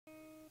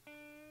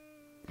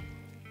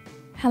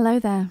Hello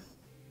there.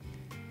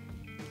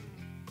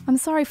 I'm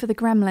sorry for the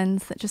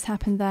gremlins that just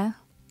happened there.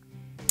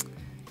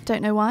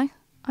 Don't know why.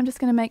 I'm just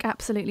going to make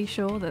absolutely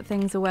sure that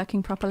things are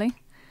working properly.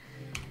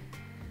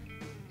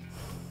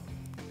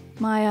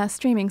 My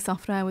streaming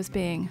software was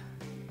being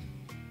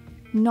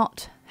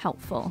not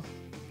helpful.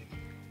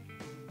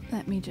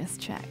 Let me just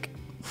check.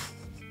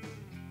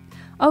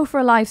 Oh, for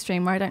a live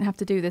stream where I don't have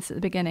to do this at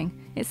the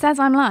beginning. It says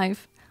I'm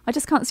live. I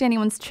just can't see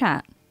anyone's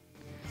chat,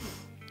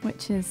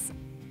 which is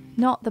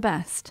not the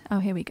best. Oh,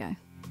 here we go.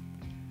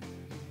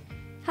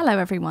 Hello,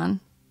 everyone.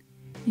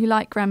 You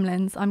like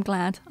gremlins, I'm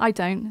glad. I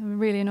don't. They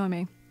really annoy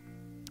me.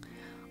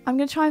 I'm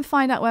going to try and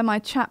find out where my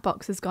chat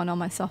box has gone on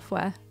my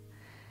software.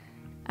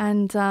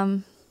 And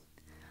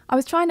I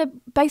was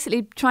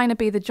basically trying to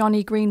be the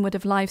Johnny Greenwood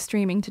of live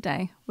streaming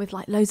today with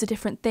like loads of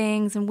different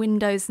things and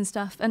windows and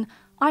stuff. And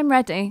I'm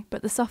ready,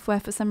 but the software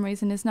for some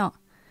reason is not.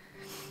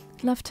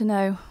 I'd love to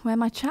know where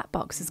my chat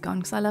box has gone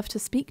because I love to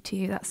speak to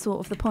you. That's sort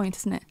of the point,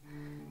 isn't it?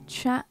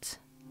 Chat.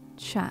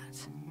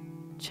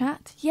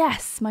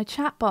 Yes, my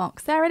chat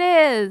box. There it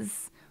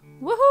is.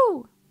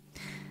 Woohoo!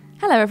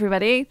 Hello,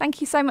 everybody. Thank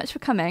you so much for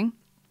coming.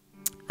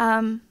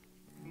 Got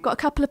a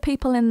couple of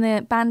people in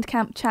the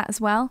Bandcamp chat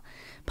as well.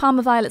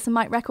 Palmer Violets and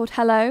Mike Record,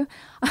 hello.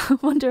 I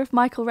wonder if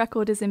Michael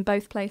Record is in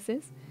both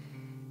places.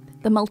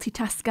 The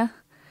multitasker.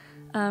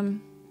 I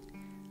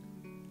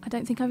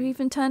don't think I've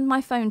even turned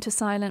my phone to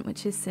silent,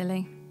 which is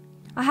silly.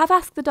 I have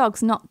asked the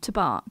dogs not to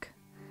bark.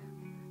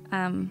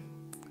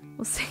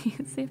 We'll see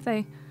if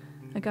they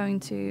are going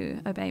to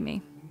obey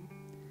me.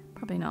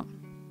 Probably not.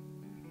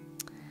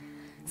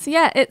 So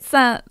yeah, it's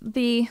I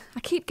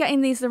keep getting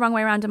these the wrong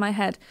way around in my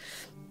head.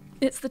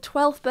 It's the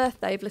 12th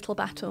birthday of Little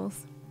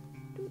Battles.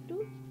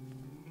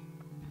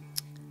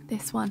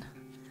 This one.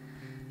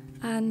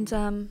 And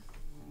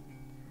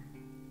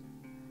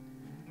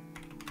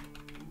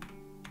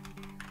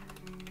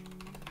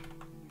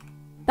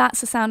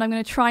that's a sound I'm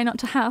going to try not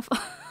to have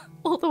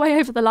all the way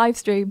over the live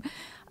stream.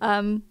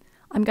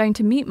 I'm going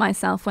to mute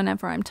myself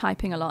whenever I'm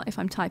typing a lot, if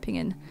I'm typing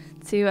in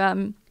to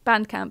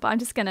Bandcamp, but I'm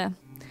just gonna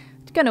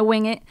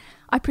wing it.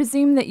 I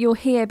presume that you're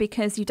here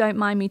because you don't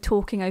mind me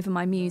talking over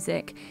my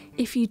music.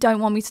 If you don't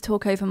want me to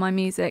talk over my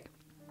music,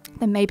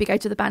 then maybe go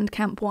to the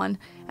Bandcamp one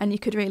and you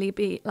could really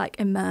be like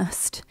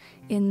immersed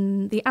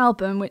in the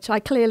album, which I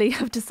clearly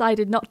have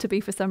decided not to be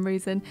for some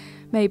reason.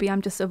 Maybe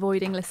I'm just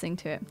avoiding listening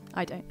to it.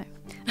 I don't know.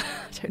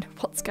 I don't know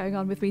what's going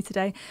on with me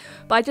today.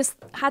 But I just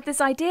had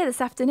this idea this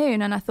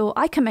afternoon and I thought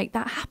I can make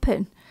that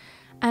happen.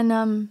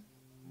 And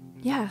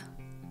yeah,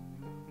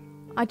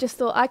 I just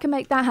thought I can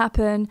make that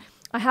happen.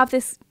 I have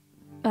this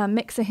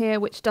mixer here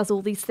which does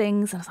all these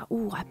things and I was like,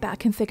 oh, I bet I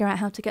can figure out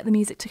how to get the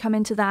music to come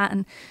into that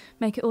and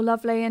make it all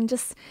lovely and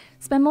just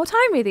spend more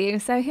time with you.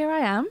 So here I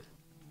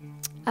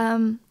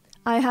am.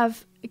 I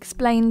have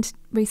explained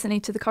recently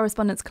to the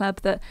Correspondence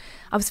Club that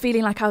I was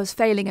feeling like I was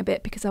failing a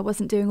bit because I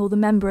wasn't doing all the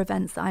member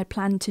events that I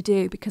planned to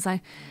do, because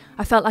I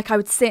felt like I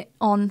would sit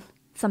on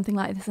something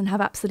like this and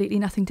have absolutely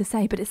nothing to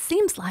say, but it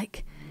seems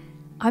like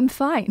I'm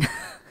fine.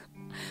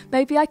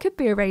 Maybe I could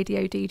be a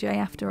radio DJ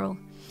after all.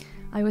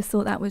 I always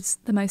thought that was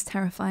the most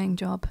terrifying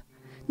job.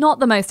 Not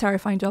the most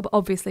terrifying job,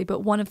 obviously,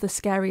 but one of the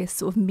scariest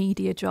sort of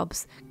media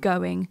jobs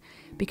going,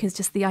 because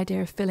just the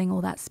idea of filling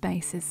all that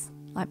space is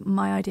like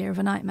my idea of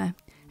a nightmare.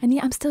 And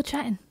yet I'm still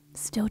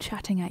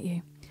chatting at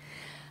you.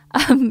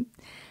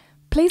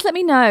 Please let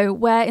me know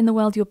where in the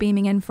world you're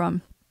beaming in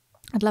from.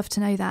 I'd love to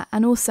know that.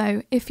 And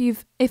also, if you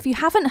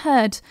haven't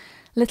heard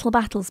Little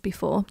Battles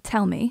before,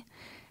 tell me.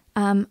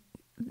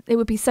 It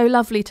would be so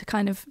lovely to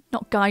kind of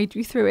not guide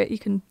you through it. You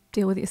can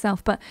deal with it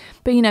yourself, but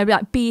you know,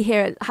 like be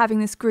here having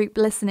this group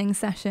listening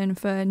session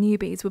for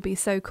newbies would be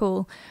so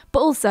cool. But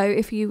also,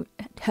 if you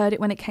heard it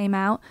when it came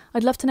out,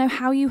 I'd love to know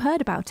how you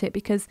heard about it,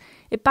 because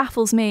it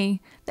baffles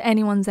me that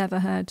anyone's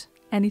ever heard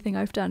anything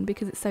I've done,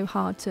 because it's so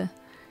hard to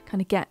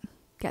kind of get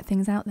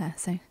things out there.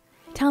 So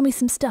tell me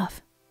some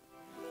stuff.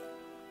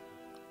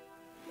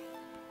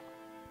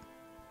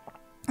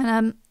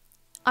 And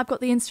I've got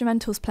the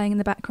instrumentals playing in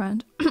the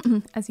background,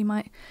 as you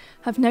might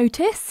have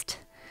noticed.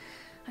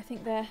 I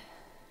think they're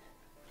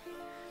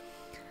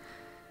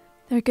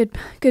a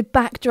good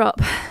backdrop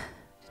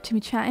to me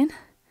chatting.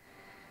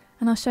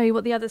 And I'll show you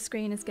what the other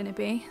screen is going to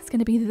be. It's going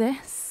to be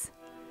this.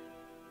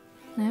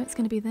 No, it's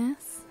going to be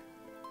this.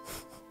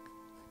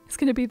 It's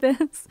going to be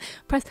this.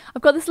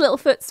 I've got this little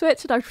foot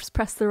switch and I've just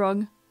pressed the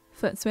wrong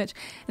foot switch.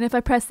 And if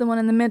I press the one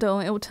in the middle,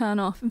 it will turn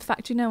off. In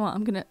fact, you know what?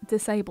 I'm going to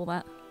disable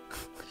that.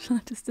 Shall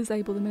I just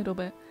disable the middle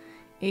bit?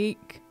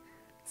 Eek.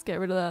 Let's get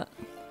rid of that.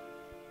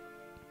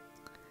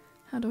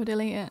 How do I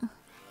delete it?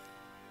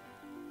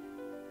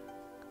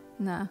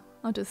 Nah,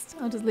 I'll just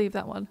leave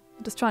that one.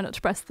 I'll just try not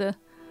to press the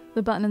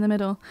button in the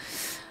middle.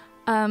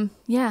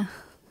 Yeah,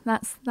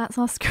 that's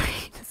our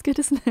screen. It's good,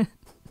 isn't it?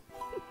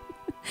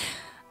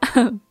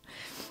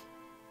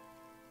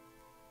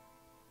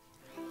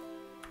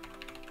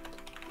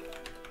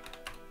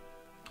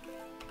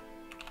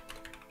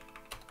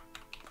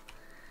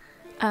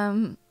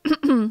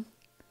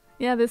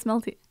 Yeah, this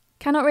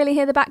cannot really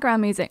hear the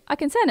background music. I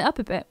can turn it up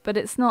a bit, but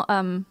it's not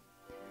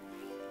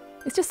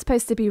It's just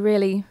supposed to be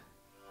really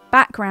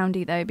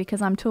backgroundy though,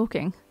 because I'm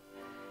talking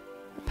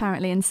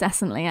apparently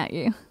incessantly at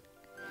you.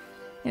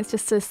 It's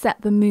just to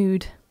set the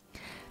mood.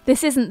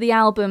 This isn't the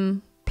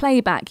album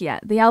playback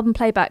yet. The album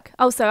playback...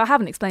 Oh, so I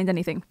haven't explained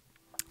anything.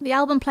 The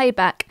album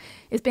playback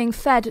is being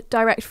fed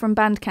direct from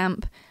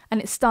Bandcamp,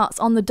 and it starts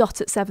on the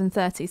dot at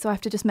 7:30, so I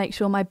have to just make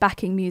sure my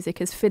backing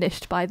music is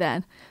finished by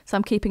then. So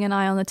I'm keeping an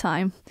eye on the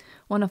time.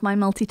 One of my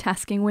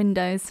multitasking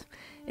windows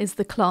is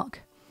the clock.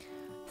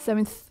 So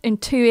in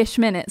 2-ish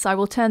minutes, I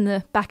will turn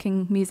the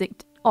backing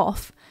music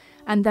off,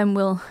 and then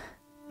we'll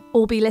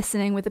all be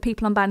listening with the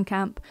people on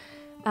Bandcamp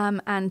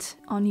and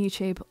on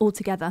YouTube all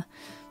together.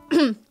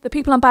 The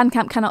people on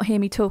Bandcamp cannot hear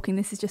me talking.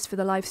 This is just for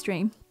the live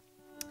stream.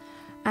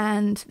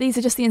 And these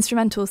are just the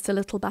instrumentals to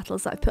Little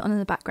Battles that I've put on in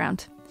the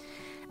background.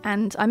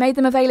 And I made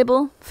them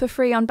available for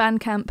free on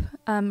Bandcamp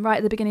right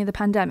at the beginning of the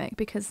pandemic,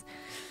 because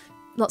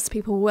lots of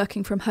people were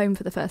working from home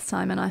for the first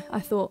time, and I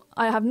thought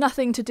I have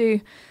nothing to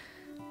do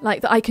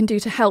like that I can do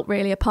to help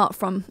really apart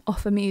from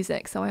offer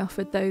music. So I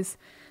offered those,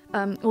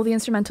 all the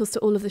instrumentals to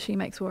all of the She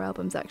Makes War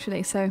albums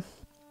actually. So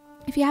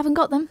if you haven't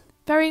got them,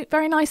 very,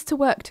 very nice to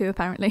work to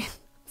apparently.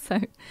 So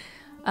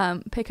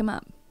pick them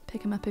up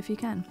if you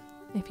can,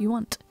 if you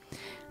want,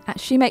 at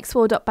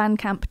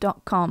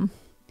shemakeswar.bandcamp.com.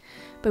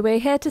 But we're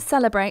here to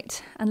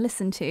celebrate and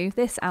listen to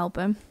this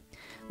album,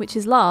 which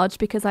is large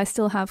because I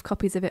still have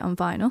copies of it on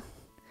vinyl.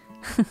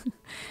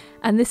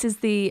 And this is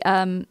the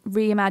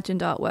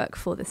reimagined artwork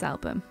for this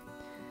album,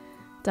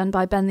 done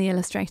by Ben the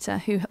Illustrator,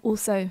 who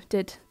also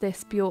did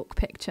this Bjork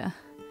picture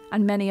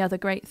and many other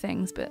great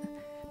things. But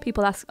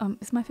people ask,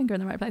 is my finger in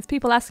the right place?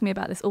 People ask me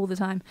about this all the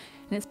time,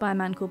 and it's by a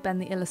man called Ben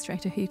the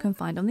Illustrator, who you can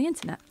find on the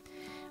internet.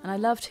 And I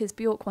loved his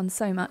Bjork one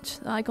so much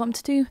that I got him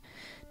to do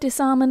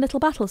Disarm and Little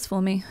Battles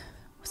for me,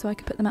 so I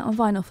could put them out on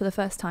vinyl for the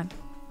first time.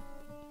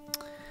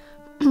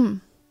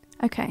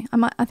 Okay,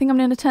 I think I'm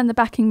going to turn the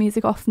backing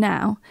music off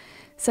now,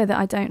 so that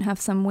I don't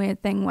have some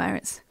weird thing where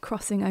it's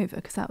crossing over,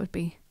 because that would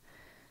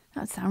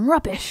sound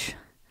rubbish.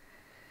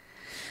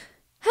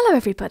 Hello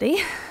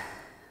everybody.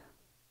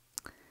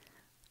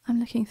 I'm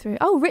looking through.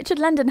 Oh, Richard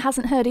Lendon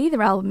hasn't heard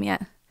either album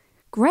yet.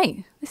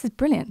 Great, this is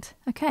brilliant.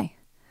 Okay,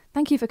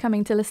 thank you for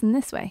coming to listen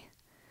this way.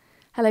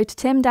 Hello to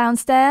Tim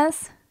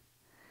downstairs.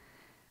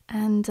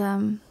 And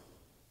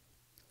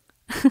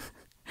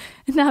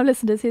now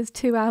listeners, here's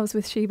 2 hours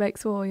with She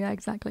Makes War. Yeah,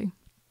 exactly.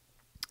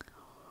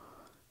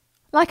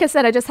 Like I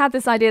said, I just had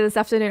this idea this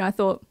afternoon. I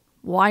thought,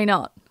 why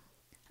not?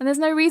 And there's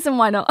no reason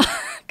why not,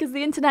 because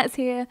the internet's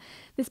here.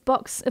 This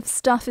box of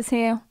stuff is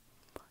here.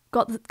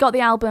 Got the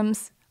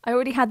albums. I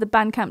already had the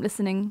Bandcamp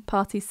listening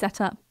parties set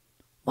up.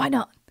 Why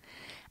not?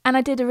 And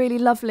I did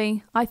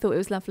I thought it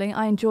was lovely.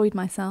 I enjoyed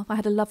myself. I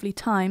had a lovely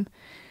time.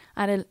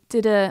 I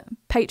did a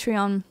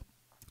Patreon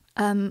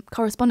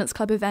Correspondence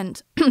Club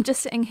event,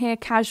 just sitting here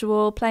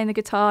casual, playing the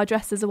guitar,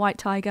 dressed as a white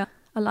tiger,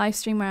 a live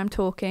stream where I'm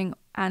talking,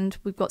 and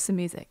we've got some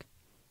music.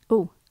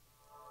 Oh,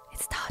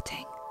 it's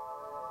starting.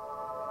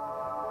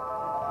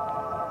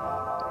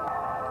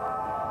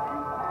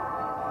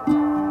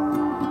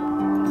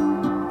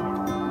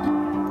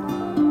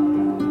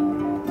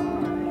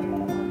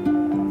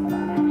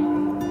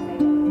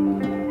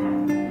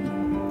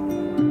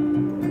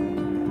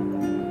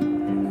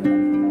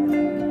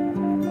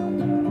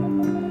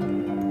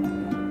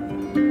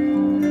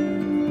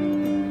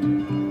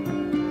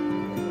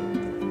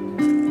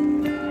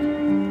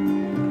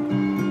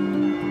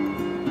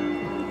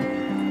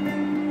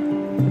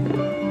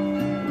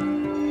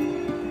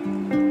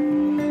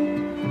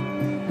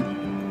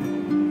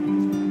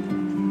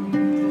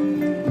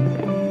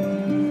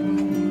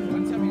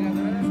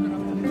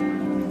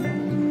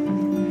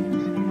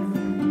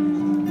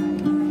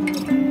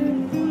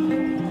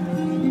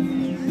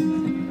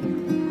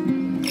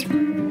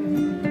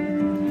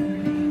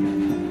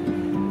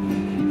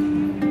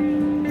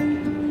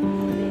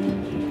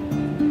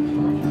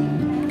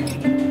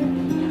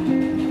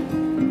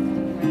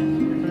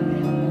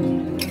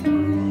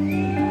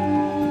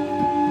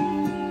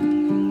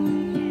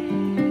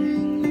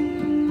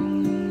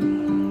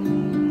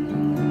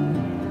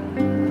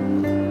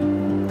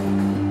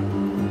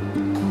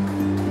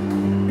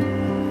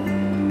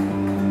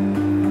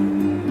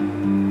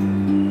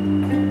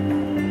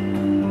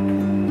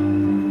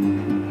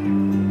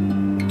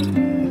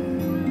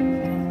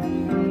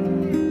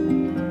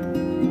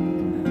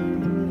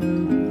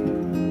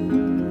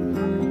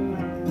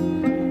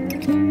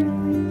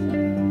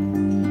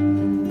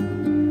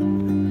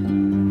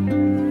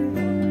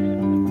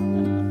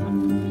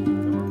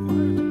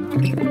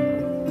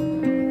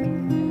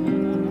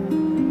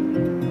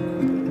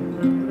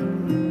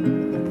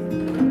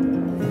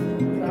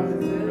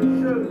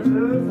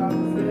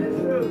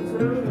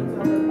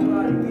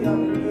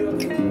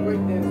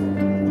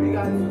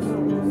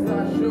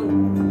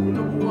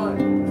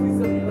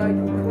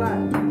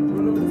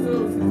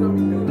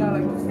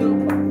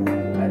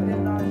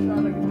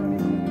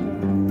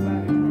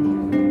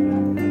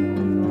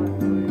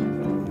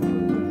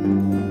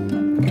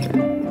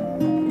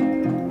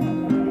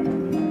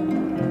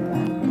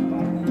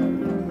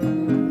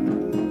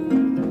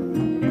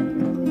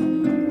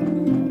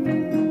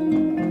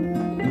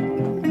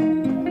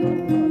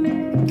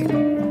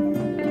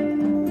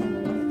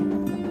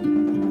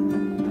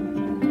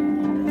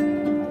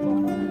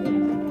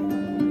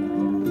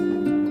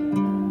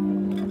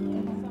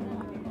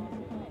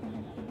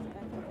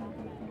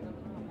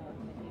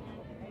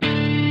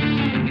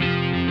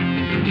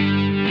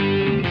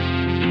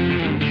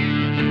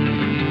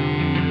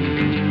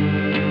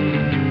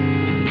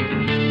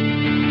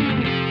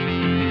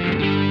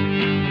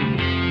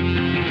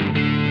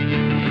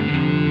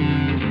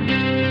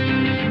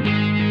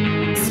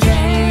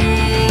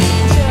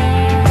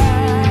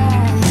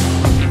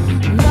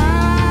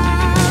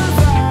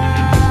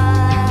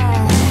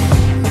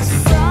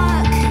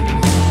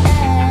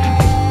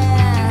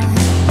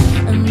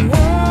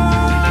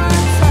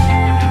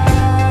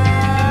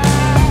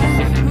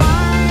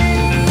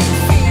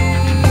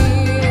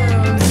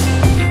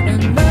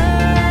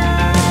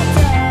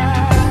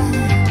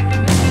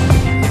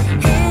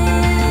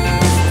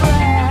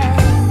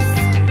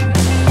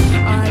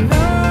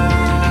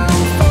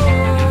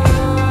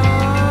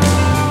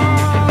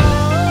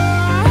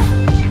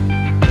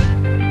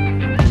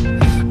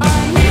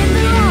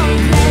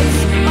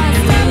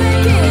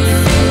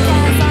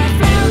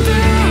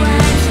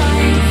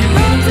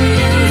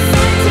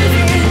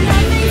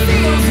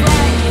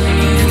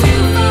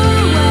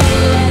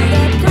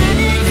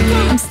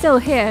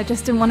 okay. I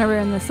just didn't want to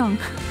ruin the song.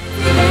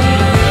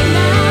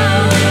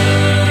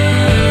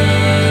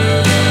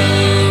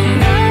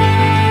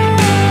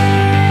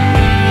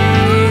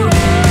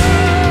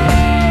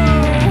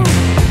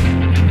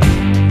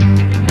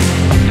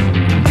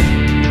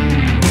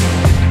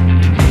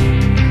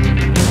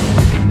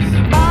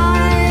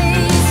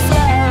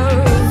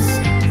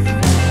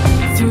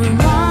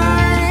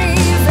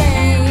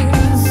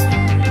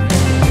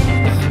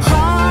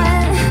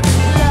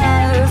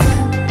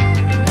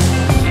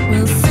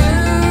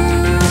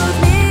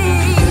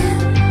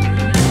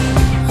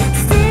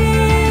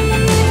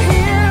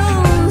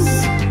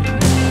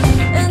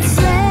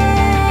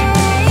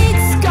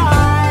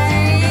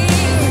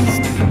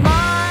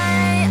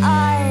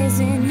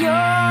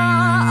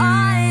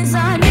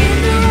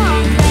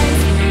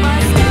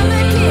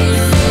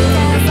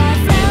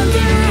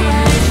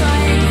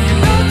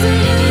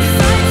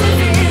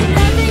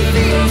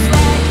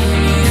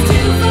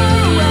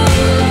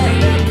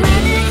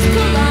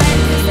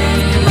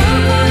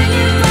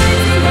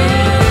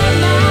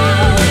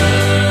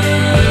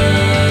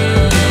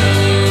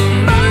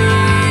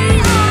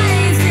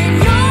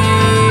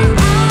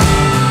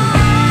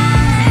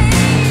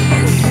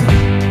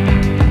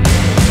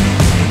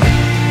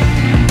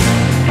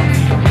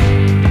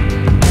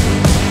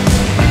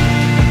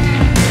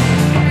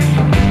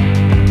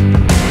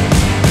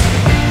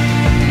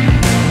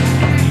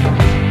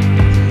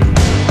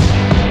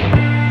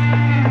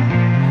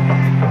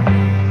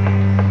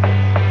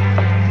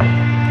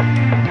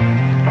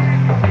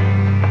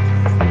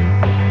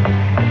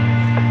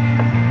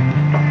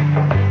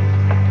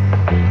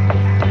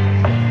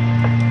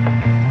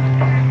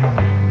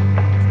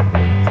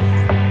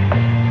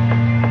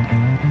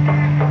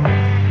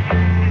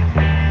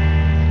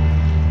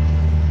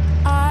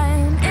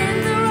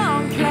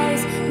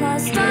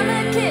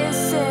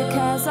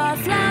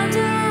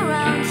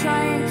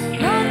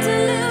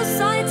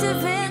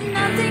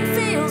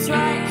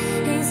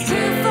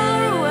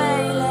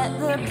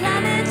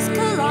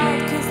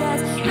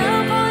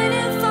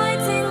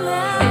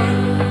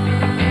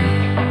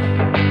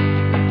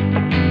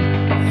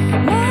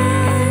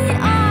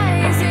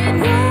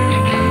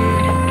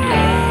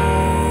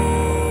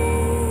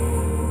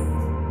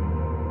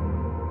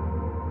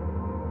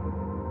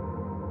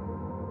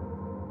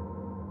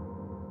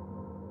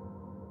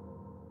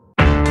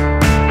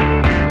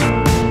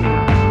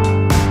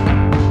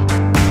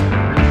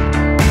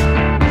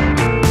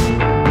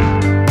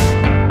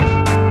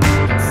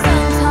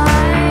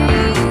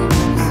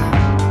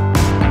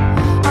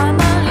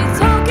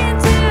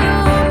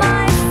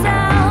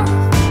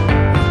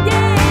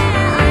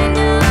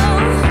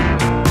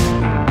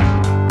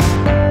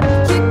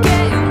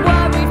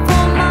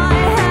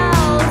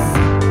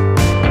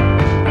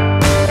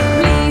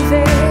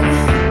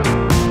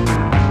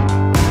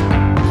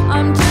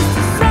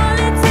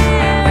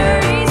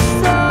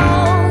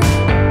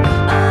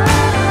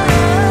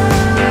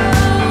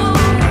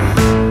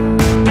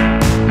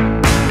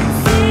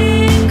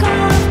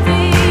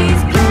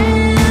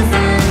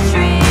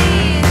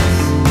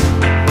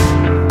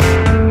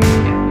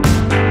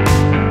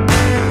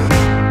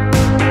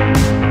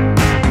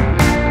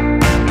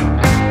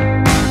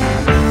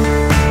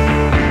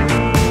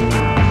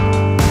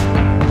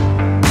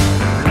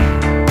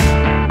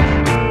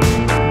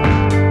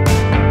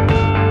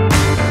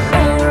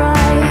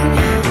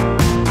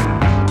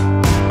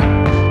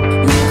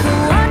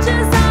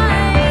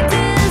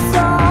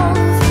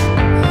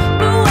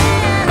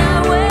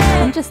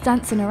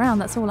 Dancing around,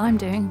 that's all I'm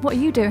doing. What are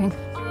you doing?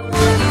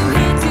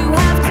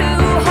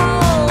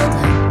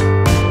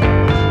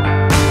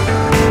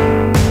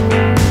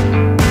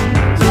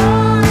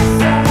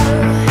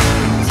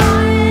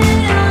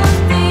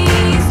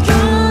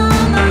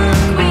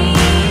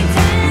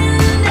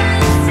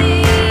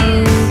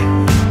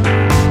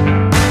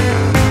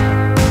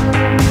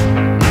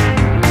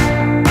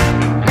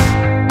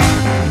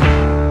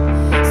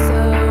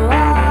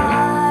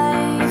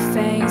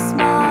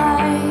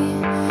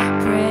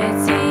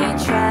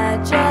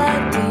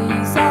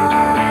 Tragedies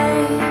are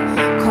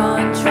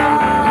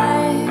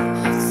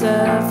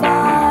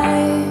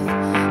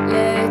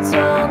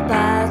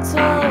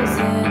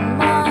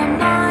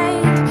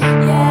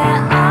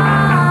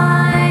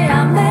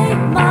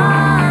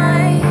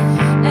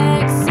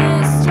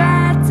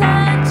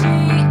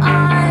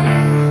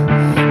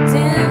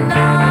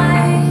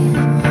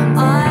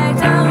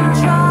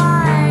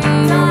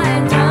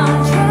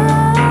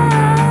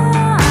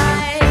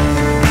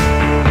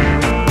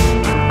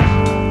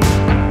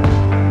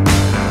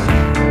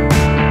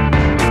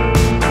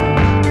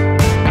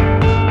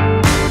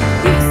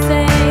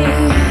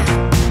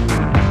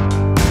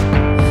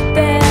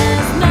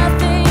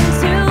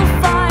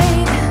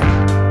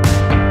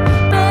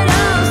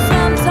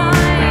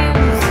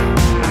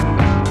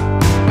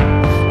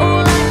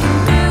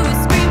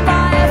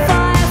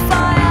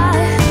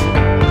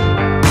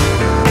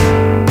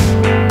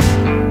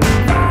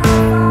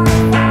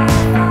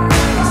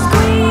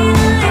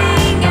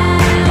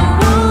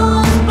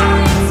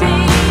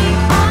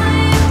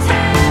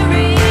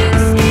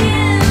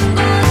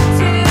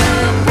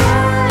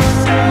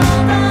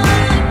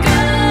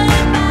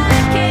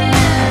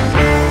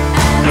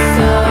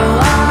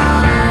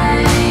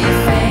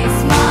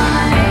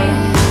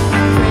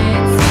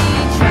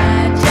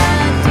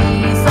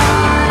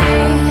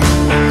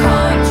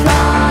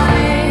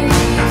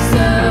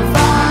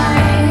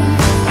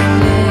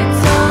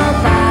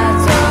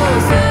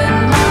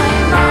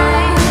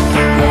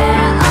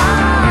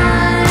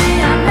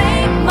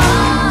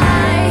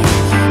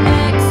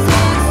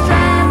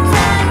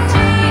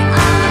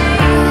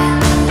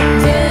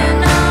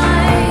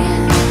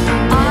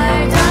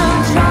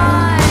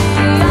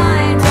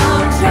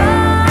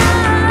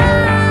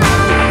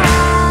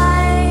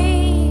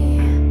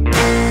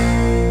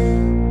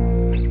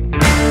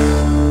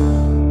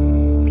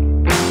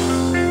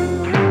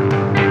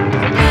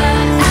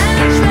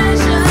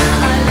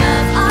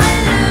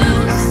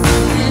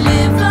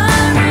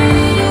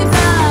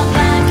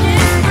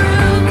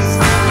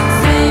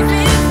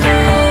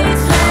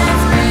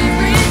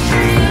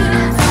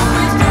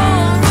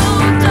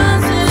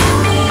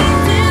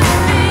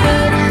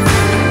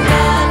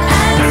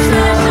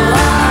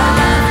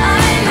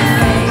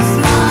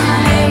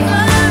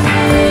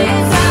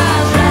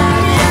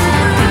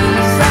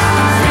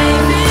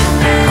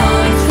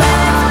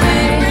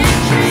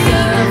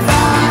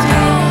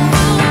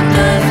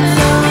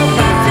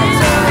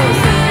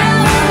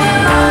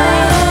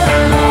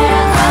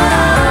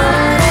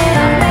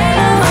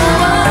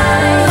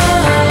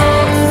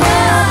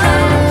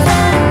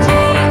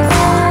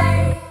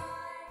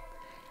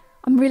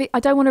I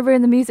don't want to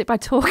ruin the music by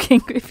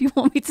talking. If you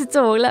want me to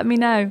talk, let me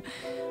know.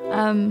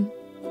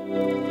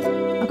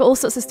 I've got all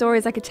sorts of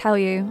stories I could tell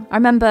you. I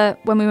remember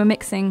when we were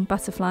mixing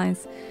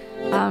Butterflies,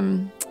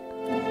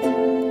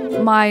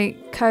 my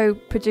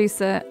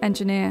co-producer,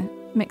 engineer,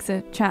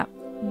 mixer chap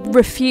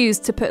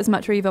refused to put as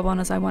much reverb on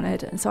as I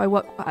wanted, and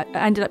so I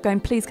ended up going,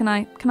 please, can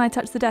I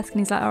touch the desk?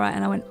 And he's like, all right,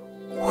 and I went,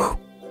 whoo.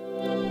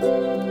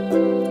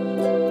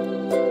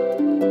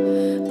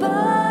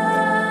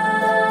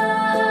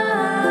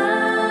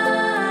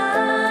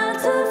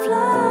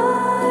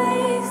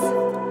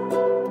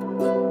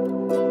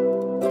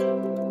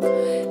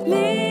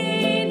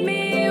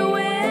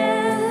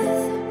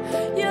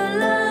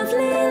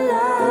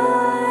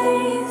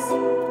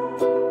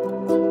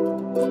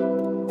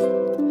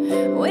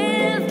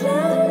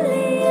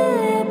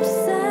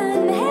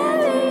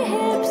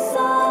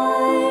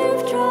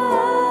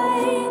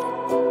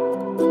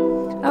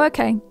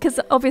 Okay, because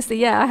obviously,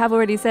 yeah, I have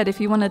already said if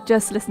you want to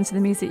just listen to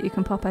the music, you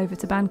can pop over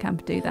to Bandcamp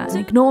and do that and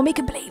ignore me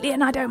completely,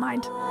 and I don't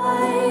mind.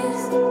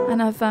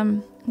 And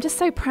I'm just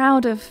so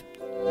proud of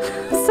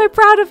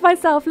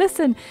myself.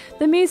 Listen,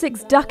 the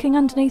music's ducking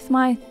underneath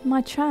my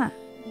chat.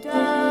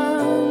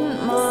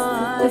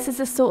 This is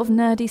the sort of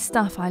nerdy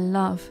stuff I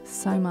love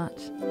so much.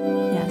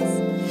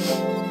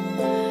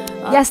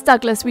 Yes,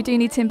 Douglas, we do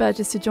need Tim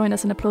Burgess to join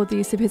us and applaud the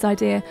use of his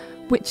idea,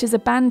 which is a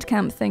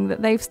Bandcamp thing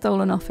that they've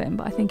stolen off him,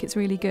 but I think it's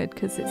really good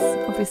because it's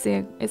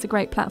obviously it's a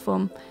great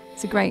platform.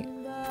 It's a great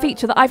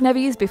feature that I've never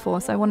used before,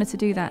 so I wanted to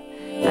do that.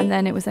 And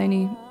then it was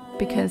only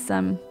because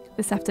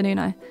this afternoon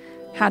I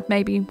had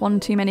maybe one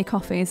too many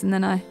coffees, and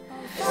then I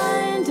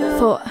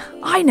thought,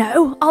 I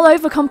know, I'll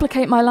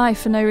overcomplicate my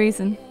life for no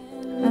reason.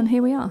 And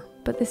here we are.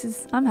 But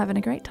I'm having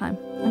a great time.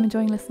 I'm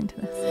enjoying listening to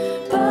this.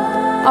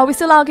 Oh, we're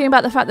still arguing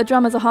about the fact that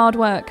drummers are hard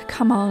work.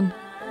 Come on.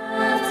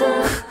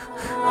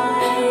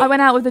 I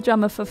went out with the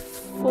drummer for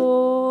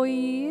 4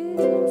 years?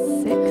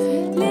 6?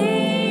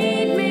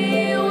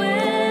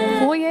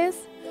 4 years?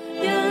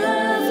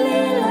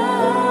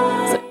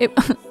 So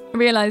I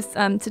realised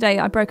today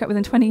I broke up with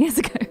him 20 years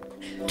ago.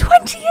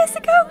 20 years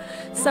ago?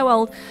 So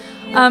old.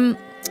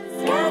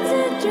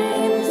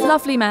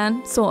 Lovely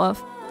man, sort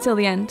of, till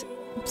the end.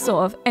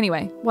 Sort of.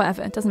 Anyway,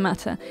 whatever, it doesn't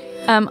matter.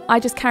 I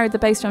just carried the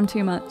bass drum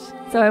too much,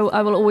 so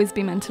I will always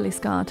be mentally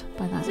scarred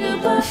by that.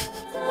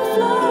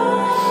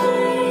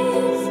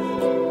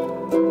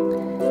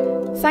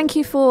 Thank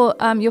you for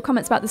your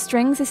comments about the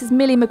strings. This is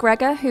Millie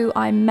McGregor, who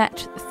I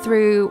met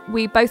through,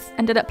 we both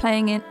ended up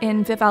playing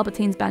in Viv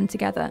Albertine's band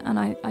together, and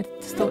I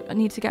just thought I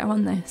need to get her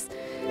on this.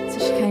 So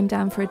she came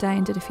down for a day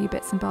and did a few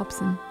bits and bobs,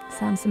 and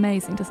sounds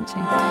amazing, doesn't she?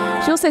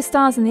 She also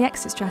stars in the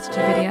Exit Strategy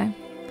video,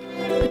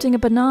 putting a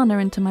banana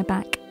into my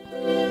back,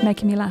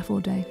 making me laugh all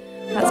day.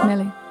 That's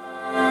Millie.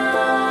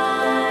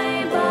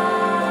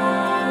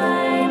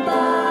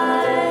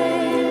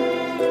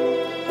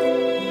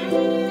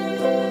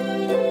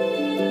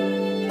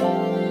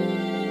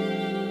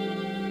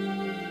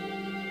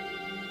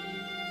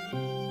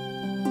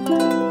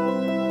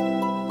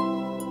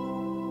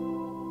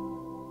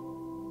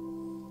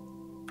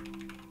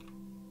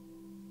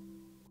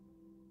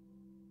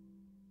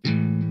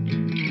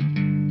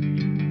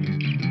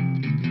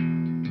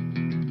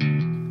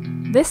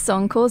 This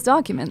song caused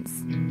arguments,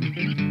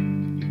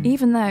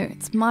 even though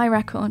it's my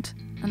record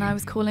and I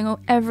was calling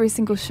every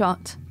single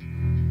shot.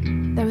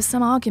 There was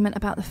some argument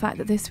about the fact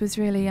that this was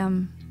really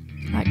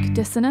like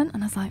dissonant,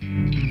 and I was like,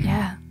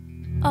 yeah,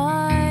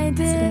 I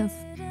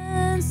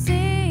didn't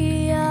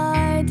see,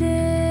 I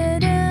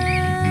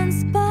didn't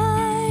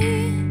spy,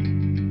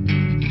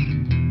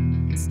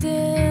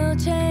 still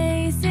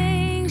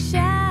chasing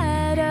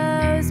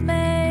shadows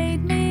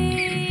made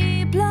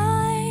me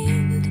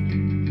blind.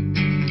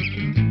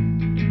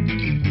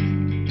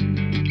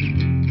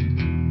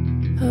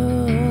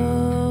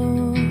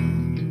 Oh,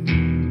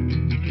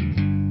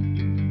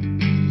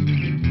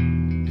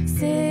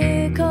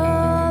 sick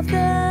of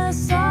the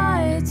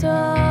sight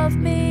of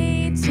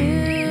me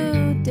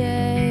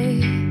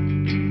today.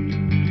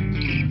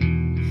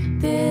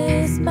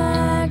 This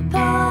magpie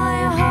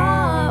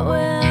heart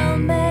will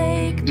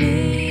make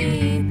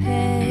me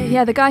pay.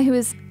 Yeah, the guy who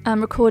was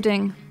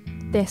recording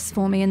this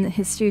for me in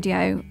his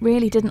studio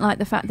really didn't like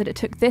the fact that it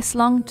took this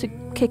long to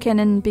kick in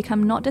and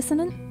become not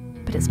dissonant,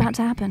 but it's about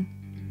to happen.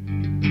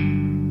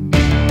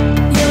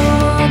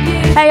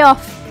 Pay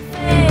off.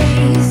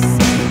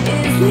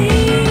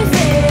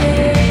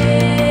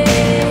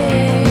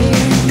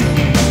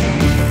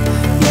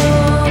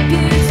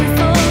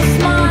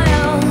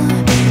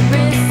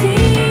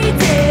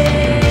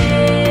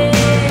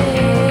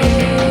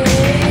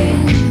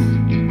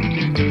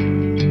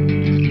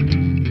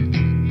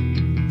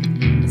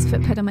 This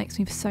foot pedal makes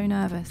me so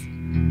nervous.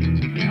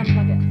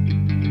 Unplug it.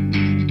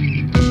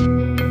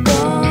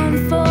 Gone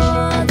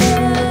for the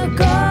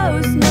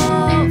ghost,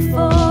 not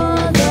for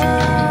the...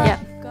 Yeah,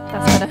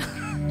 that's better.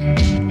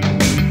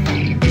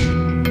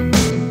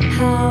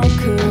 How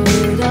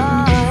could I?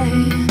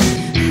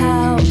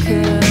 How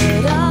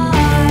could I?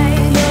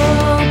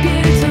 Your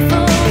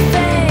beautiful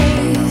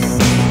face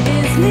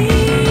is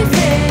leaving.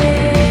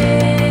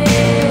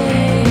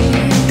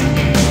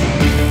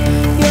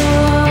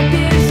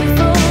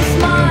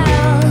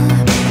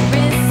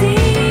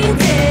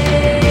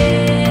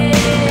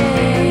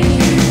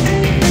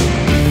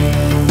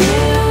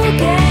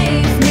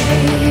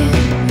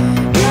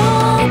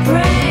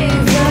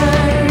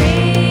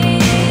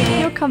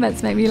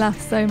 comments make me laugh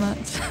so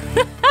much.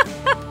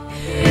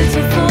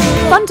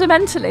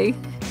 Fundamentally,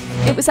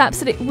 it was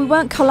absolutely, we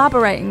weren't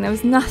collaborating. There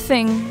was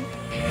nothing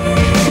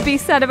to be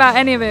said about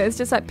any of it. It was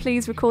just like,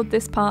 please record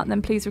this part and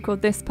then please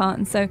record this part.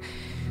 And so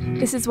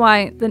this is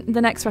why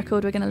the next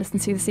record we're going to listen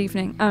to this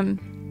evening,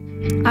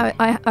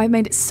 I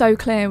made it so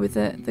clear with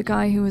the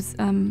guy who was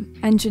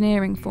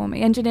engineering for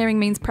me. Engineering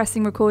means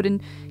pressing record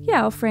and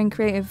offering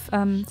creative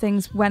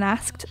things when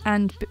asked,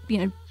 and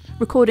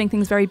recording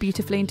things very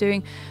beautifully and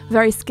doing a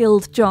very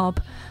skilled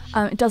job.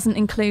 It doesn't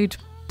include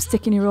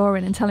sticking your oar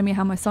in and telling me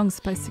how my song's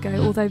supposed to go,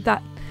 although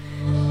that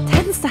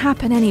tends to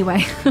happen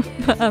anyway.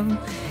 But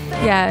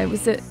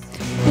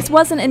this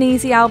wasn't an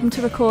easy album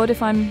to record,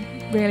 if I'm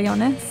really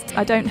honest.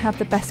 I don't have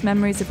the best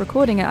memories of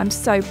recording it. I'm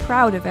so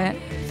proud of it,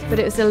 but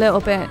it was a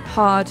little bit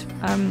hard.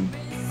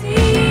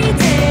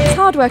 It's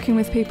hard working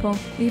with people,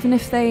 even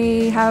if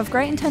they have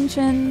great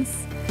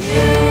intentions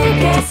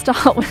to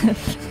start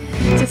with.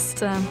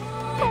 Just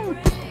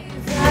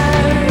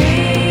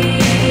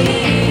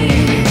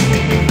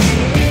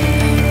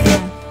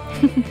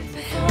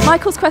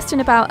Michael's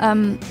question about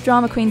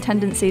drama queen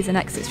tendencies and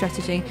exit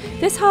strategy.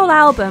 This whole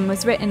album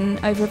was written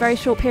over a very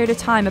short period of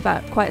time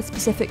about quite a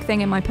specific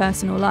thing in my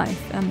personal life,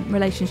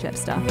 relationship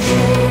stuff.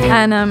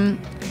 And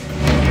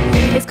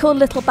it's called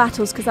Little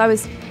Battles because I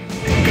was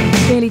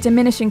really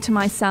diminishing to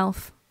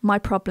myself my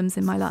problems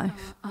in my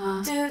life.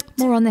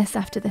 More on this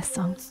after this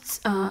song.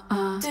 I'd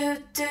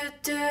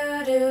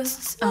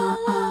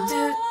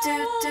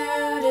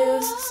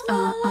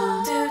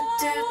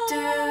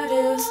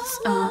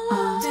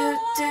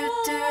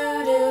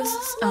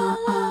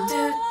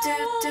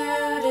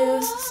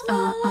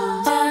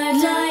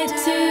like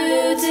to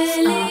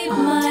delete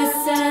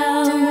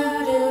myself.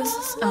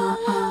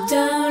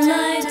 Don't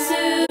like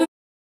to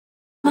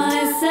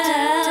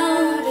myself.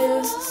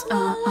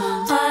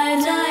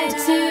 I'd like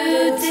to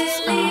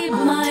delete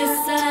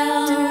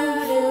myself.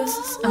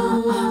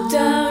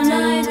 Don't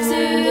like to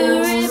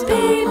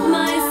repeat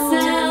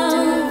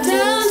myself.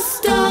 Don't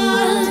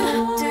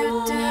stop,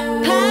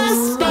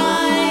 pass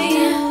by.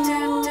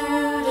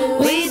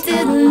 We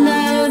didn't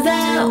know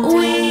that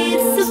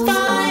we'd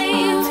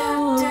survive.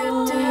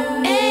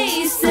 A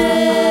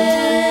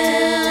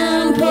simple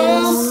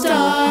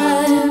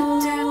start.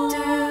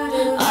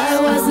 I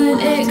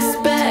wasn't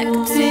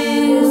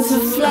expecting to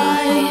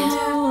fly.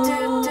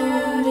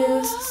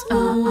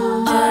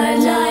 I'd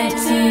like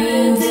to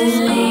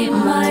delete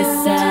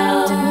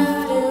myself.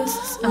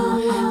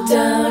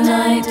 Don't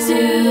like to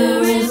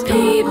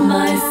repeat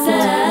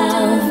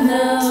myself.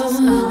 No,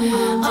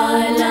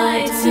 I'd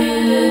like to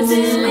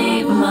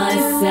delete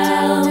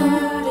myself.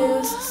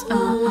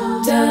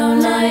 Don't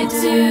like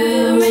to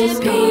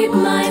repeat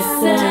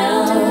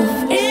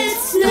myself.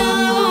 It's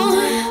no,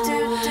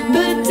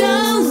 but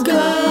don't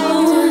go.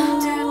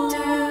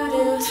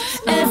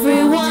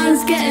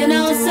 Everyone's getting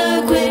old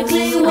so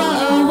quickly. What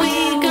are we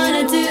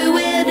gonna do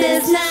with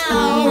this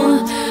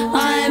now?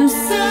 I'm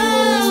so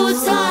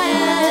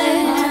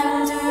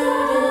tired.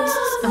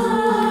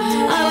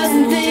 I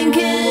wasn't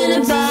thinking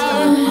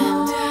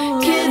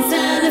about kids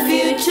and the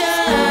future.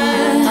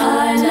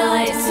 I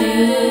like to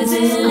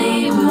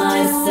delete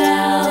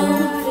myself.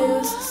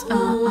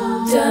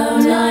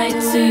 Don't like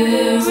to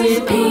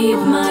repeat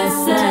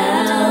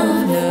myself.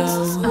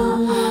 No,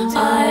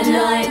 I'd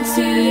like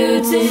to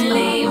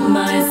delete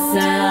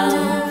myself.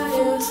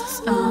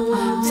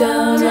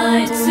 Don't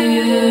like to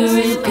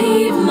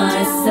repeat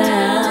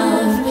myself.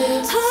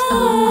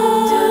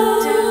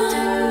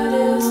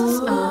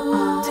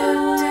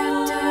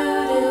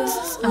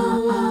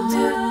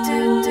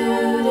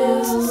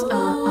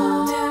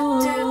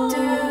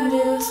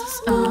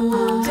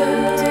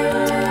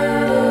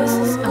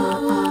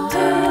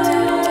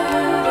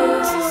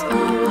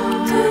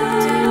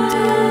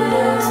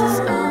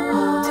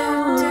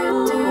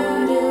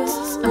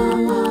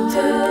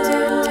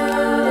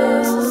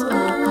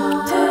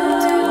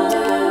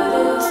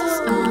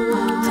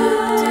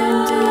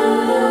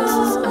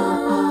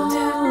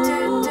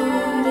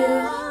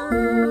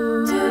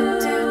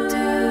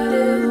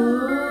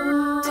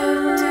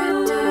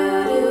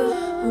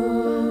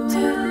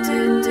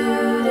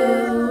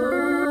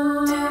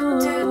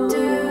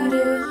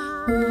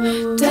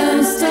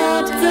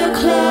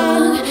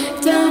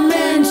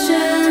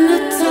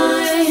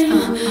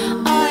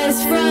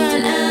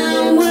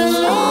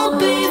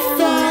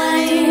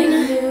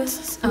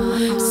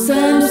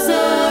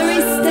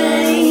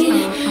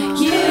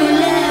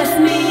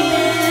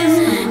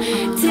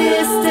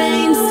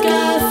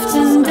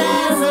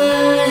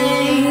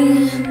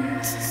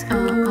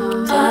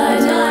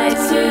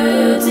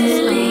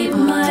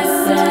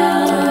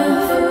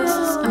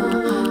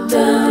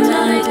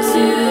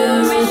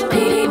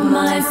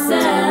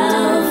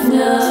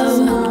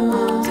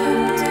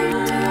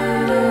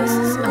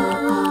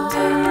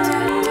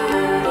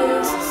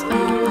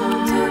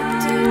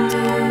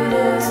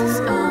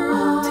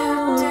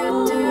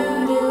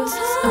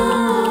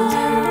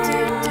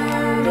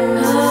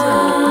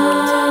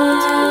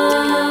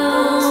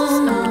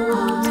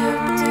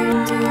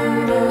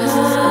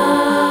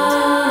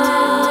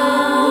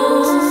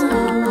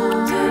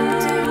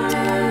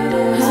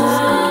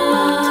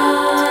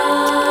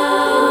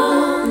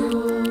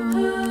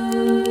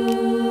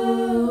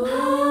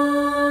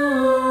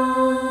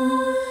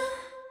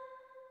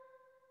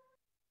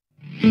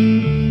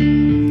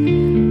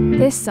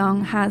 this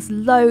song has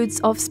loads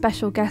of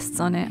special guests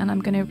on it, and I'm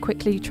going to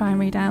quickly try and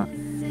read out.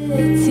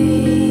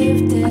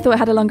 I thought it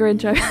had a longer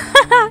intro.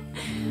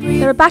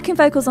 There are backing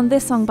vocals on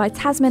this song by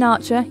Tasmin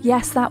Archer,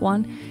 yes, that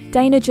one,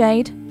 Dana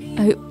Jade,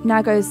 who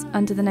now goes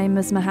under the name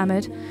as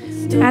Mohammed,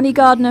 Annie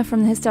Gardner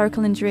from The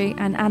Hysterical Injury,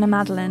 and Anna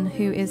Madeline,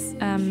 who is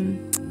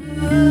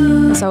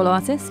a solo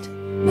artist.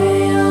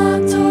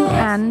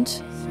 And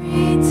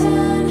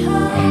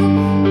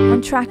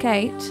on track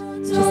 8, which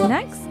is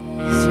next,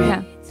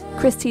 yeah,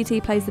 Chris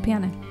TT plays the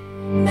piano.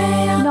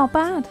 Not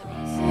bad.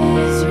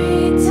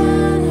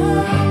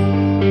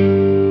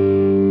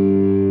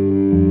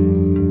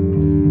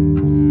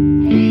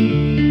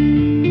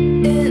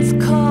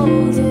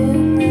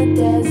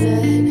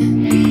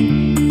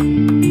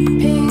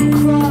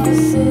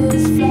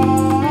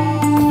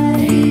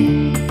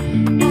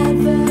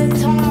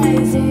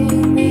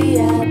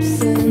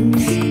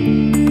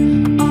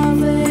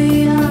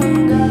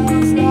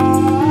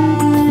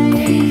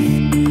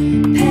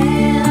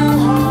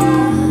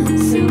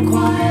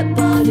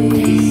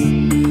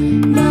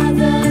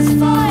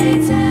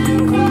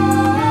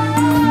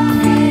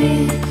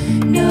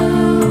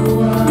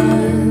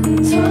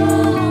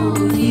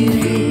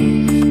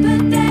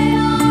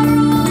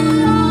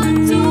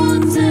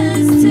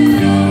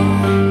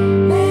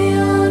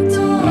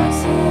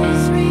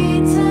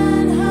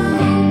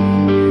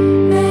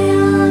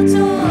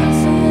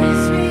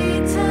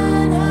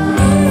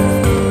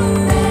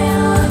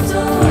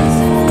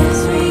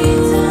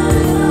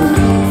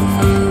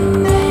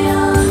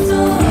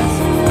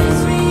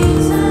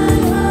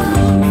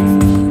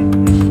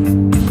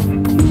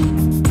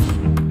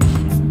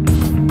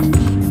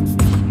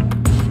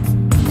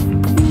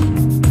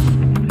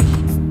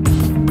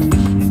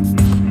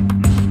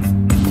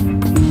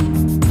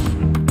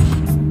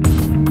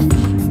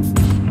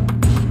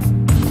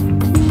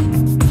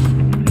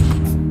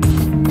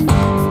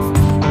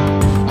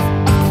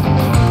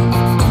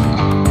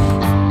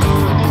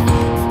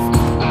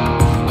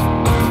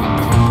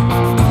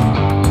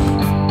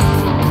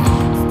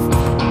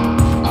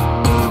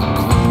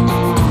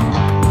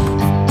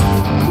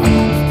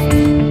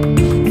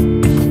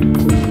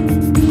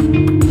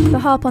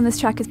 Harp on this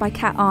track is by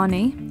Kat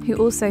Arney, who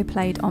also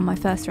played on my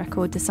first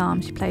record,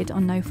 Disarm. She played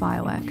on No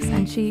Fireworks,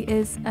 and she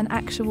is an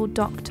actual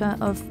doctor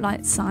of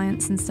like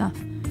science and stuff.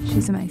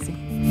 She's amazing.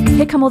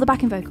 Here come all the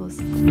backing vocals,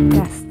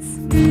 guests.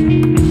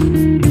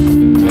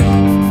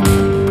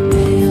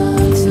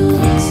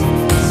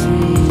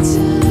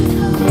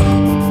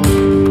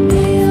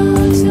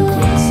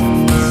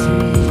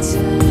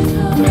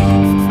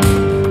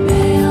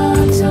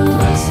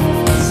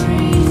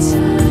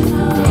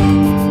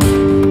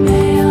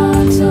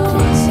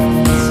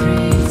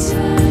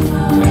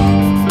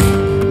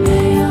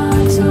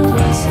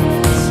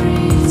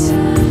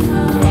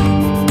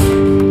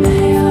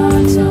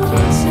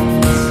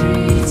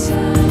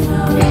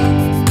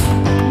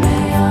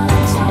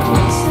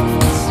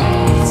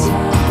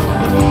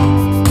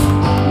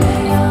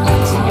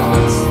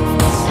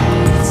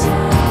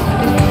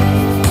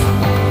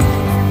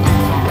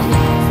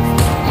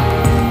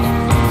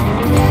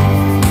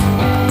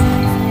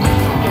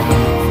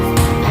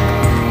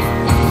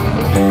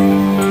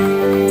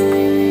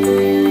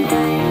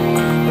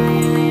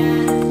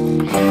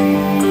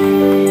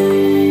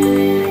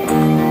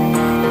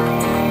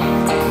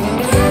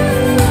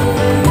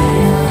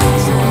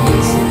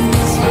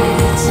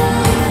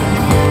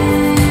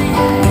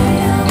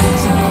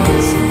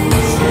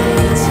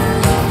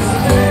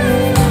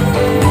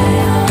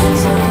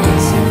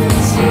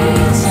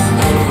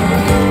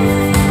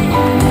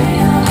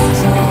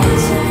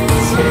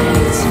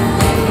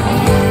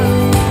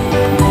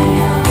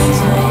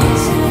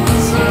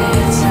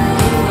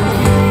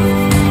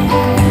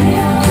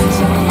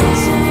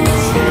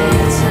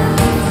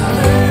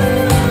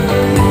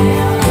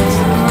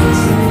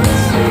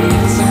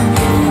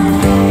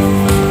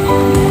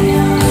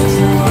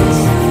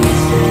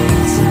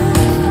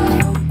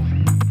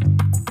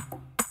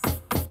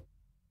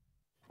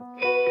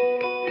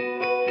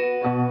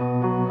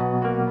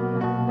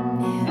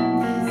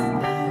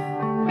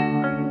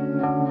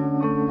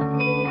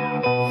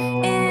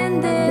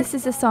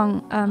 This is a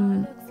song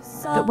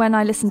that when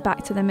I listened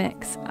back to the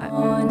mix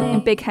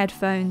in big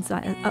headphones,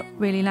 like up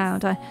really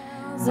loud, I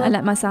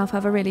let myself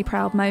have a really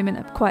proud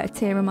moment, quite a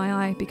tear in my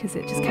eye, because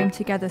it just came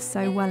together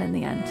so well in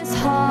the end.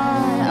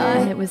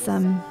 And it was a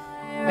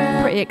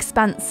pretty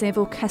expansive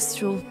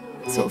orchestral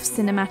sort of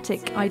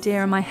cinematic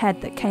idea in my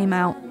head that came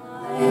out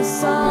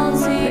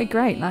pretty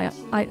great. Like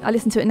I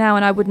listen to it now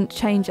and I wouldn't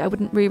change it, I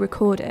wouldn't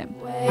re-record it.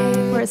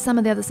 Whereas some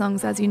of the other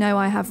songs, as you know,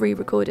 I have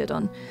re-recorded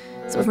on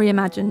sort of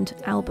reimagined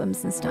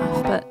albums and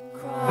stuff, but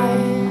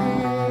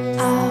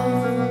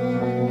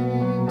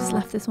just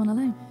left this one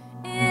alone.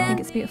 I think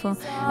it's beautiful.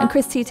 And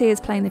Chris TT is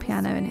playing the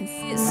piano and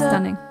it's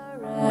stunning.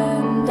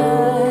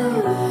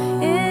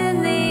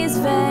 In these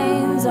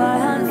veins I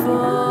hunt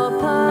for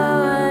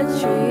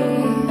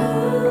poetry.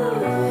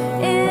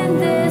 In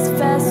this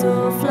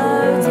vessel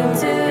float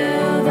into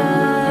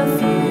the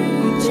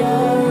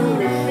future.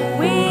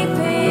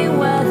 Weeping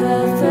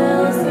weather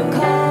fills the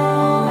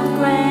cold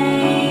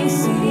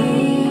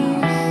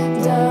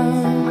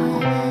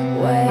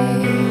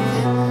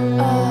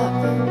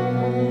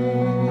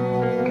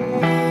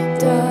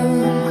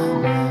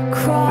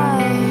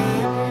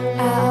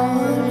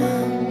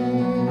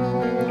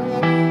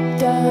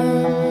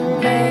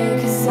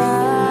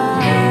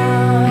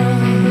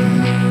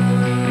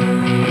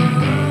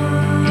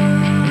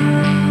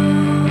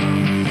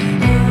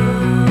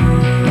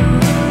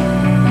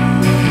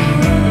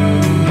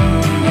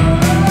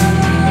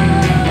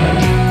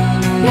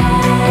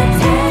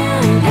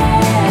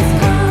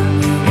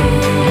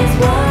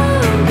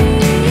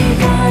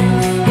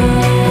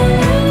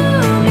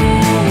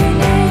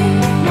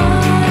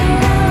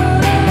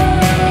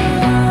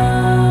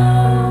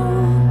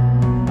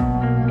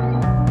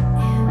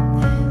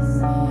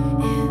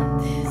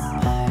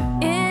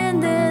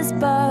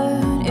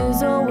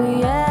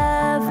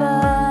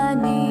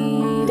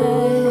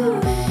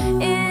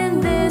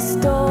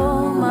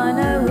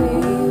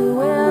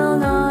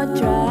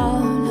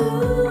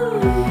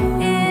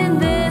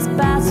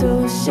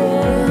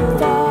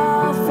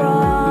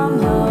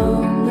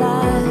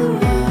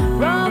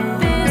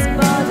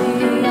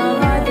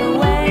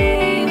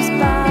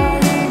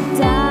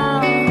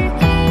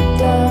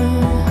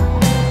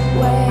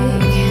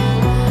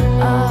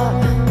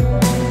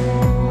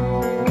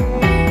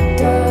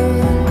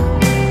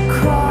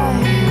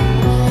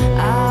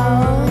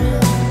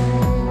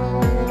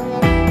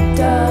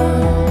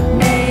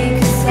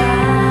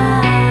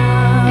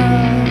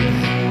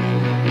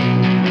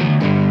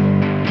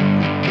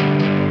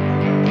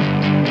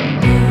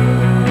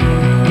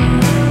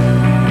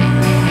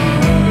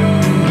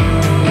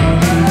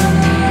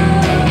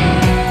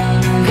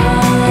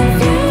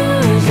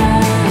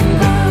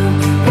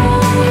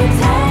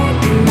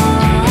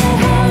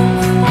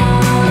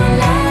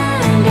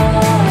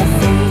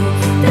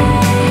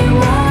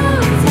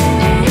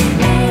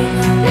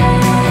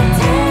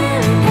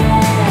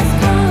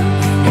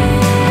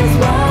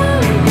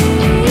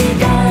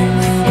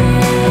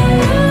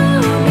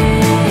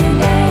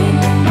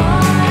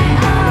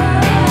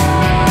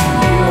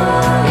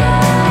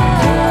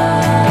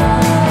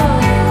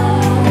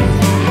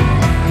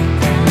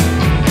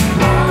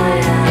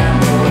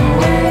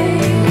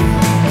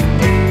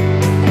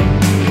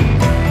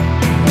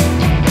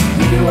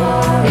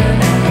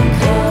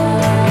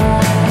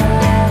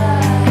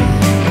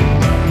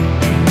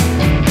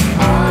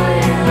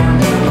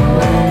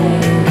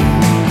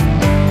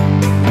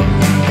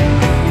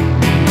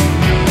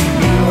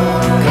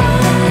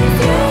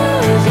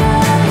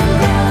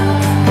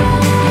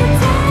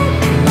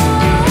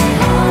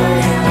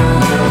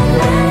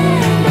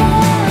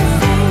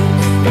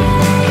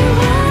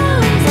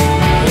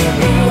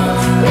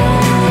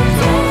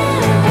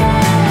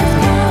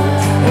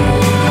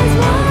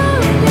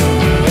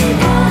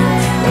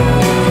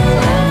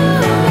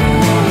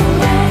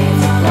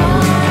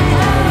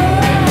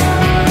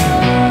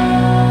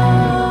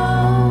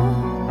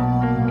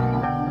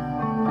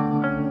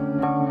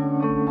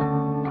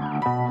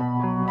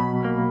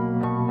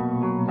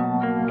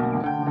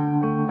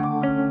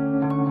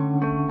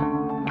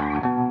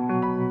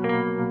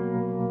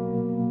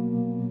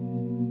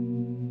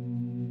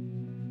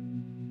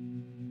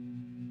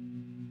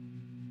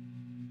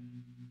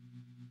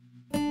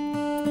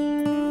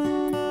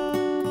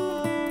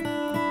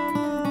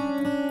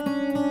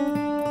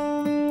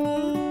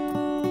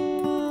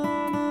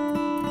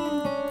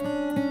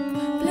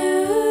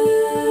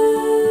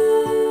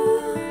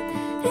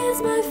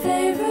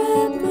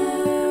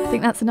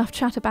think that's enough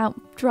chat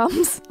about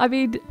drums. I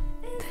mean,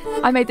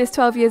 I made this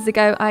 12 years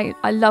ago. I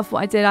love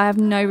what I did. I have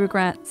no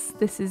regrets.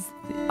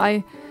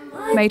 I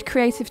made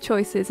creative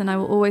choices, and I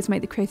will always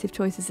make the creative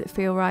choices that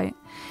feel right.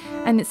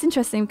 And it's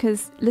interesting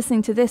because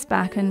listening to this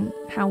back and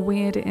how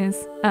weird it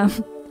is, well,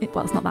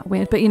 it's not that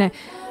weird, but you know,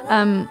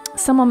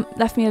 someone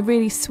left me a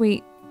really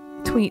sweet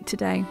tweet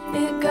today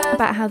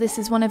about how this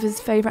is one of his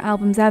favourite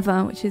albums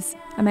ever, which is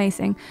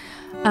amazing.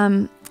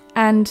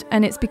 And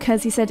it's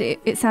because he said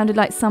it sounded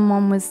like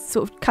someone was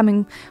sort of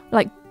coming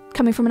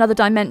from another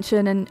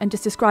dimension and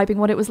just describing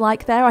what it was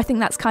like there. I think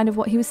that's kind of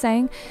what he was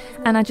saying.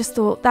 And I just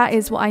thought that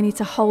is what I need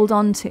to hold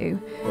on to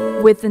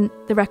with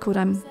the record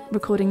I'm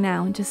recording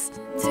now. And just,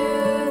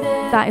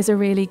 that is a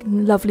really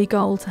lovely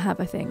goal to have,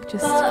 I think.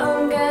 Just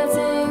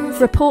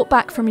report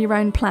back from your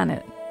own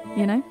planet,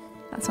 you know?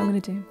 That's what I'm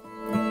going to do.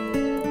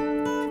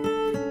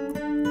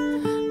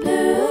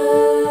 Blue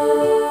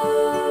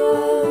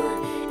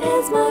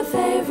is my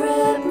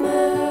favorite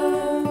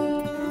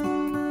mood.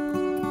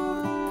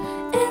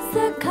 It's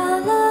the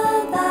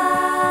color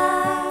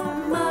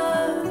that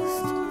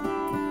most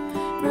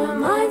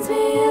reminds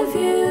me of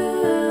you.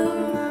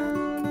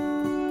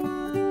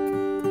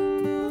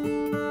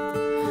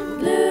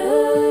 Blue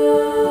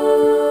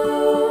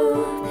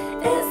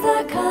is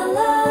the color.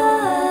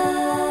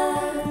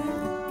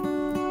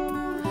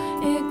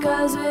 It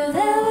goes with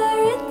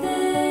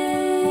everything,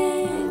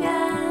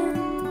 and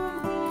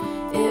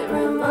it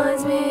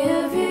reminds me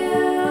of you.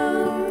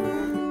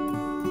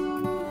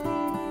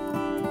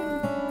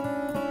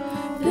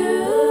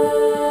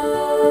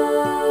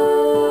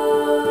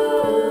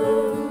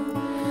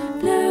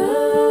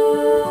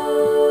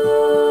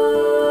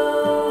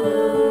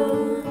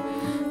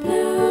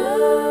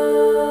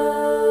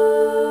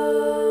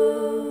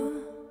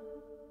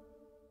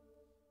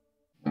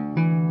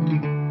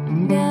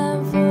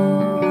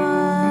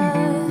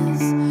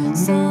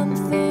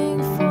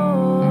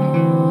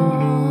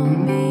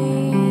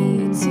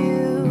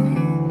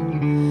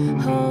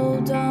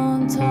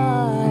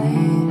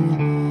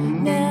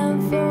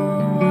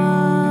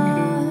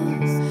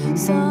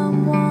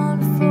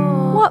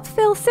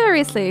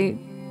 Seriously,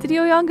 did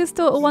your youngest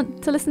daughter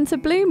want to listen to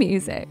Blue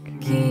music?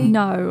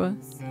 No.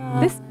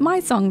 My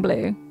song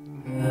Blue.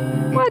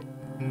 What?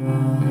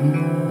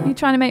 Are you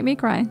trying to make me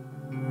cry?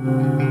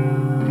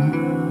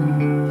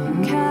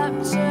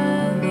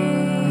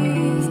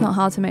 It's not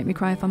hard to make me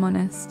cry if I'm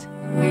honest.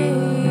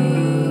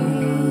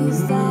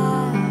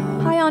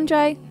 Hi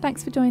Andre,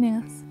 thanks for joining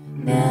us.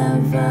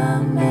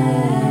 Never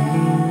met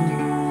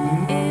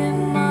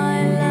in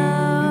my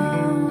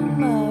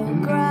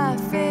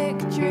lomographic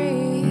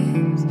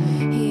dreams.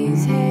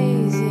 He's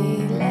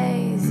hazy,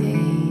 lazy.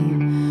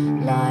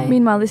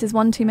 Meanwhile, this is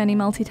one too many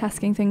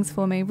multitasking things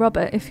for me.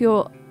 Robert, if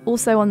you're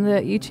also on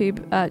the YouTube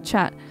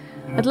chat,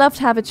 I'd love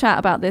to have a chat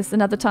about this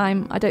another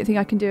time. I don't think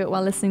I can do it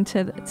while listening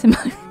to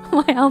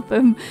my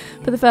album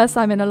for the first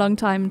time in a long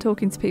time,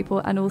 talking to people,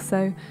 and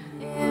also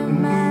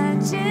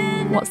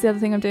what's the other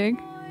thing I'm doing?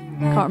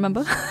 Can't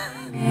remember.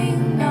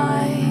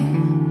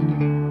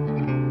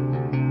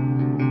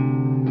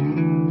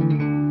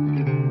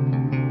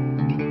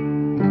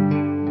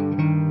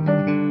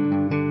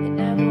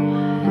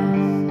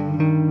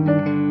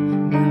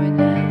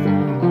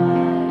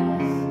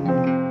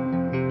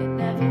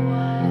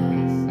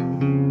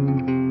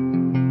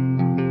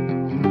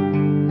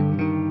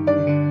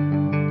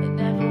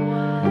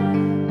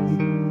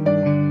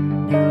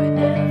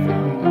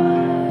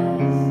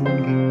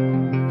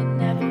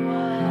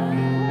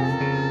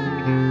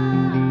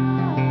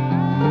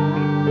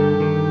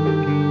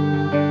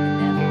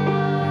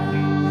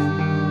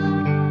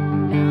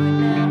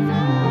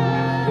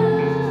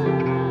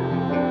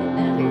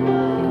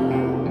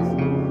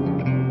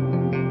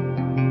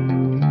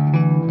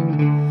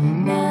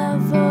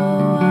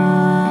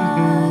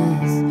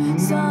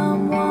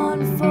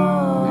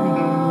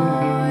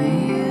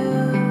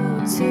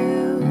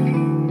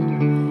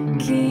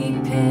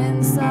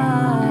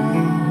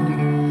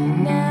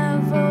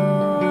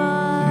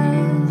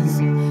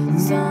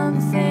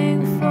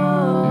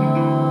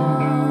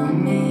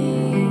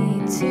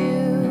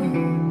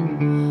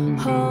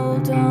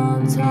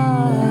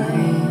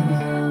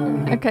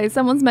 Okay,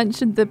 someone's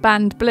mentioned the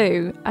band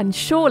Blue, and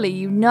surely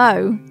you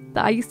know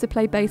that I used to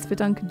play bass for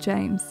Duncan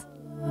James.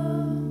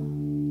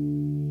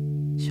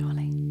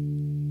 Surely.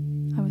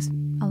 I was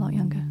a lot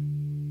younger.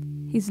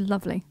 He's a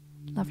lovely,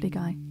 lovely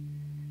guy.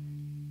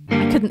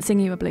 I couldn't sing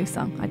you a blues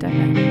song. I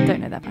don't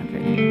know that band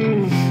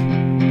really.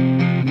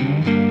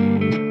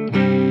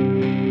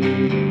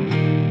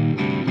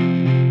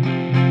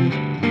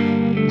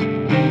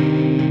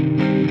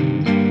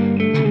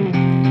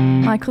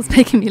 Michael's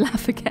making me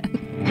laugh again.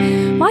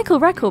 Michael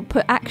Record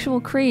put actual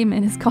cream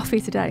in his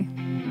coffee today,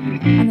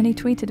 and then he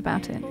tweeted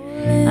about it,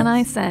 and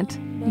I said,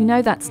 you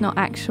know that's not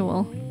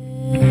actual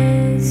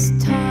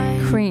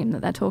cream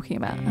that they're talking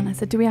about. And I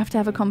said, do we have to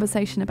have a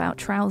conversation about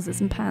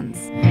trousers and pants?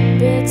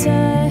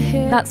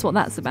 That's what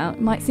that's about.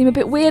 It might seem a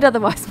bit weird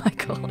otherwise,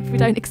 Michael, if we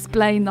don't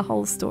explain the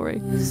whole story.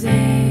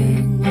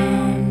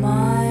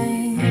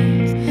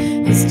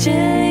 His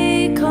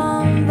chilly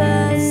conversation.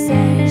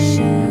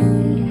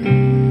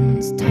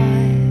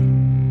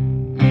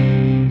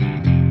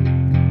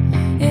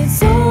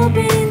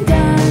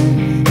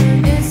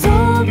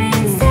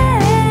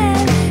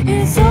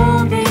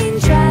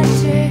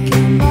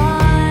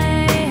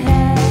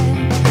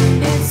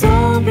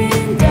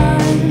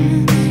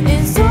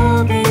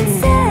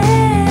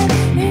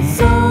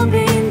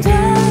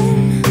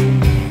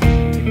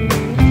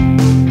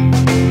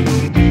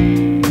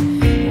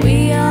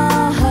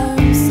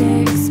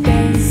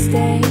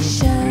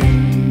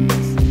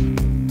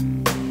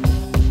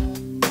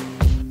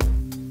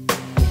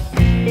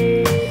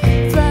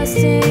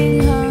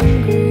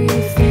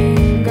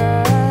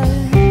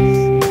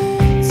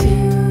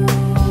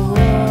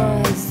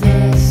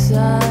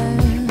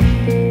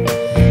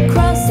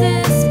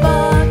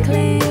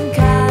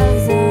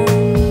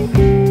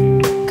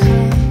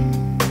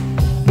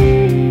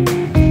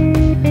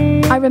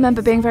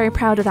 remember being very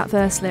proud of that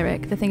verse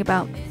lyric, the thing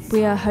about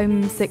we are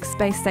homesick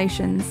space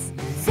stations,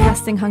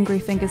 casting hungry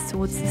fingers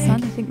towards the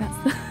sun. I think that's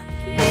the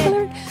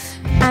lyric.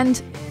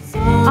 And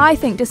I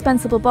think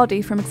Dispensable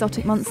Body from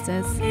Exotic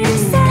Monsters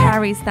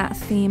carries that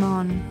theme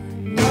on.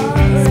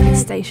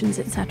 Space stations,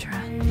 etc.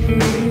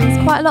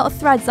 There's quite a lot of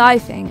threads, I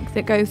think,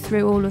 that go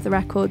through all of the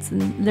records,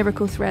 and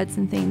lyrical threads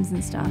and themes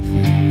and stuff.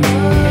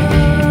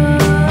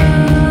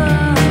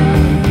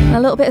 And a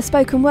little bit of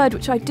spoken word,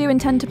 which I do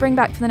intend to bring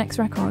back for the next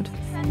record.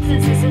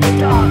 Sentences in the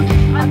dark,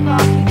 I'm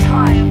marking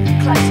time,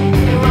 collecting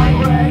the right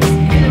words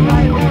in the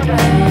right order.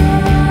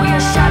 We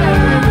are shadow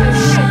movers,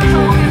 shit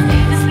talk is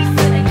needlessly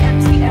filling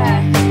empty air,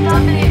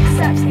 dumbly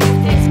accepting of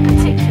this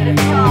particular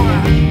drama.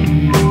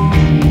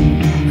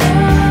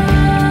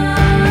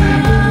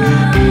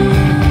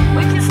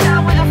 We can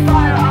stand with a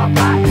fire at our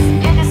backs,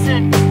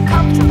 innocent,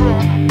 comfortable,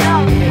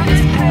 numb, who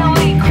just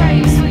palely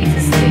crave sweet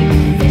to sleep.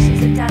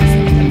 Visions are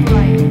dancing in the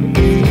bright.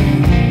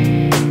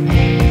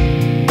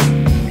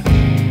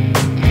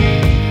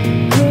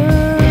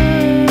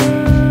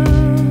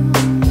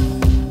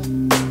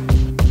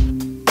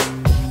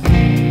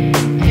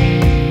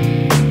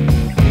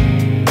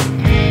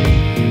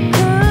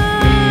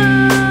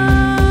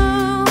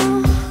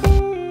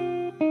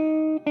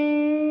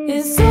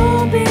 It's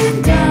all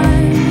been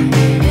done,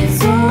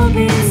 it's all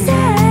been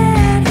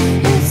said,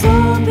 it's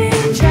all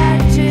been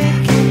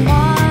tragic in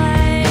my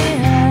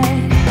head.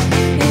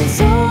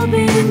 It's all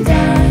been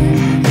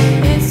done,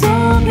 it's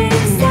all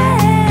been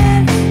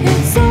said,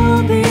 it's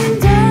all been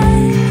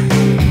done.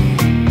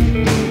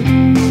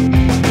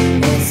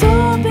 It's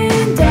all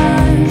been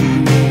done,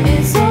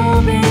 it's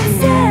all been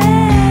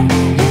said,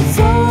 it's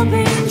all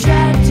been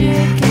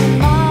tragic in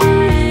my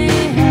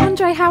head.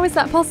 Andre, how is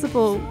that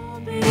possible?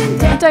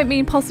 I don't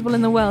mean possible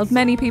in the world.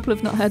 Many people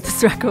have not heard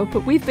this record,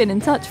 but we've been in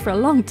touch for a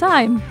long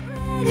time.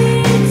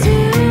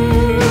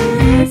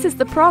 This is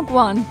the prog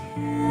one.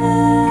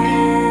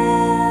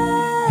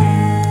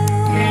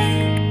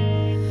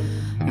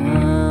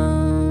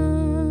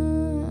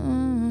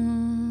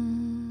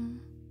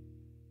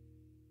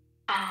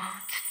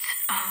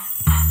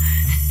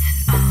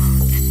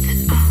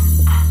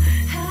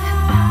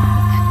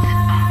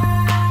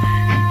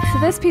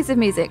 This piece of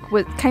music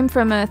came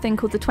from a thing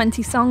called the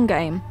 20 Song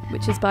Game,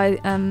 which is by,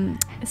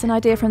 it's an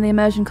idea from the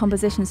Immersion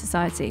Composition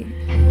Society.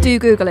 Do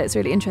Google it, it's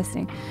really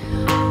interesting.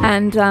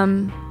 And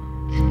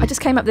I just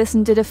came up with this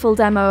and did a full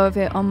demo of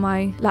it on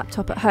my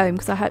laptop at home,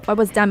 because I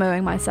was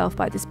demoing myself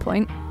by this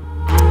point.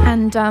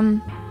 And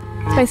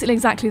it's basically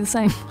exactly the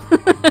same.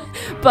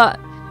 But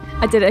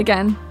I did it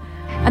again.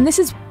 And this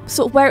is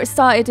sort of where it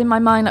started in my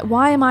mind, like,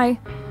 why am I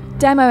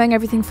demoing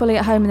everything fully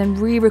at home and then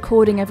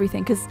re-recording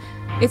everything? Because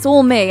it's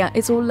all me,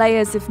 it's all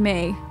layers of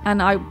me,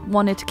 and I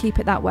wanted to keep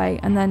it that way.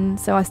 And then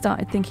so I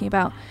started thinking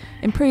about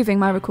improving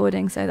my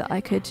recording so that I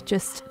could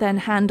just then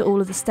hand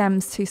all of the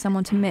stems to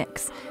someone to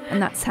mix,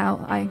 and that's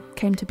how I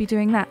came to be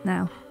doing that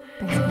now,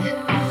 basically.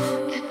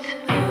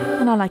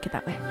 And I like it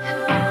that way.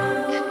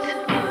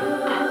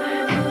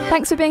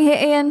 Thanks for being here,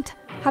 Ian.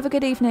 Have a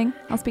good evening.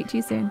 I'll speak to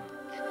you soon.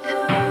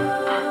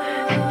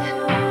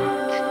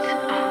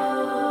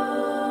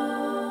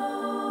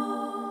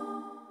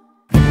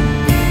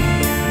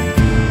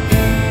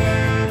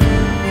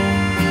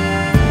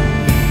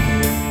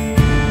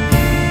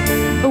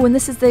 Oh, and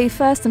this is the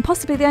first and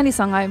possibly the only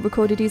song I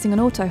recorded using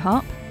an auto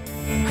harp.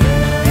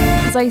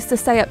 Because I used to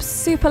stay up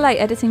super late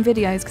editing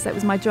videos because that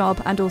was my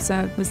job, and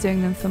also was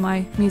doing them for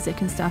my music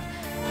and stuff.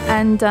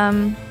 And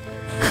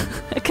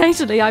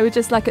occasionally I would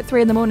just, like, at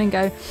 3 in the morning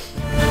go,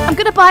 I'm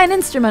going to buy an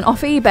instrument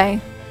off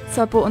eBay.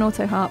 So I bought an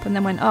auto harp and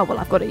then went, oh, well,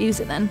 I've got to use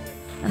it then.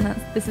 And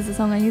this is the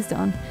song I used it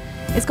on.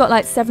 It's got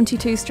like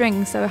 72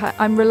 strings, so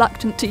I'm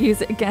reluctant to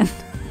use it again.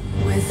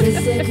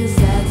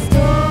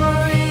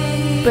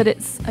 But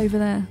it's over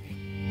there.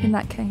 In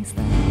that case,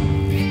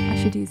 then I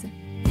should use it.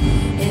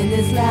 In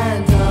this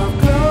land of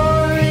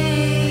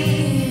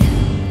glory,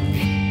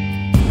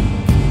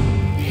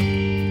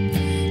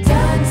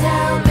 don't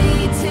tell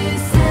me to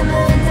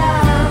simmer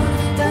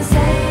down, don't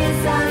say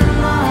it's on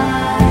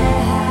my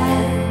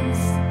hands.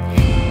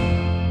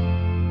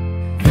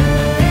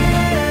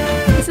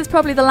 This is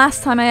probably the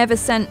last time I ever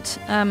sent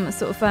a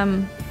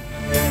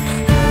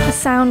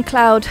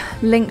SoundCloud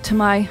link to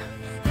my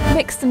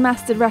mixed and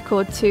mastered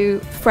record to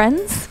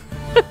friends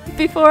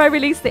before I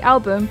released the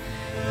album,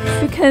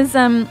 because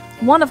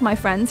one of my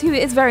friends, who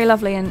is very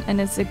lovely and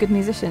is a good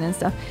musician and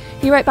stuff,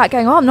 he wrote back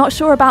going, oh, I'm not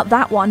sure about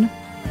that one,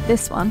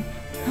 this one.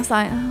 I was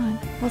like, oh,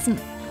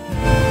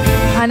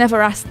 I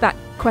never asked that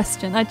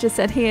question. I just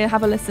said, here,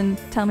 have a listen,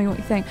 tell me what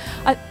you think.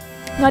 I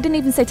didn't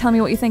even say tell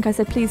me what you think. I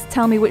said, please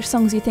tell me which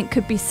songs you think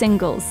could be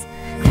singles.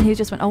 And he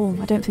just went, oh,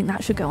 I don't think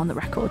that should go on the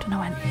record. And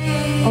I went,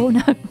 oh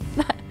no,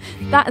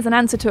 that is an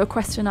answer to a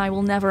question I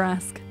will never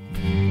ask.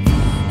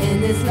 In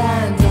this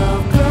land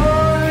of glory.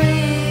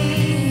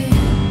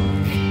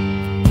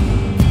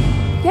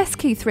 Yes,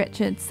 Keith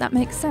Richards, that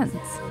makes sense.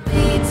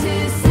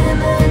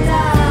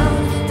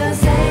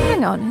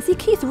 Hang on, is he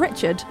Keith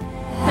Richard?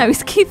 No,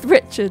 he's Keith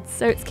Richards,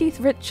 so it's Keith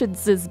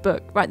Richards'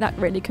 book. Right, that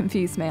really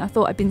confused me. I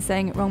thought I'd been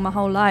saying it wrong my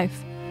whole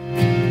life.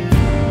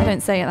 don't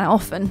say it that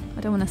often.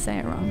 I don't want to say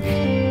it wrong.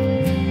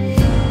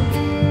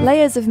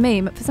 Layers of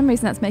me, but for some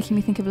reason that's making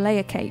me think of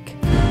layer cake.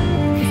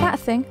 Is that a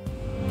thing?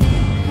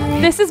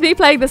 This is me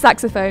playing the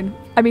saxophone.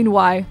 I mean,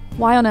 why?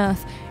 Why on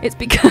earth? It's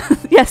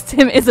because, yes,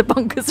 Tim is a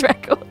bonkers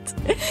record.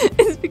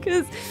 It's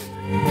because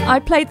I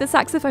played the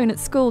saxophone at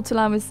school till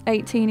I was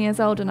 18 years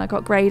old and I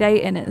got grade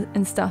 8 in it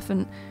and stuff.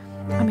 And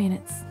I mean,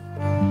 it's...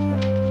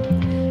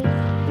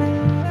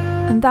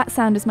 And that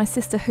sound is my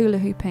sister hula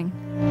hooping.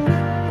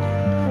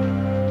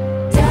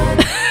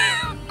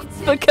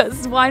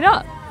 Because why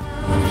not?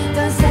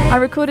 I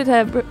recorded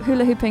her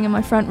hula hooping in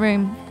my front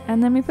room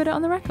and then we put it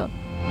on the record.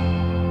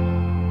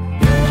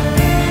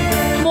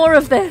 More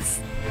of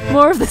this.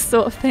 More of this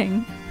sort of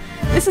thing.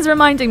 This is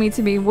reminding me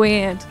to be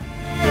weird.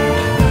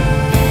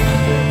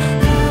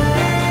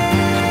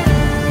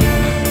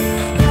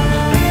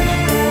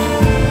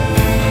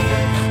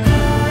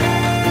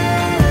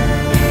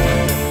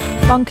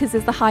 Bonkers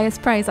is the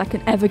highest praise I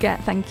can ever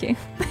get, thank you.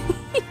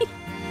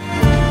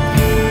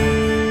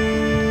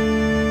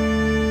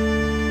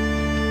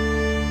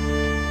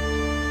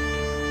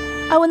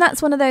 Oh, and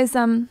that's one of those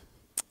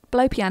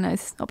blow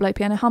pianos. Not blow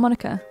piano,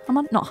 harmonica.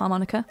 Not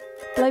harmonica.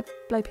 Blow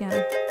piano.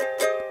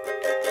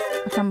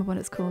 I can't remember what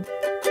it's called.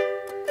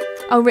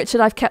 Oh,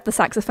 Richard, I've kept the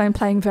saxophone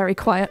playing very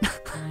quiet.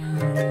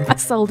 I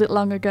sold it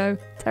long ago.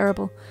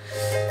 Terrible.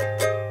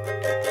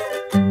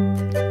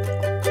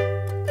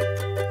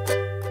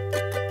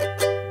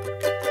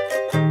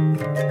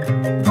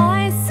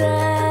 I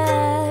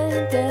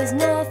said there's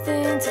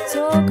nothing to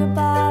talk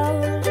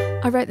about.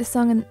 I wrote this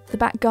song in the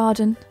back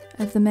garden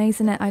of the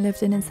maisonette I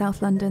lived in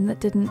South London that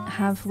didn't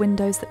have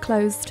windows that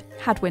closed.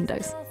 Had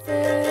windows.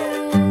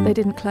 They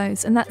didn't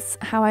close. And that's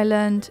how I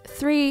learned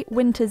 3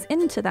 winters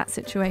into that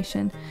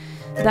situation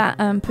that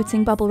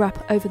putting bubble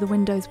wrap over the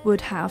windows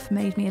would have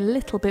made me a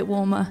little bit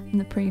warmer in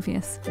the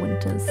previous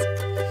winters.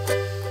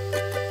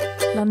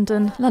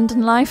 London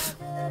life.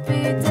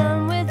 Be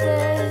done with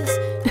this.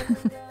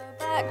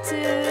 Back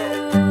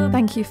to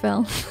Thank you,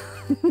 Phil.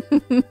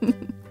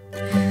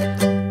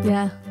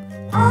 Yeah.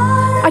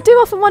 I do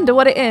often wonder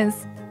what it is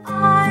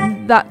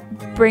that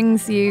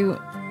brings you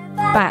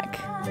back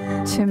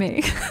to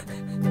me.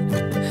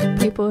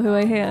 People who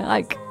are here,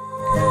 like,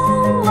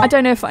 I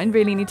don't know if I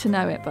really need to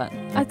know it, but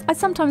I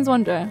sometimes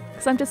wonder,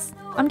 because I'm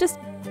just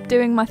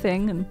doing my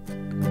thing, and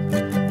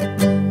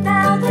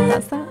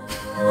that's that.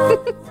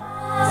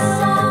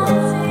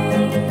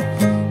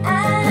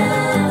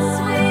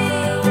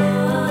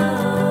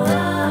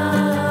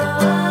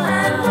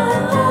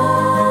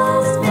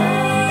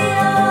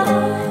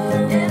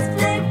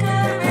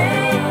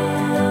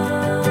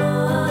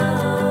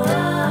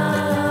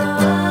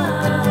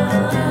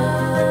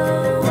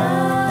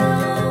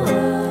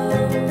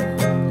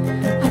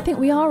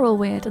 We are all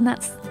weird, and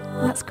that's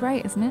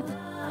great, isn't it?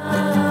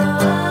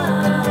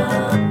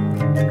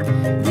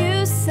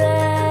 You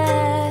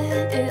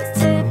said it's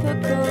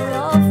typical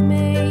of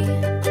me.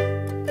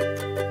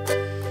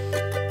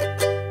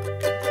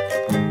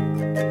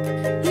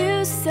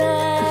 You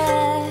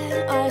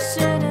said I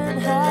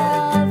shouldn't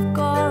have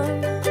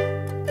gone.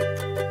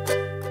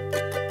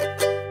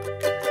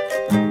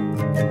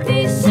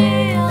 These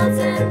shields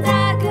and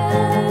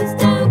daggers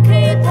don't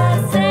keep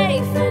us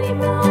safe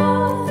anymore.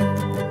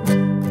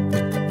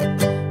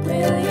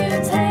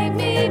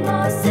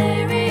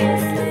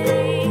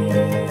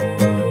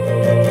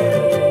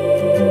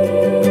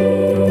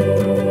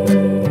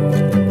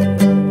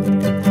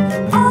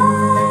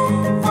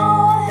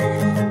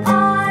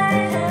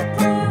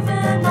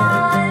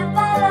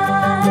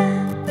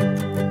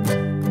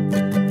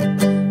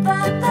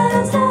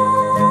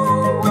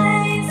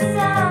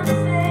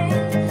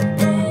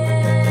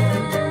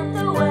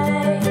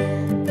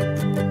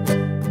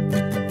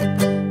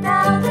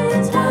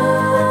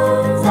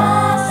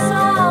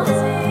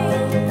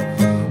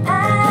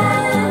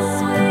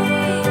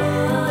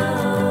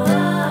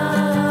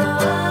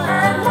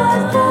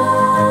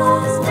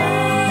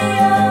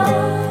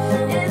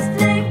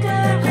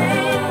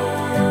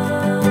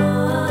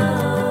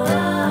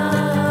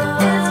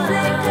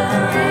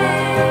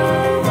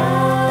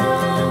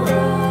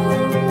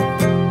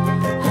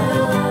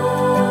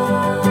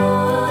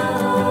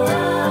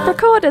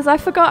 Recorders, I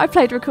forgot I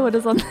played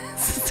recorders on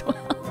this as well.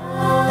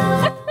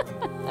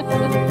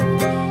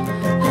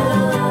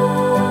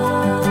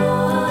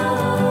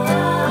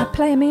 I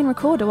play a mean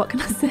recorder, what can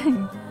I say?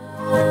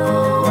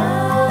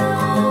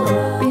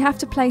 But you have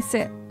to place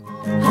it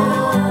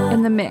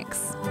in the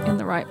mix in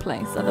the right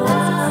place,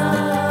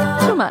 otherwise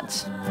it's too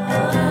much.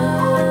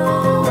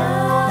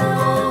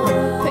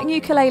 Putting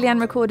ukulele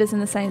and recorders in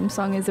the same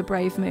song is a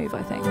brave move,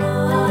 I think.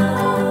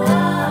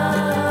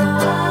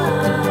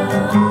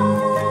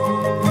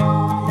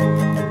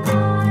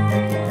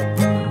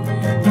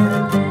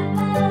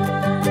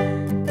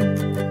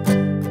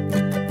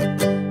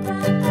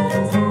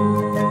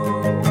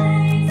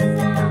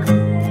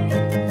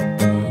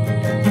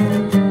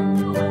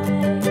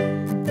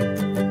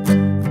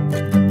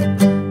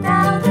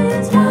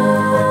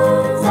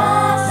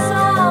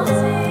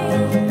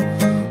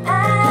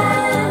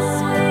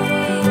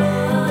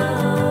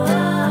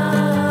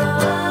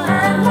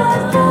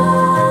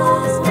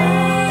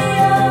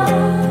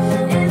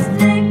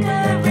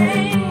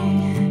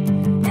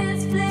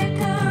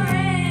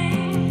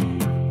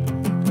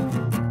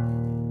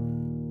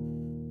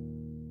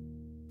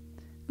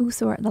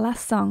 also are at the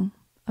last song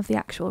of the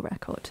actual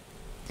record.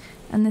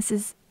 And this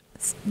is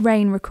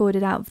rain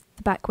recorded out of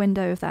the back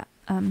window of that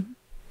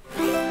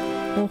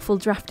awful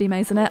drafty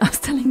maisonette I was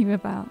telling you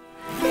about.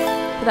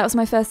 But that was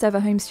my first ever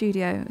home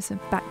studio. It was a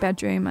back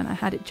bedroom and I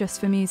had it just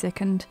for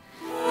music, and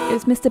it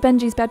was Mr.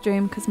 Benji's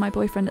bedroom because my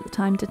boyfriend at the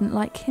time didn't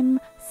like him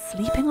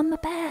sleeping on the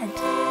bed.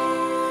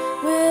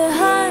 We're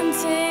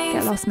hunting.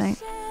 Get lost,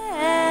 mate.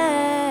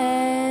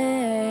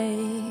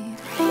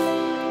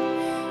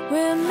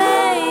 We're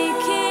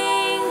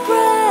making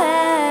brave.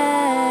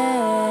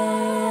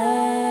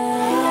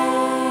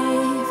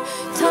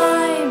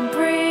 Time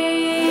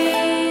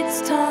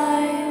breeds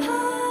time,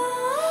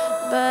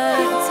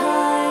 but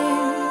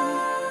time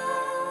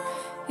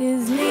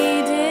is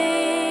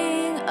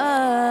leading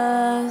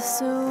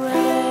us away.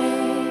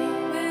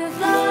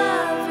 With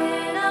love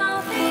in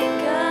our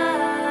fingers,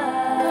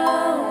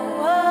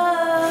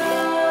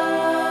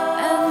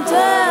 and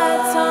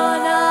dirt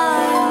on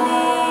our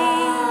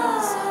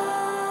knees.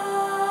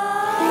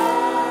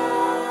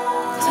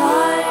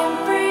 Time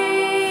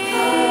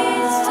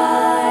breeds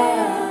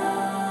time,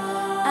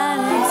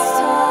 and it's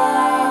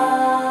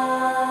time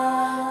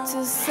to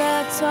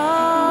set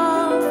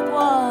off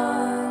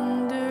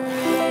wandering.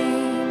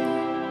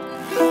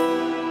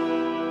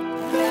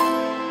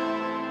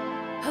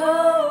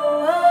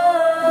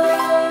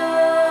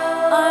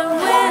 I'm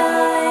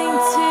willing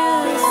to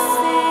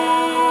see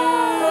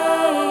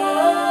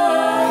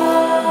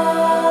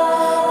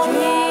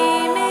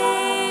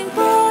dreaming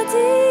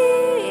bodies.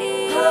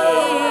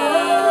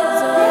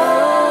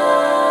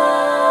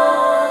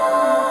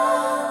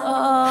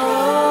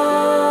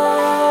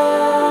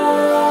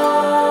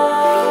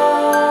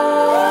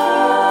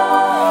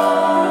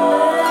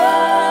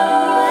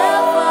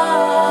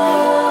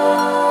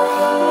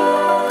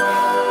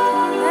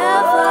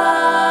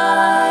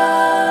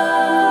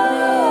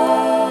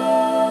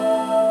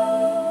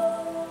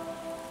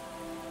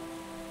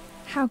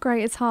 How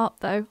great is harp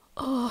though.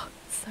 Oh,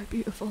 it's so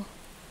beautiful.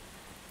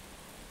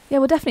 Yeah,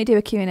 we'll definitely do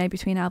a Q&A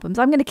between albums.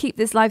 I'm going to keep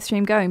this live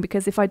stream going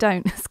because if I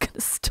don't, it's going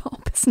to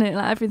stop, isn't it?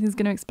 Like everything's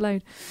going to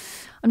explode.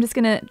 I'm just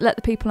going to let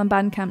the people on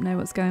Bandcamp know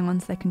what's going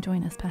on so they can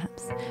join us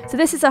perhaps. So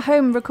this is a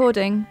home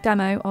recording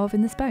demo of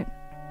In This Boat.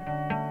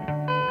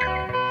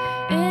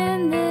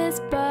 In this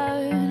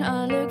boat,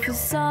 I look for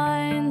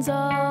signs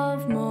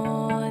of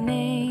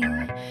morning.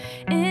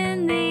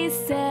 In these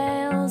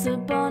sails, a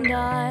bond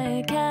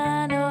I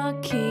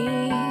cannot keep.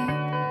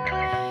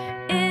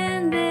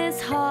 In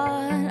this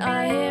heart,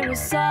 I hear a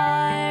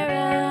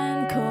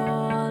siren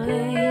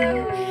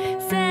calling.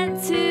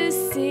 Sent to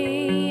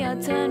sea, I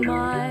turn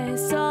my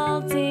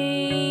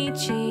salty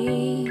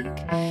cheek.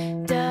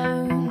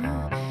 Don't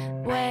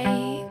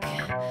wake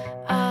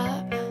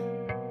up.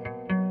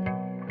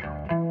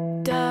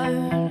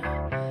 Don't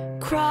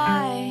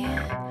cry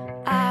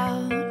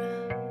out.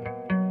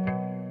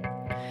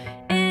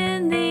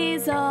 In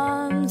these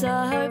arms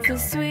I hope for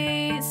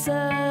sweet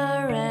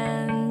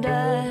surrender.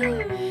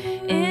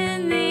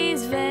 In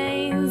these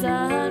veins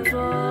I hunt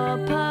for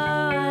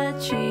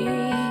poetry.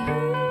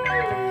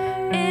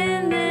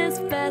 In this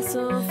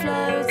vessel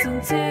floats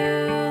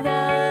into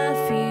the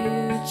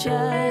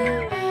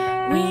future.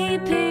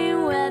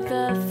 Weeping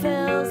weather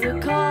fills the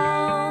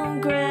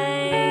cold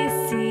grey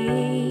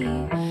sea.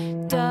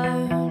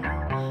 Don't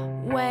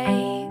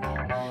wake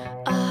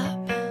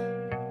up.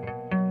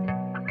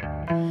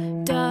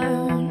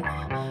 Don't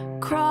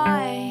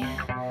cry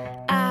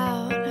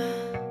out.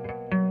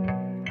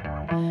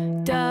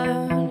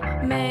 Don't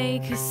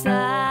make a sound.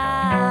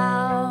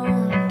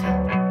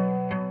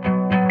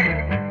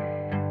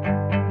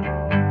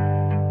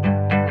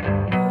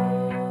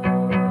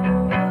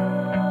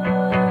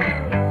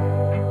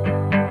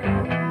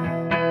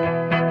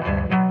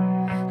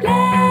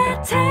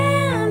 Let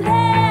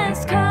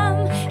tempest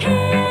come,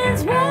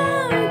 his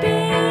won't be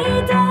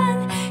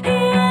done.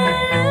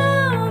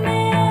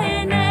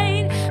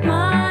 Illuminate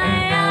my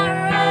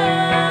arrow.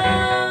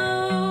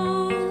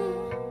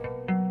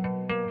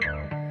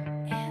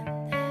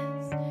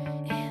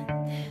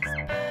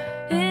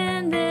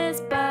 In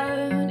this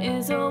boat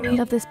is all I we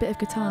love this bit of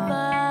guitar.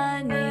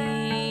 ever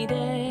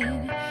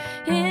needed.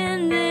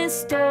 In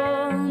this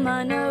storm,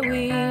 I know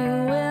we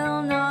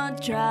will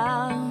not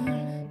drown.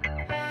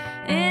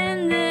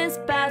 In this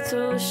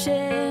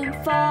battleship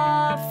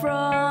far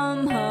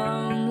from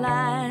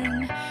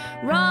homeland,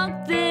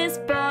 rock this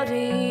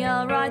body,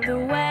 I'll ride the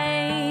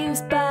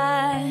waves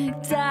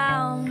back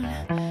down.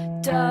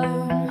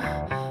 Don't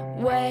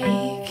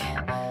wake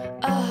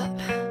up.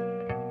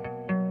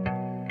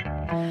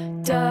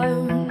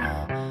 Don't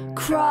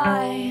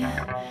cry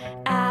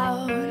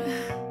out.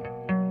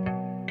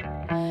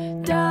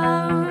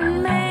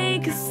 Don't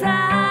make a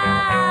sound.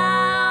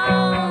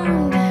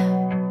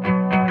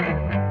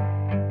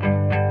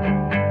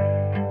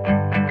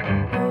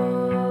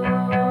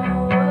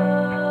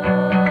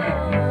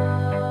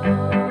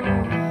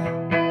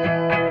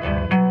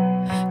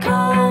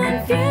 Call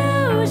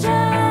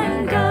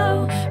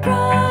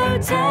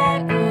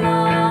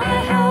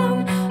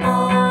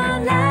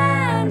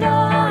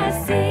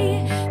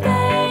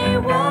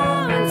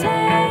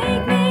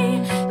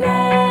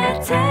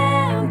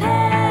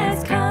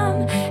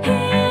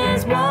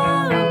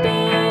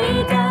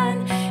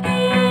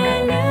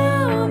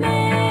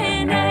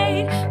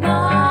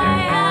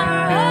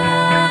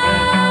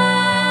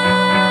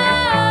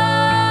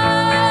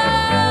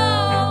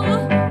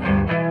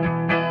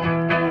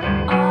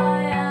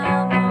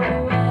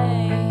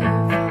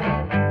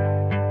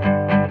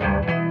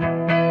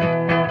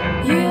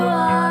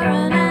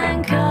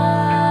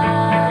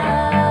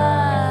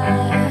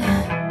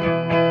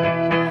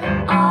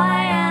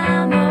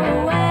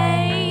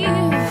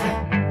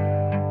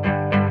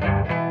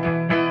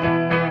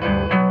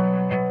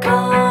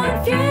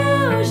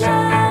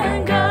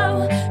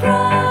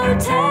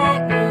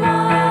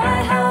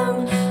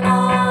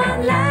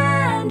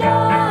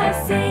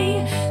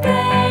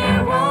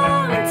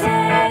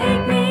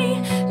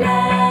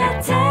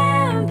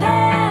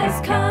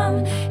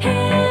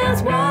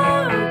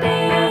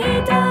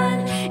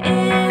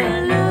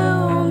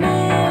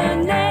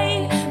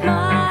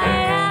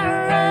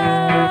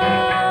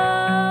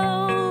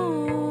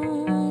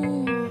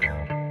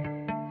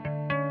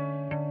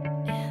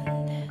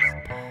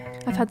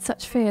I've had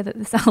such fear that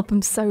this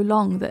album's so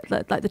long that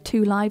like the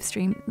two live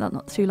streams, not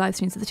the two live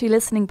streams, the two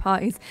listening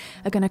parties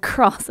are going to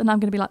cross, and I'm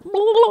going to be like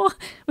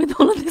with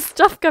all of this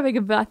stuff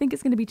going. But I think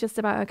it's going to be just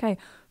about okay.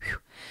 Whew.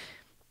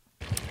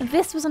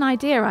 This was an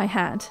idea I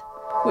had,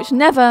 which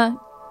never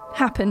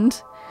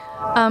happened,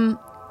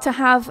 to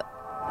have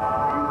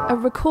a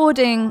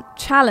recording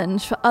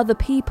challenge for other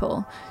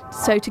people.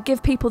 So to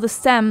give people the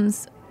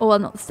stems. Or well,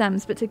 not the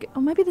stems, but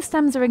or maybe the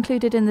stems are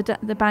included in the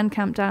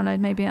Bandcamp download.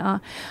 Maybe it are.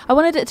 I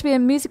wanted it to be a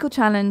musical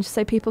challenge,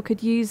 so people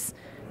could use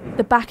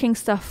the backing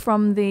stuff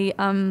from the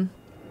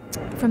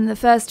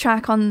first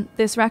track on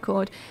this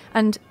record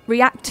and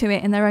react to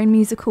it in their own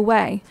musical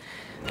way.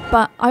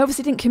 But I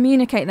obviously didn't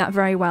communicate that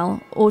very well,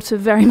 or to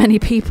very many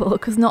people,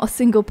 because not a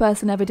single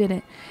person ever did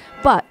it.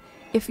 But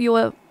if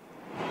you're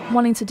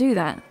wanting to do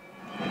that,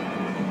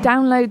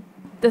 download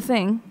the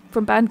thing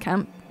from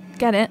Bandcamp,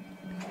 get it.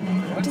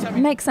 Just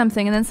make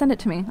something and then send it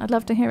to me. I'd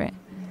love to hear it.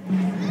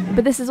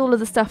 But this is all of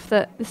the stuff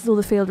this is all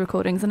the field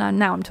recordings, and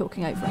now I'm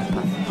talking over it,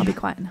 but I'll be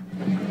quiet now.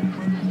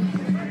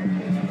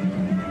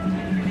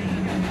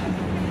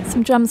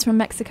 Some drums from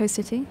Mexico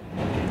City,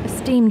 a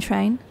steam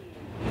train.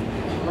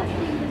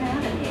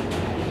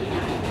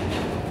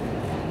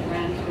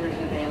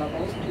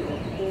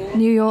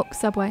 New York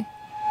subway.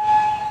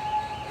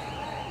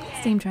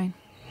 Steam train.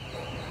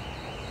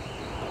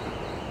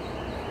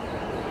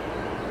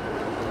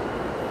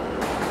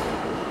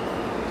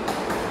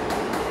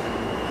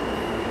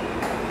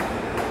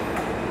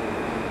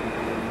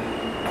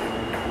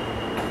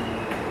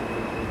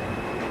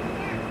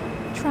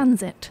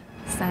 Transit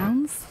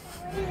sounds.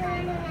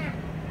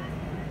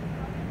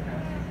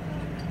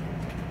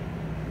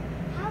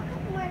 How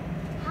come we're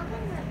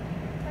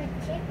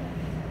chicken?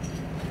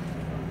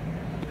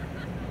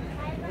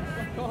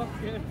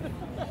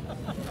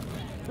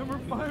 Number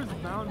 5 is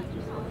bound to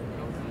just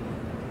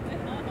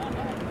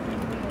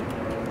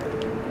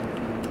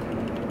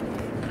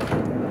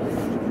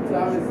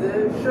Time is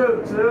in, shoot,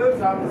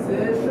 time is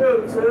in,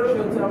 shoot,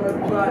 time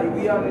everybody,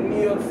 we out in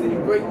New York City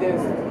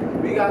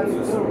breakdancing. We got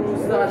some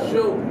rules to our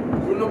show.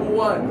 Rule number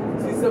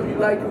 1, see something you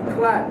like, you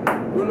clap.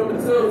 Rule number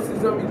 2, see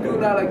something you do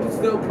not like, you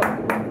still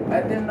clap.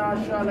 At the end of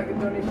our show, like a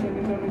donation,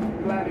 and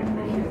donate, glad and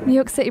appreciate it. New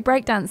York City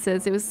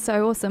breakdancers, it was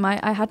so awesome.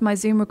 I had my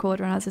Zoom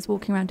recorder and I was just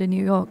walking around in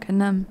New York,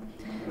 and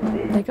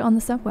they got on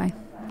the subway.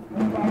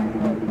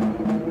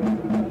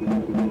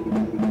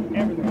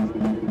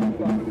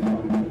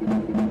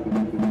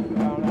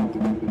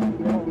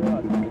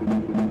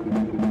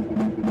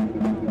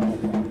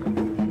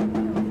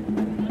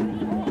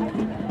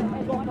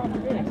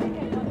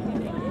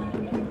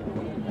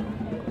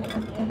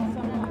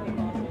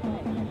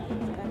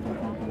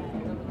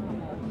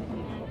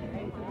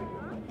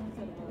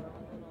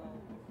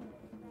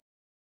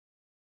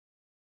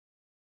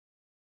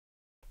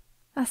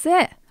 That's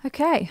it.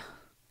 Okay.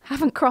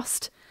 Haven't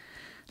crossed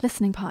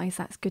listening parties.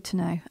 That's good to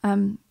know.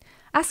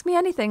 Ask me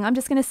anything. I'm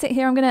just going to sit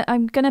here.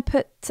 I'm gonna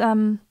put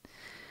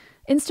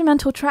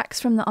instrumental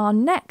tracks from our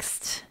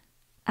next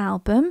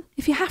album.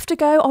 If you have to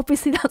go,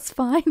 obviously that's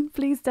fine.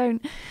 Please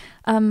don't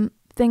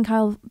think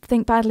I'll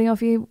think badly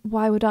of you.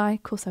 Why would I?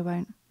 Of course I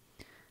won't.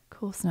 Of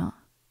course not.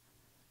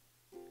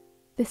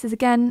 This is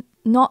again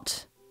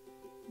not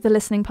the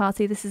listening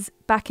party. This is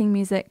backing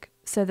music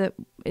so that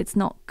it's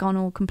not gone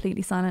all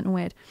completely silent and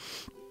weird.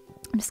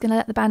 I'm just going to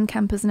let the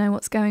Bandcampers know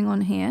what's going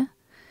on here.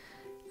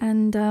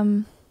 And,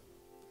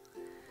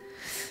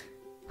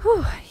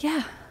 whew,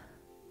 yeah.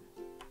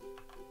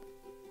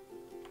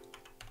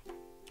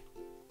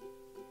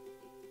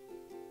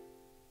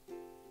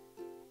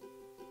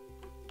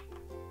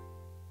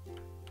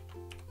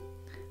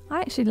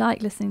 I actually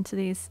like listening to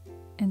these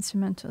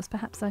instrumentals.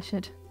 Perhaps I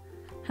should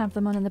have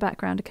them on in the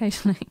background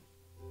occasionally.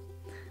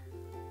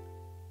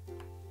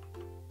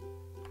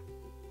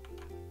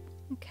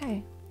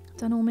 Okay, I've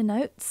done all my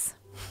notes.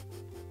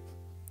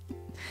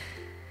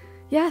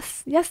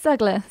 Yes,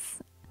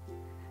 Douglas.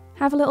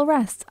 Have a little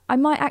rest. I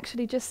might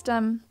actually just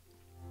go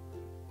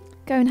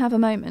and have a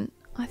moment.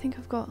 I think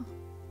I've got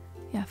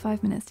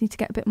 5 minutes. Need to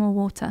get a bit more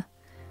water.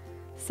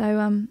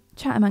 So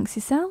chat amongst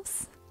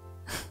yourselves.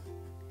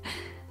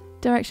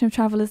 Direction of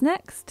travel is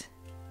next.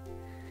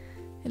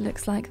 It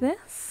looks like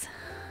this.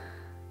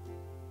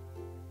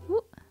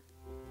 Ooh.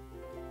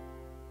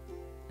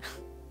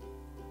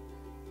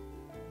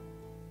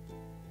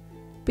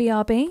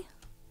 BRB,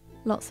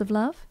 lots of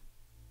love.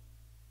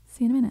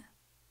 See you in a minute.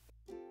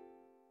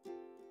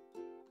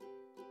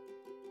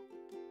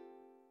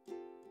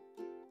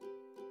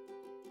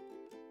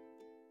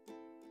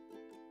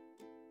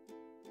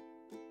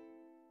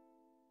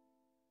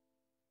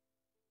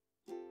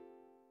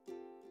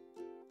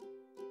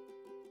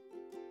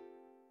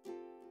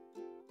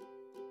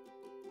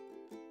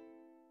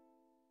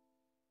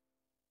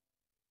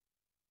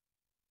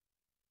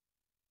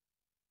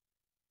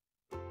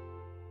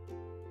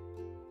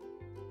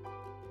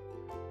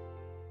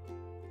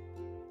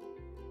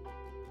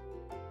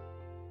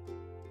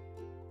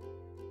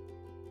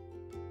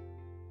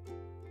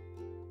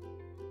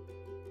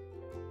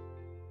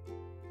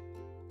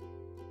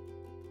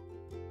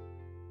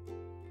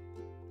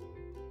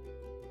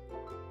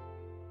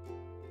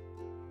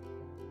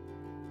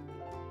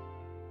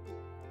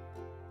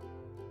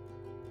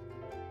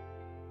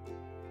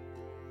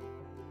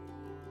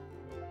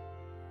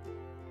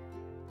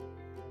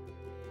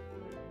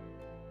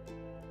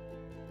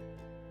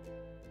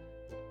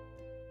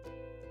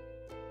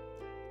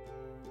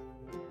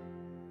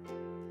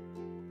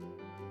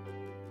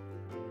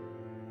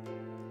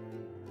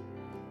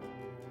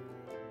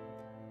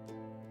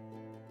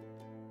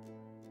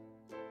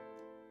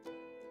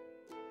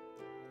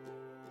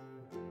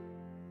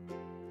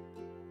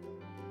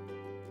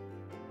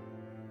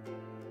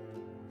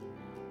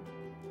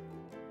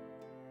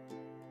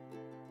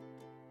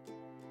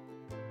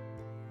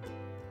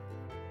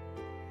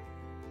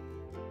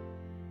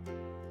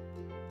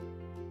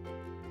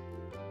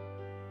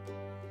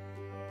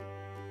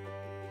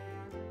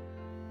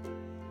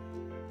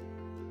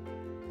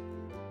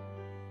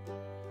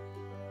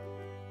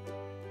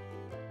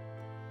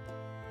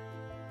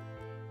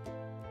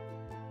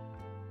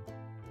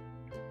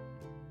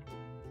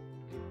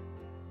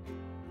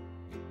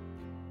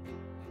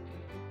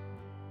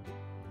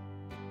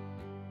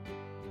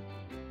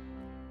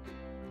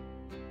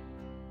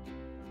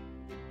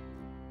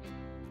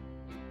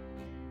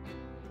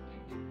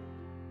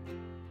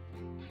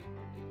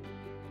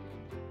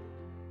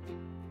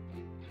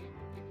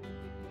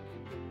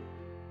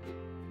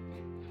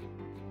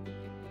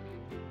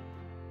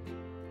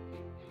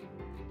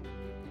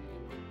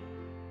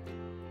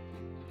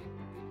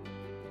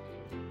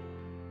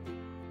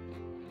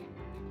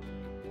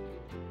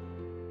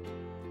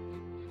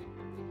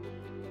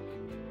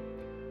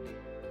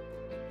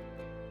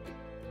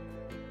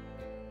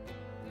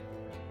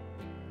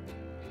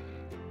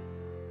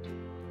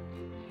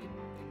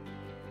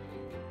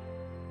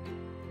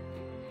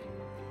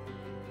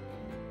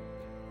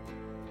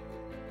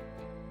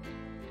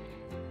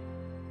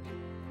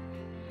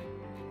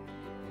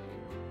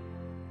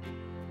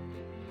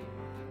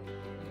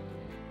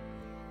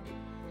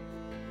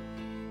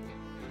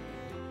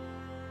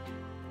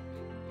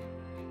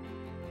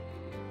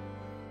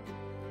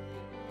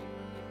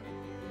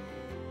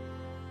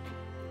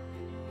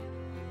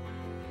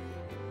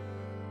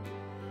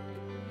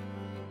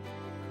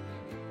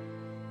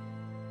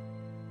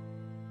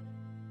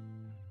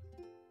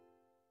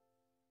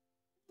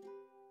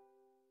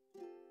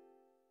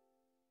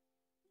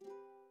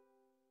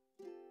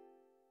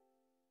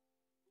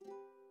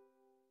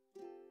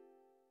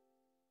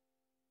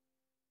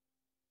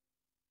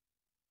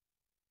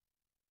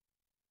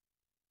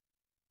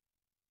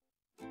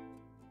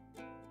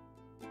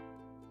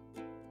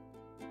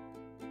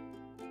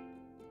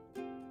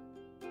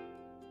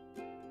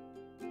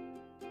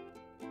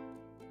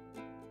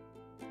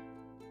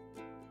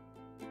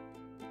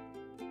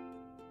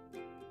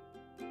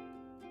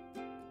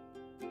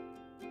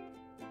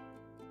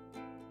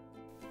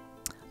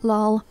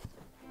 Lol.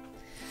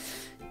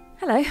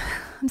 Hello,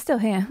 I'm still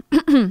here.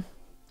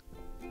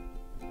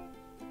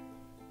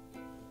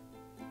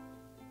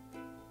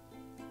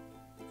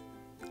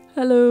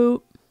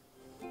 Hello.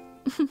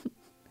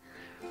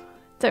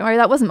 Don't worry,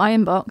 that wasn't my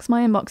inbox.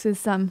 My inbox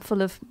is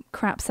full of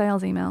crap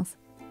sales emails.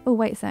 Oh,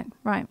 wait a sec.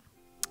 Right.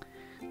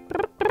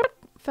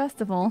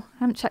 First of all, I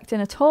haven't checked in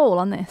at all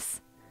on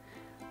this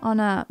on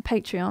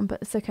Patreon,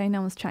 but it's okay.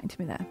 No one's chatting to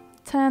me there.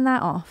 Turn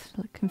that off.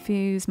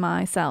 Confuse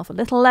myself a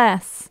little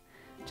less.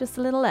 Just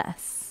a little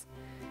less.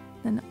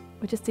 Then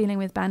we're just dealing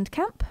with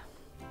Bandcamp.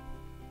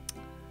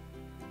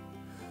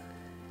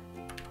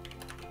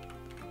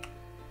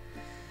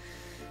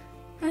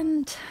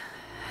 And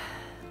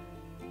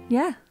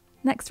yeah,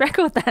 next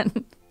record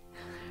then.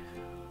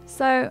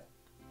 So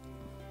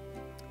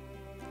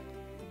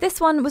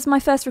this one was my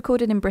first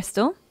recorded in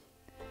Bristol.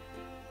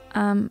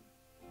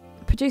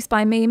 Produced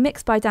by me,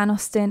 mixed by Dan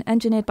Austin,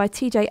 engineered by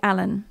TJ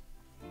Allen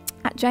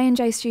at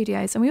J&J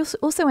Studios. And we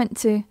also went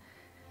to...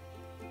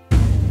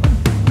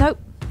 Nope.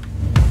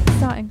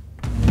 Starting.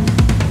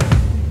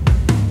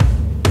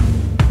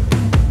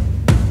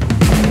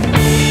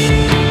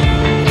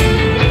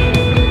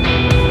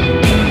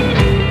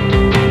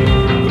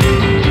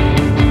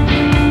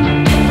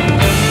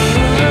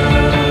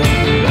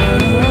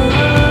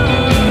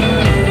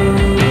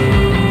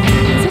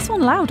 Is this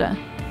one louder?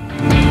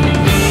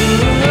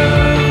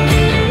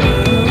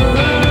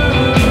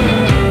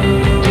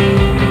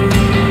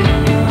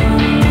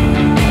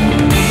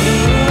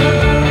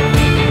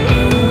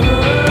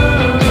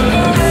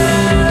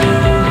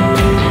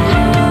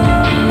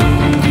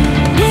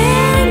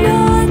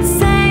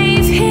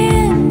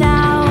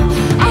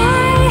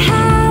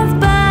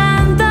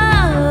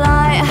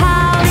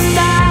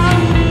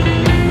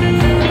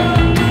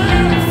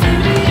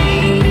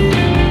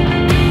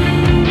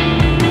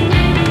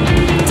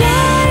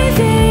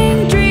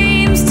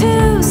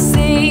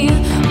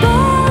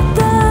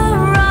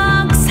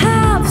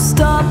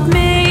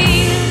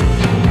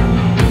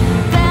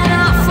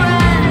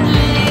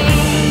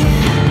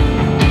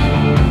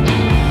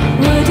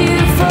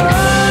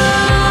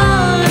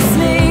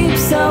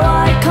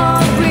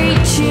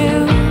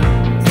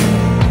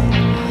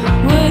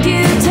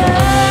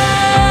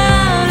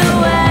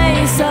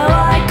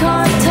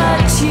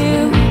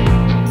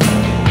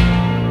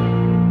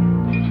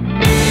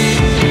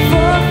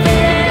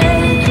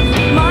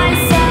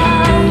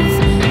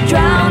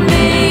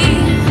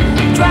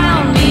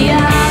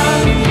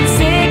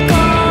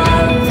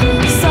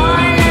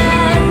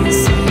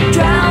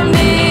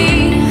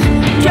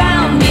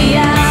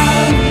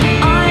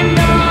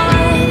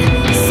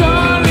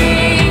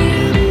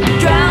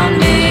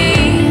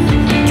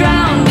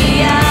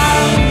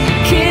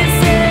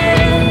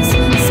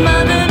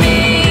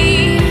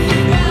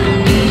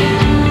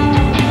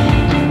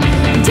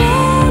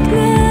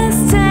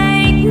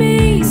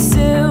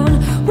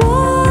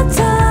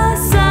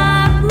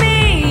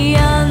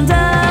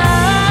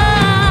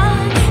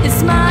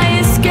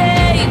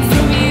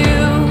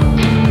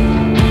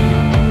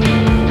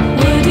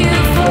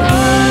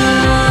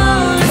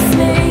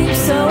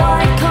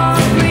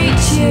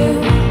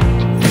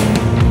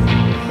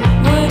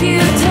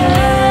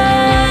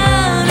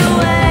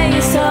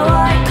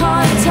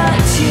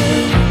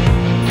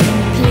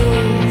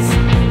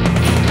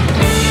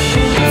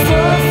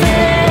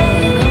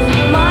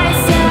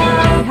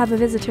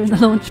 Visitor in the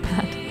launch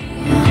pad.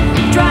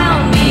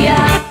 Drown me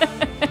out.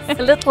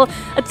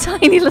 a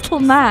tiny little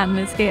man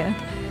is here.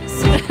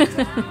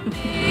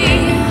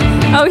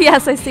 Oh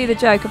yes, I see the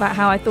joke about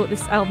how I thought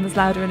this album was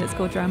louder and it's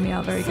called Drown Me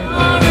Out. Very good.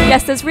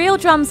 Yes, there's real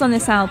drums on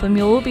this album,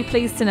 you'll all be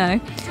pleased to know.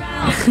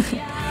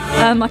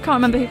 I can't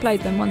remember who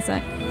played them, one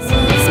sec.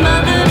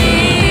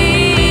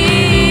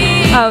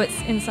 Oh,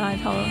 it's inside,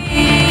 hold on.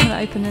 I'm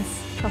gonna open this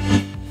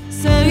properly.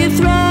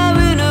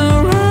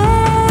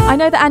 I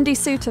know that Andy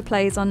Suter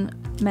plays on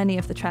many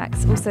of the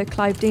tracks. Also,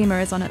 Clive Deemer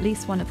is on at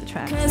least one of the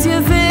tracks.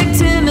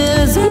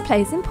 He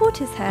plays in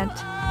Portishead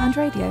and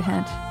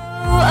Radiohead,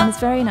 and is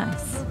very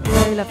nice,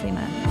 very lovely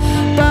man.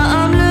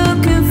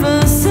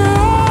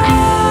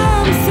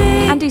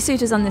 Andy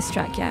Suter's on this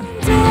track, yeah.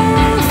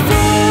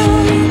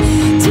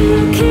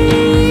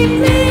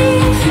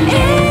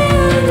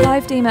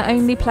 Clive Deemer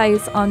only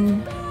plays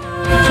on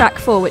track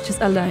 4, which is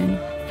Alone.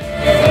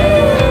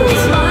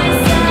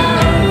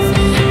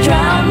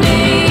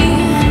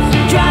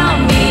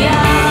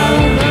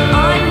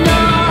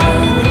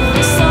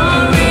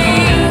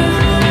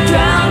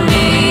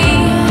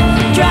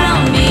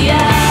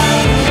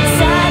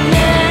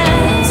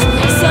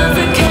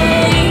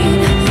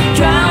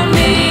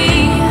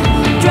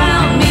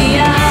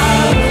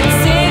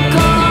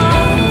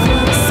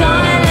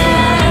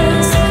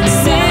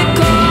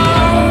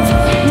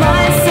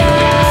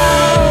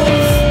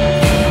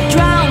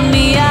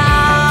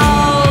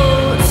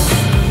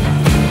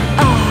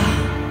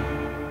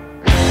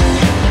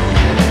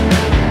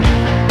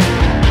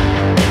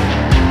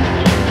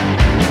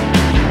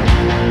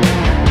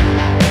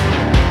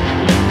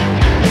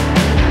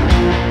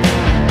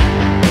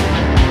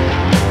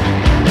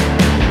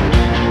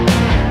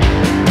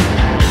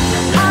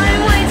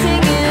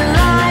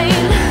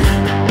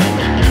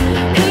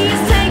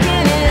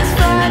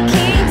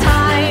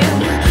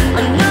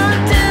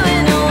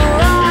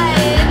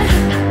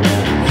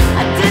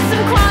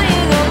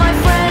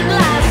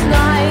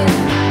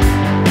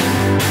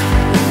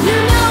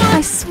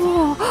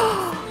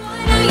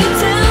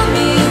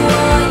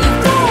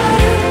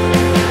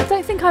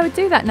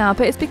 now,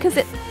 but it's because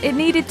it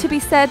needed to be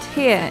said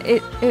here.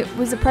 It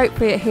was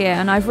appropriate here,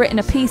 and I've written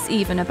a piece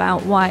even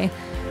about why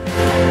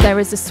there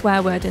is a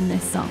swear word in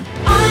this song.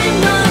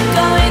 I'm not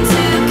going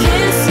to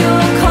kiss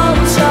your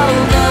cold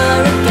shoulder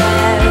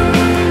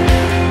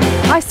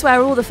again. I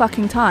swear all the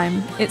fucking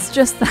time. It's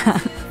just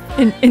that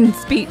in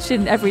speech,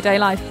 in everyday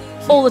life,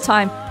 all the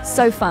time.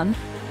 So fun.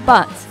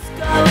 But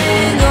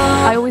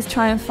I always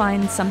try and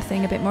find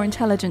something a bit more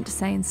intelligent to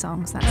say in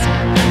songs, that's all.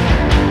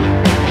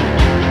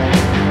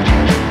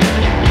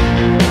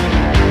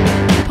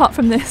 Apart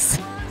from this.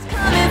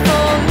 Coming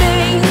for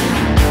me.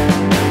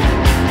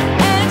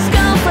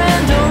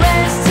 Ex-girlfriend or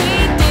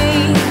STD.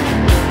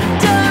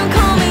 Don't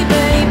call me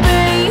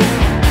baby.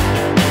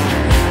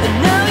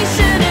 No, we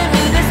shouldn't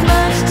be this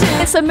much to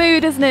It's a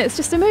mood, isn't it? It's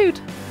just a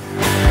mood.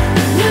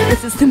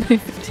 This is the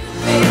mood.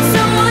 me. So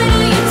why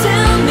don't you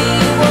tell me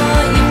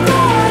what you've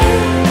got?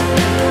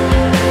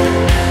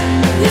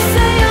 You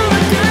say you're a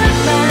good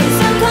man,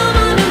 so come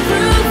on and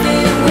prove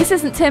it. This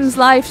isn't Tim's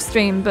live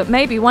stream, but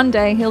maybe one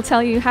day he'll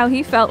tell you how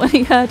he felt when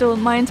he heard all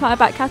my entire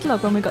back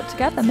catalogue when we got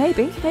together.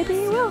 Maybe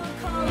he will.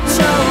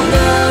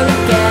 Shoulder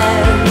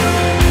again.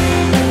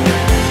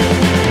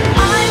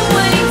 I'm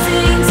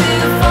waiting to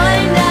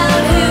find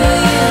out who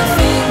you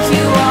think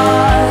you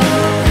are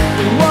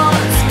and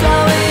what's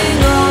going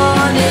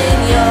on in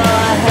your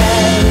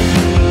head.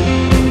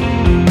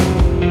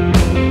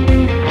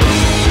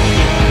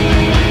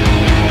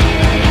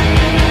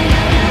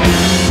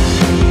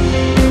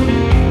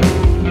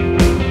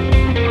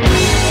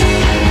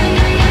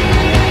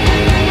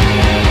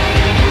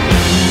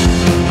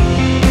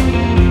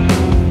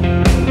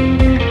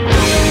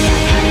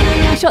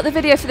 I shot the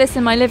video for this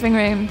in my living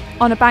room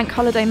on a bank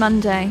holiday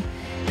Monday,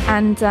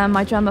 and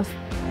my drummer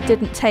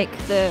didn't take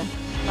the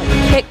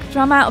kick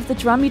drum out of the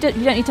drum. You don't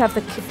need to have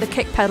the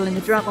kick pedal in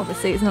the drum,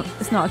 obviously.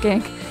 It's not a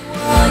gig.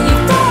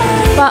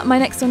 But my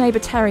next door neighbour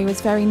Terry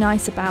was very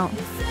nice about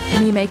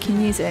me making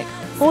music,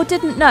 or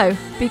didn't know,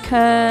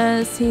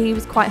 because he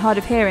was quite hard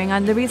of hearing.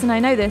 And the reason I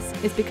know this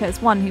is because,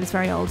 one, he was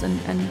very old and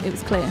it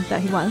was clear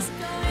that he was,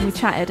 and we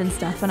chatted and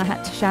stuff and I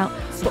had to shout,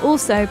 but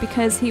also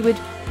because he would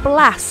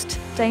blast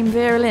Dame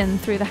Vera Lynn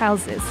through the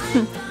houses.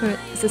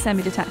 It's a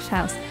semi-detached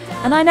house,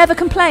 and I never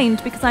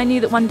complained because I knew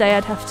that one day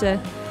I'd have to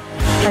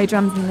play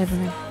drums in the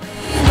living room.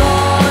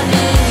 On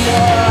in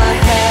your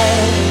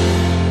head.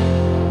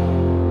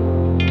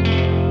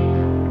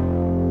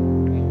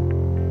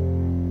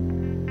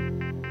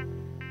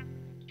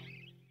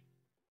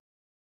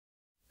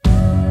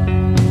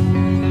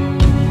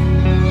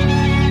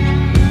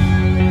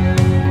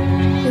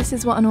 This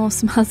is what an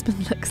awesome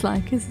husband looks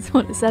like. This is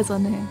what it says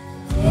on here.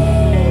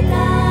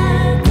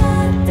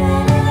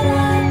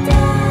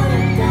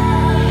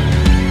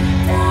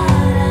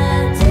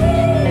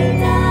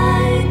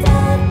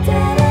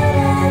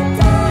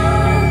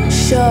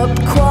 Shop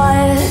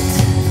quiet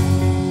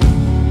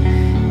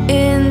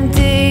in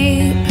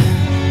deep.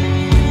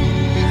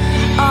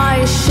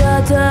 I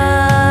shudder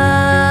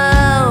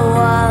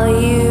while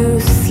you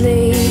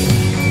sleep.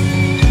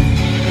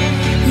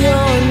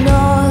 You're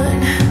not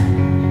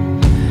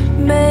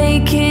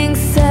making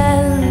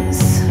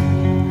sense.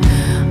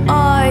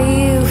 Are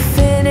you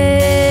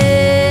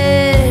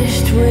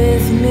finished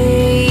with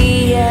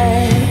me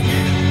yet?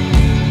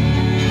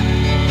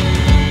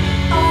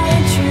 I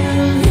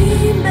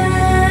truly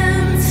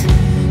meant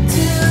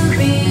to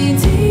be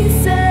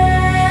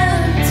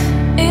decent.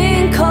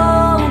 In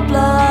cold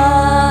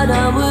blood,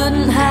 I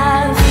wouldn't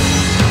have.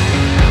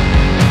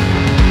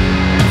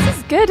 This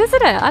is good,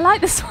 isn't it? I like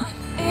this one.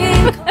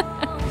 In cold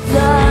The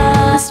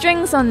blood.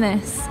 strings on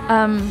this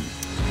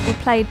were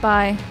played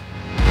by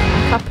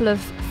a couple of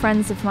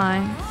friends of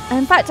mine. And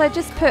in fact, I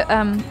just put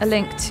a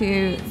link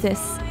to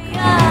this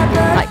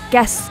like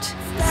guest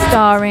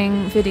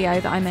starring video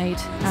that I made,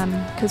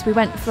 because we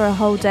went for a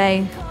whole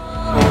day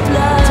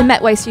to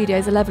Metway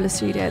Studios, a Leveler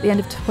studio, at the end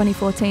of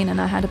 2014, and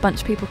I had a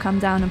bunch of people come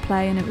down and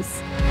play, and it was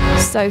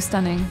so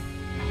stunning.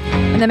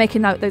 And they're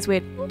making those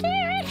weird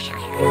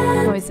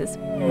noises.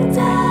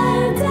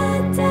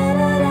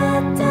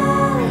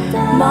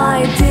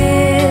 My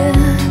dear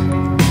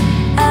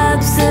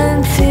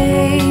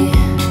absentee,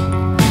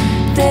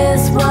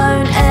 this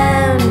won't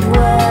end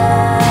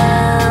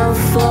well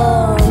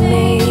for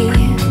me.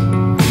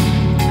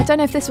 I don't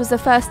know if this was the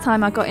first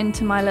time I got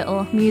into my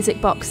little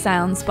music box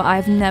sounds, but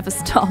I've never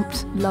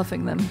stopped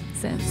loving them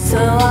since. So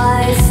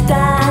I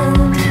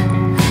stand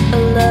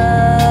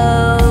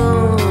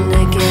alone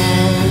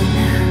again.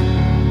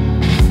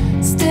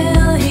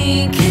 Still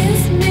he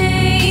kissed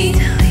me,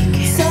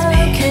 so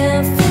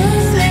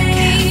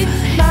carefully,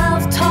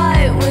 mouth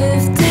tight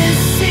with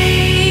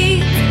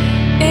deceit.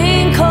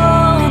 In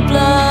cold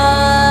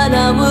blood,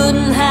 I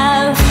wouldn't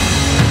have.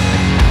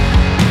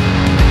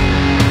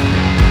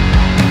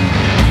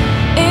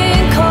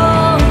 In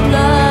cold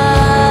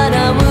blood,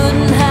 I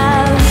wouldn't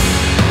have.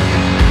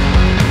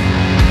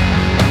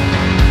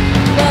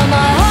 But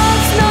my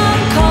heart's not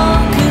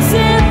cold 'cause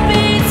it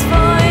beats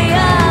for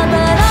ya.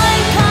 But I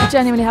I can't.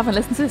 genuinely haven't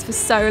listened to this for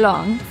so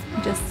long.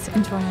 I'm just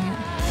enjoying it.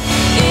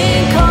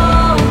 In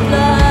cold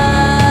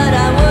blood,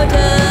 I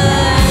would've.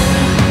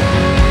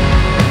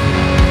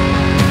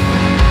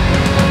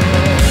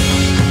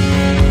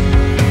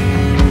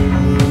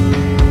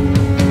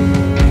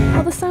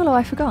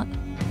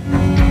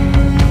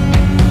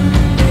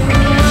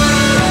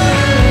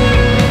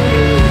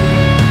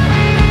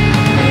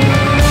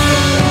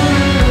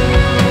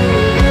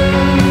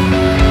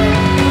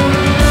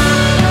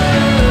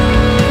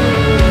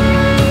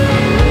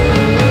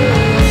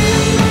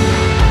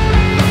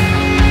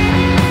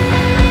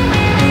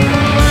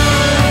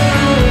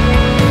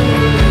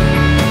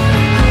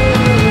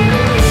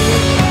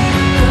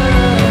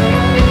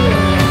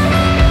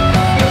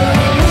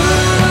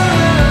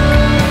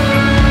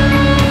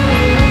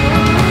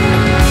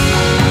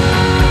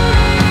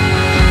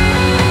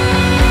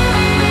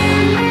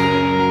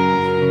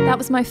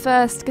 my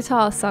first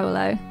guitar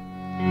solo,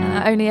 and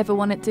I only ever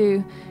want to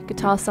do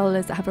guitar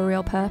solos that have a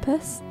real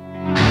purpose.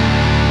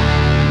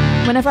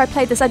 Whenever I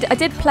played this, I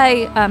did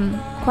play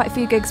quite a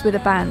few gigs with a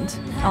band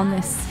on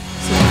this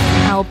sort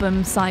of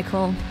album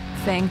cycle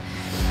thing,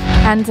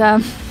 and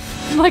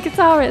my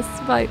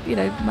guitarist, my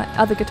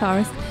other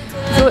guitarist,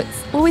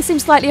 always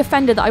seemed slightly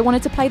offended that I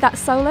wanted to play that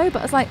solo, but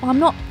I was like, well, I'm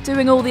not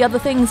doing all the other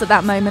things at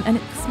that moment, and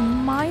it's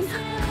mine.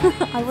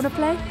 I want to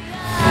play.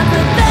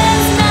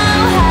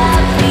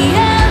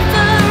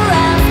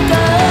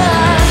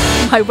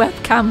 My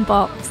webcam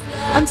box.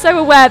 I'm so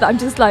aware that I'm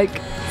just like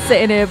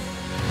sitting here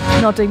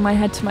nodding my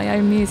head to my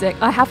own music.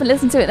 I haven't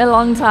listened to it in a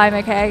long time,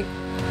 okay?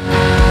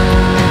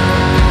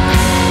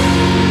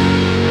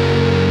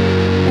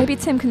 Maybe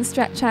Tim can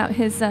stretch out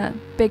his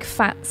big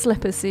fat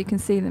slippers so you can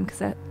see them, because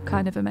they're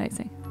kind of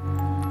amazing.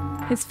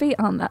 His feet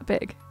aren't that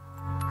big.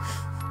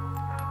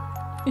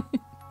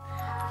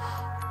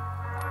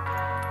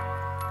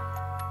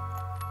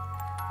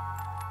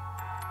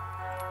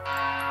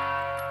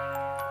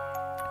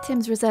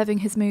 Tim's reserving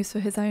his moves for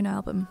his own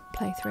album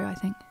playthrough, I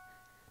think.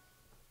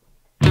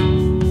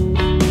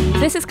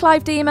 This is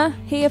Clive Deemer,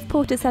 he of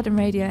Portishead and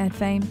Radiohead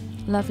fame.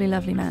 Lovely,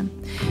 lovely man.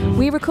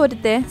 We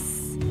recorded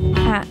this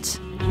at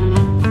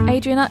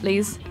Adrian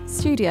Utley's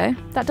studio.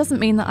 That doesn't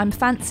mean that I'm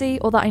fancy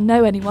or that I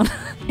know anyone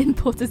in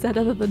Portishead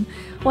other than...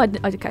 Well,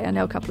 okay, I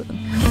know a couple of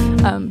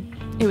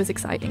them. It was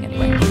exciting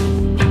anyway.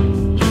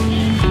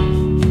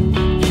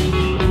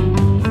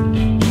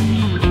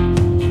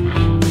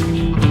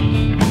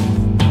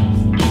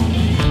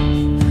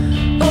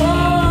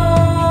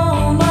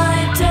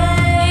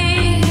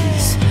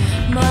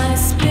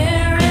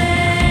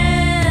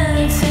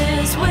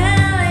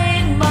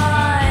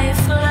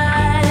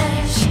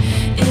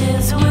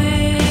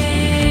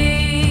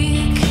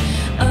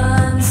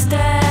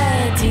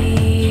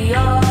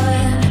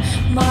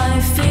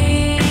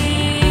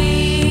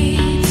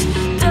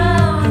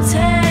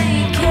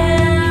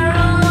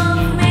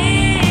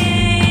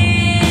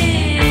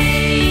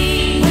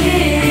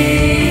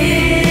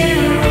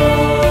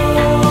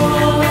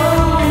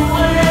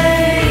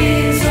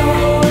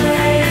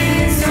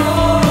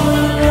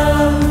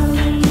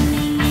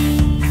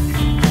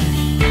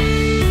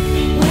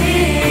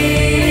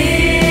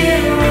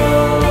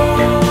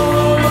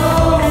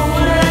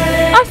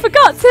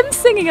 Tim's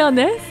singing on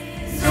this.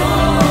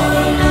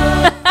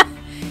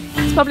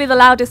 It's probably the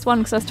loudest one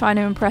because I was trying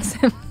to impress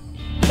him.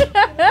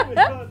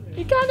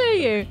 He can hear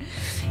you.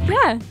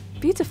 Yeah,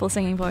 beautiful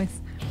singing voice.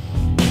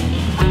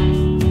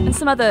 And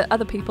some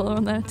other people are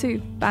on there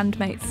too,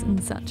 bandmates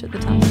and such at the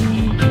time.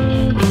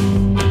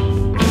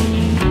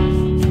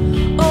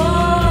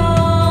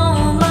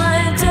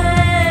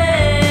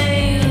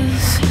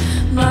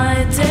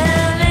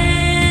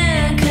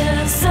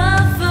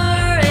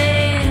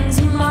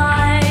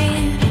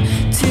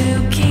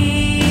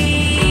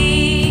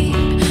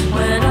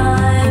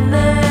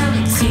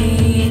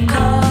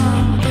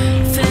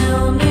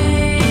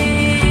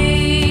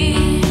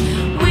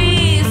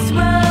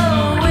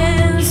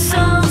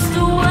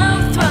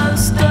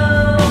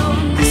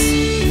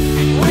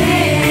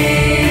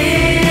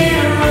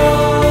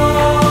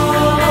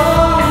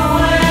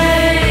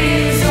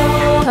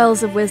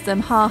 Of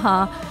wisdom,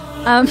 haha.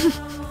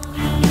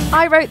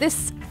 I wrote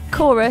this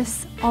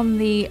chorus on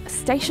the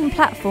station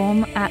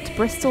platform at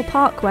Bristol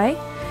Parkway,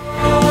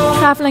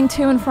 travelling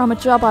to and from a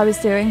job I was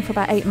doing for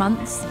about 8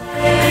 months,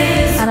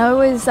 and I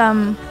always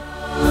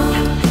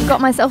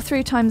got myself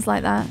through times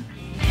like that.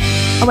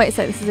 Oh wait a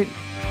sec, this is a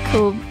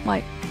cool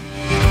like.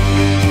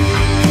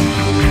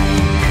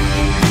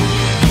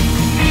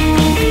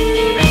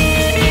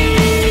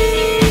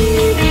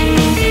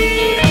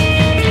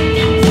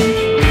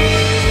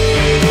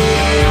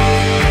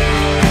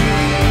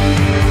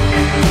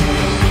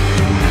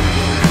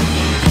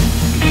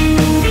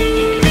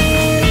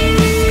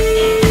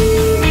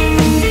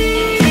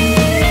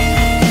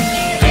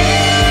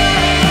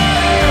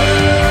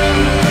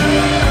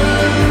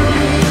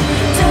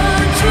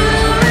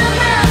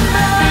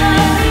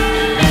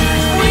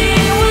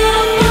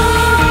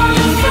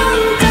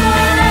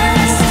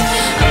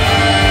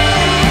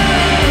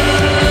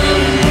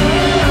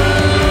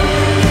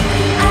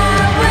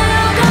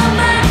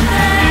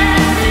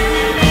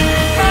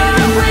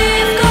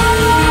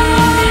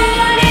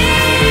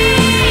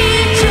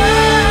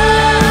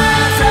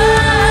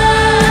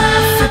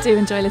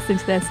 Enjoy listening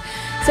to this.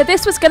 So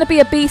this was going to be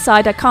a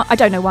B-side. I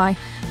don't know why.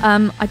 I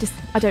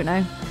don't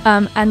know.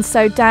 And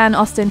so Dan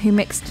Austin, who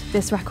mixed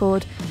this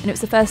record, and it was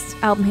the first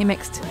album he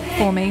mixed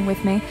for me,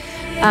 with me,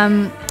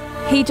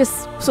 he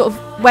just sort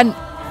of went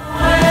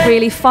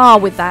really far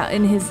with that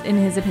in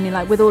his opinion,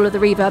 like with all of the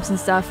reverbs and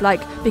stuff,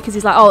 like, because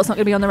he's like, oh, it's not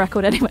going to be on the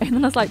record anyway. And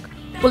then I was like,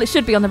 well, it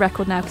should be on the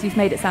record now because you've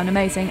made it sound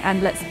amazing,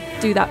 and let's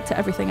do that to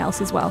everything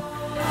else as well.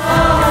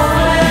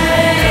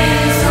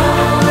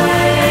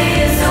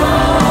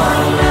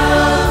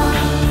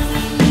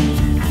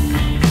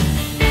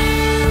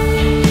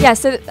 Yeah,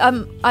 so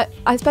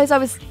I suppose I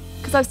was,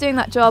 because I was doing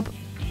that job,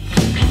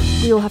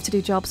 we all have to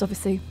do jobs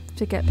obviously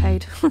to get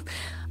paid.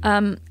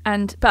 But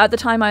at the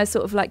time I was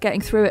sort of like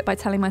getting through it by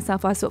telling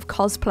myself I was sort of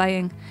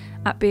cosplaying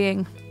at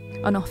being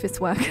an office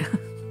worker.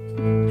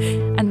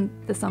 And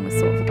the song was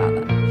sort of about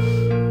that.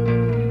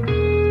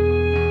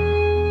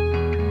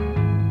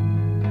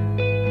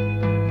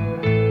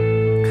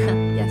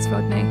 Yes,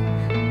 Rodney.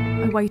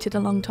 I waited a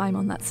long time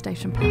on that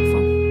station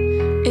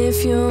platform.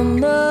 If your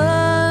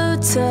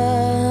motor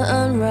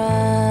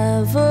unravels,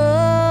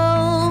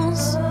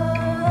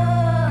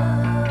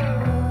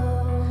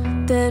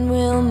 then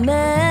we'll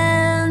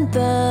mend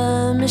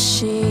the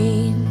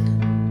machine.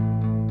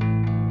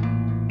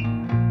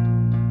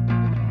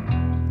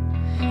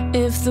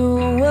 If the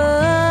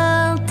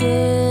world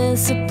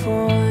disappoints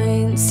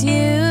you,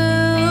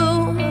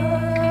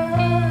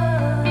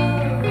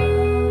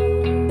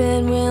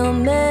 then we'll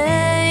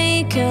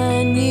make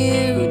a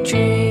new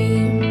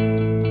dream.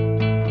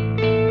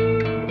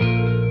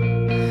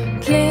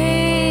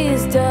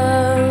 Please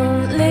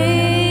don't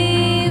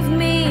leave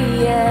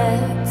me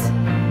yet.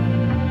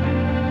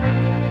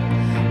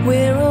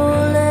 We're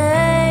all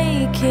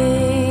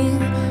aching,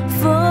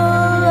 full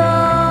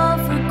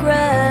of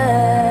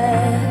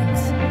regret.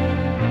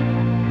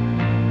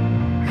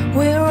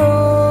 We're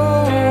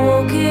all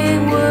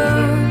walking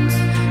wounds,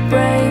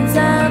 brains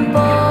and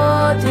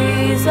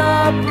bodies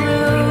are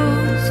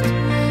bruised.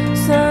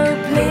 So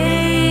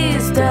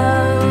please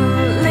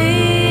don't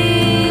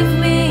leave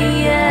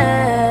me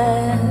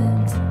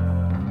yet.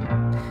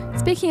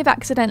 Speaking of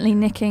accidentally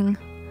nicking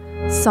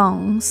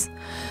songs,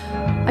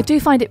 I do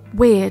find it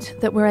weird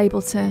that we're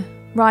able to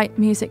write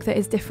music that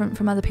is different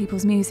from other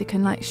people's music,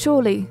 and like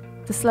surely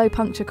the slow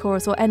puncture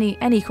chorus or any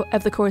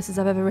of the choruses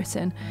I've ever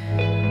written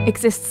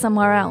exists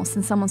somewhere else,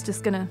 and someone's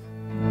just gonna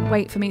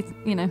wait for me,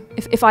 you know,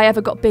 if I ever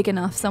got big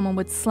enough, someone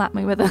would slap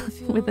me with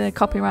a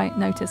copyright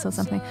notice or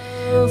something.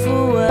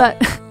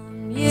 But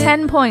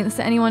 10 points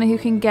to anyone who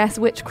can guess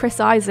which Chris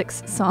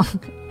Isaak's song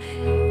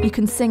you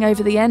can sing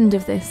over the end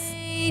of this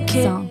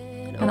song.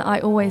 And I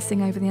always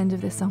sing over the end of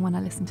this song when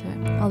I listen to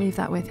it. I'll leave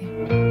that with you.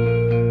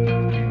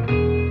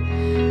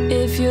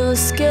 If you're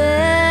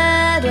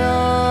scared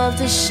of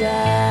the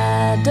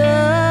shadows,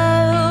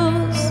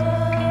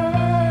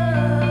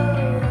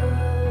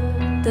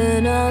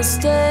 then I'll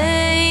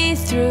stay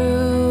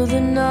through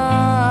the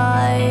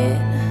night.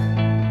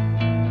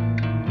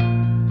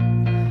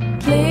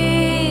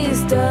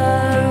 Please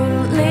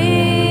don't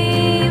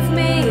leave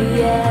me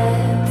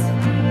yet.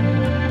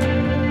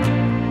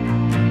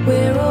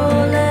 We're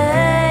all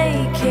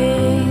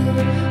aching,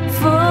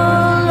 full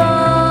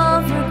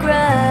of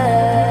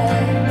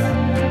regret.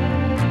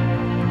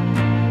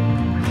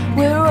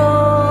 We're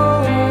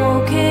all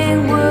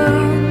walking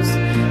wounds,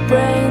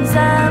 brains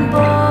and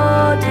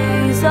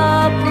bodies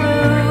are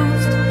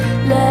bruised.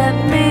 Let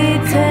me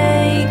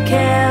take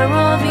care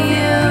of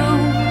you.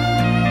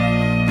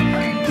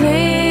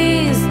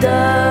 Please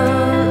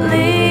don't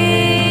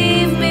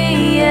leave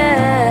me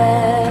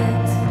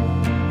yet.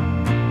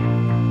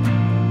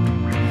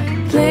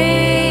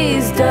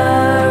 Please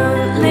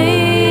don't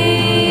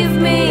leave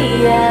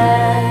me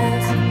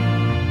yet.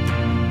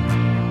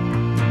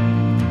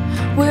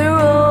 We're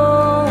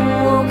all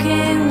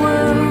walking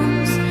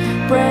wounds,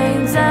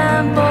 brains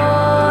and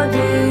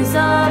bodies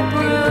are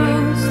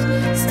bruised.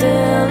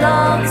 Still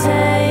I'll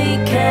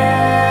take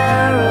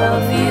care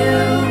of you.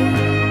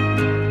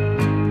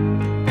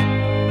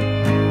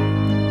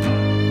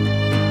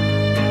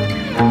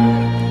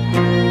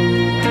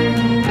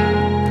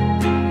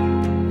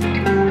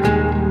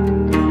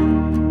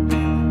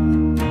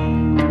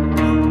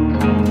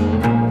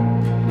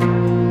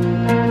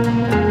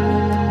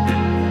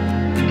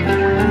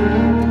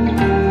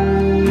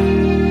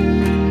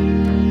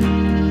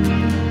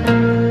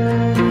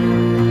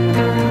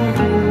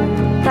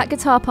 That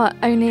guitar part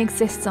only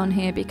exists on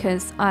here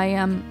because I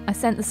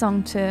sent the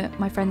song to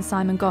my friend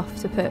Simon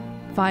Goff to put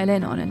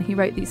violin on, and he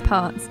wrote these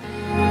parts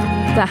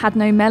that had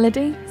no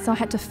melody, so I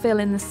had to fill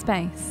in the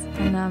space.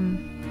 And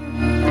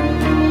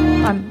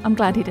I'm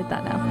glad he did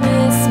that now.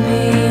 Miss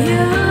me,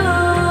 you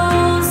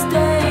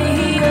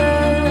stay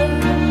here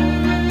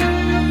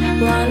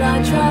while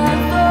I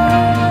travel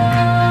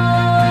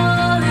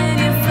in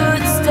your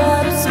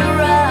footsteps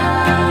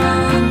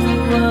around the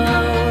world.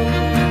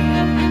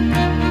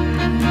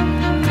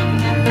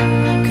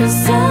 'Cause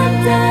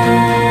someday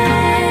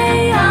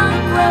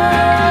I'll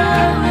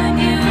grow a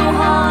new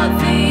heart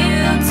for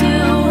you to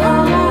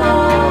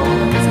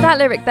hold. So that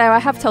lyric there, I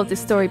have told this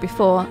story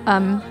before.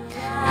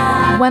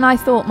 When I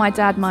thought my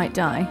dad might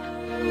die,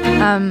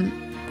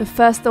 the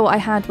first thought I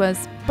had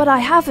was, but I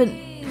haven't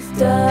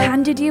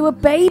handed you a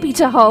baby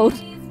to hold.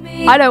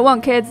 I don't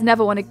want kids,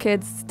 never wanted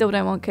kids, still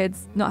don't want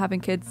kids, not having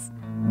kids,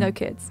 no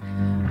kids.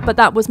 But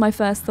that was my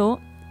first thought.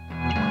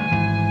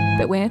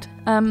 Bit weird.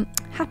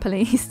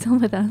 Happily, he's still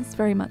with us,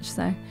 very much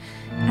so.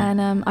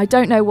 And I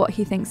don't know what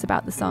he thinks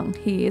about the song.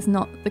 He is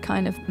not the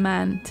kind of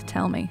man to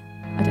tell me,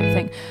 I don't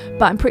think.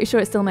 But I'm pretty sure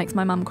it still makes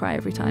my mum cry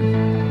every time.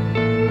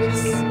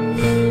 Yes.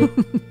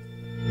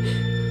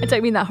 I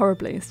don't mean that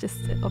horribly, it's just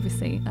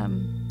obviously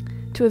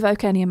to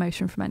evoke any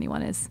emotion from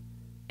anyone is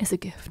a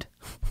gift.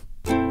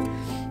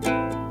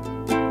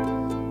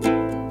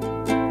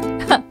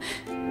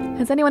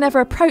 Has anyone ever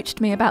approached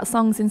me about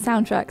songs in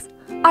soundtracks?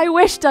 I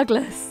wish,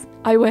 Douglas.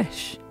 I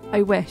wish.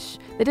 I wish.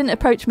 They didn't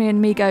approach me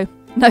and me go,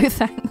 no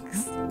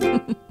thanks.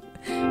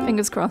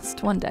 Fingers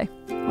crossed. One day.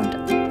 One day.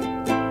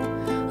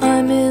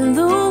 I'm in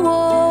the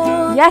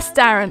war. Yes,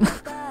 Darren.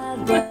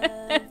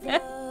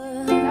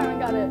 Darren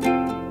got it.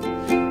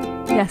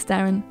 Yes,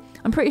 Darren.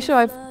 I'm pretty sure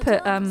I've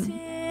put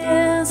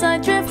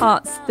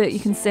parts that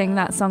you can sing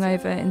that song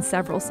over in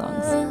several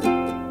songs.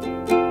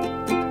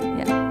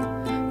 Yeah.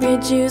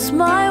 Reduce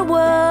my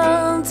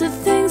world to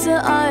things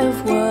that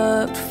I've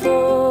worked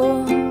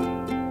for.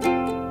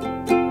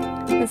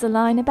 There's a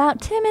line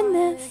about Tim in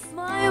this.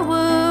 My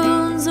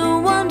wounds, I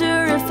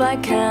wonder if I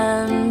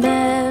can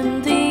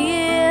mend the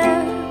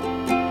year.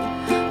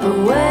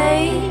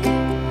 Awake,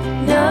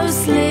 no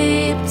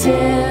sleep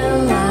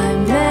till I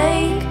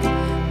make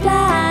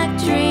black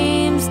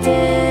dreams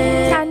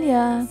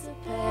Tanya.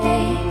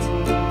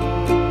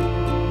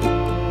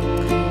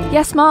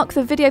 Yes, Mark,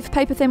 the video for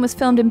Paper Thin was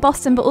filmed in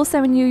Boston but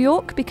also in New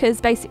York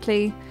because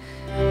basically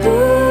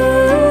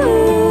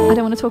I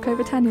don't want to talk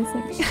over Tanya's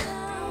thing.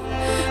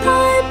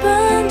 I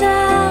burned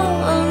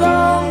out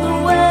along the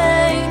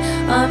way.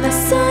 I'm a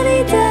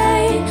sunny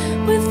day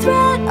with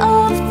threat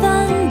of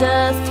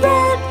thunder,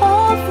 threat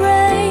of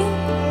rain.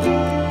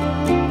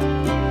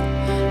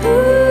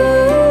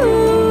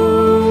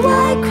 Ooh,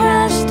 I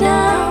crashed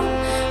down.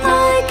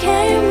 I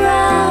came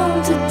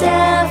round to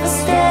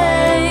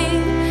devastate.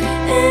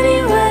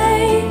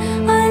 Anyway,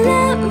 I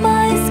let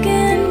my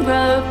skin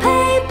grow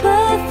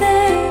paper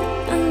thin,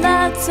 and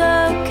that's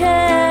okay.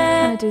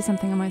 I'm going to do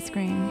something on my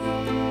screen.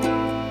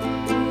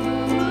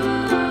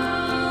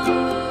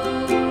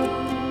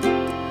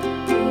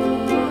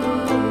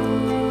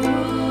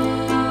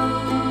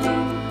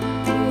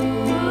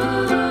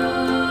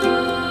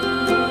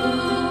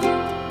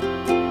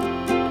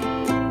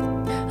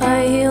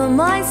 I heal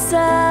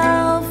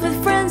myself with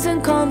friends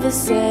and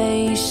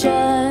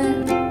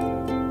conversation.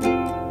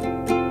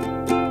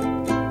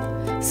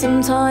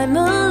 Sometime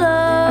alone.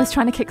 I was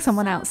trying to kick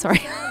someone out,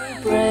 sorry.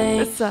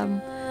 It's, I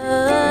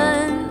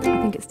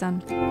think it's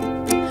done.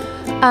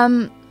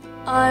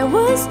 I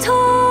was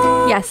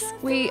told. Yes,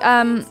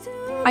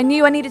 I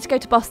knew I needed to go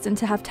to Boston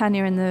to have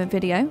Tanya in the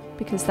video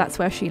because that's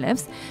where she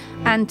lives,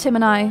 and Tim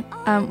and I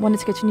wanted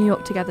to go to New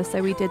York together,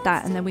 so we did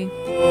that, and then we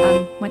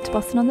went to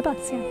Boston on the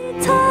bus. Yeah.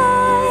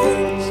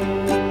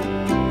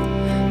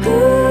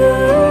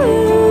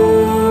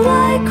 Ooh,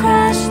 I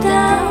crashed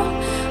down.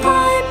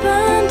 I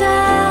burned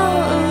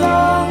out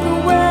along the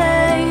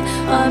way.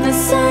 On a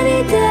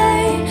sunny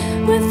day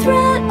with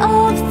threat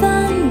of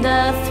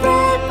thunder,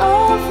 threat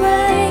of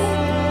rain.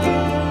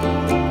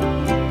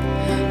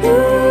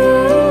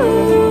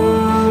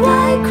 Ooh, I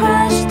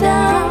crashed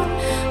down.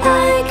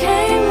 I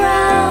came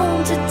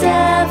round to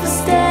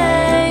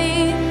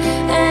devastate.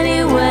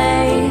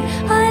 Anyway,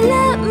 I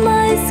let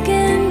my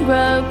skin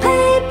grow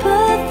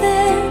paper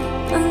thin,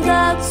 and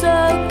that's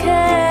okay.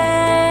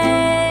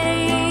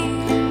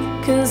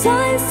 'Cause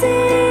I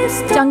see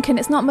Duncan,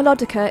 it's not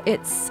melodica,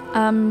 it's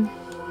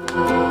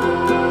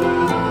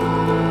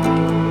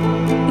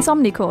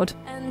omnichord.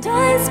 and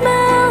I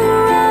smell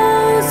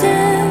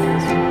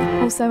roses.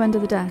 Also under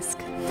the desk.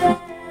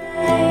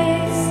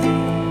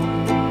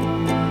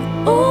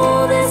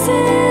 All this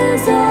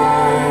is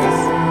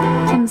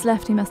us. Tim's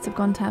left, he must have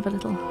gone to have a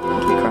little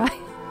cry.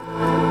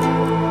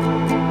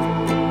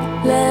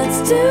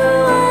 Let's do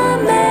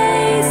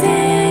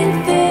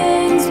amazing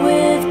things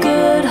with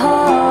good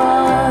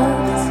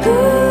hearts.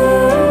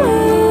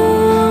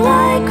 Ooh,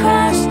 I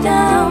crashed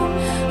down.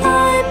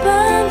 I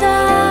burned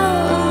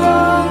out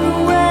along the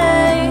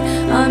way.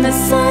 On a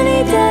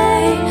sunny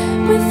day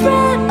with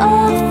threat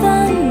of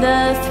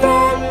thunder,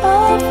 threat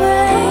of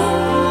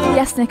rain.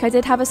 Yes, Nick, I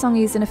did have a song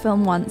used in a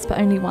film once, but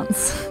only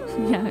once.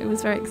 Yeah, it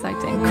was very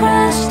exciting.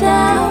 Crashed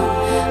down.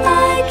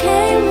 I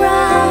came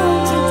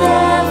round to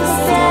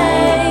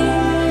devastate.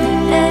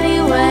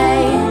 Anyway,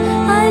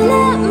 I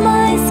let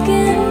my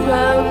skin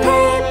grow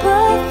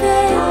paper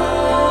thin,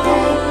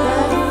 paper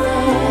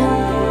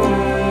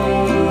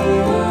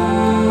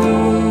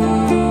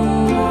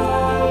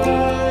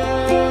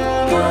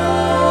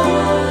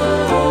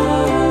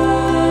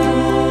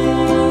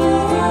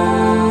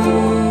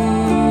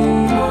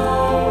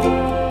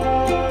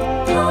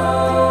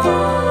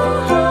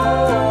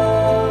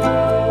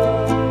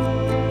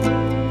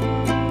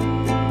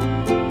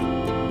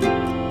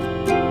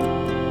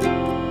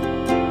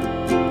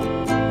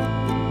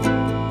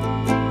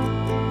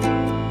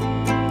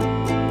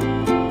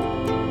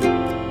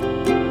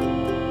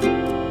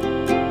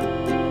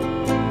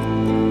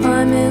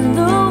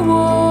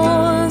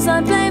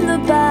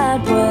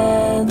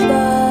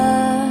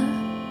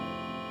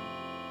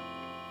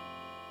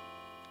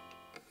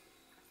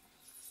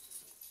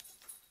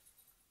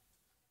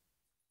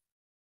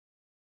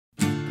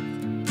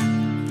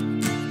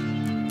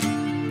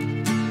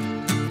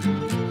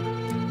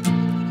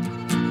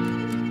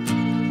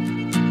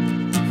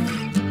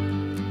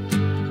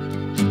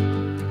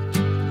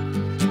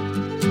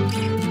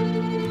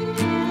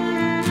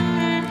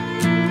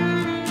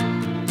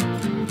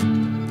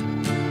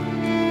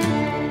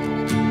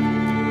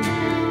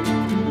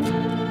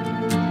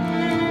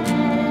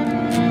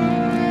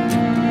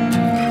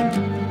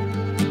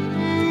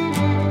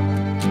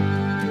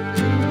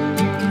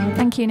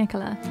you,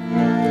 Nicola.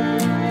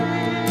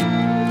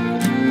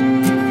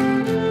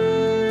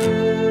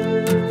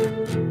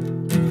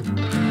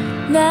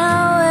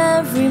 Now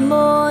every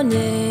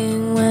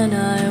morning when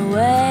I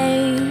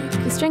wake.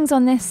 The strings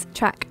on this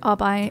track are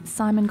by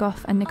Simon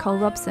Goff and Nicole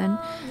Robson,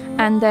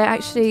 and they're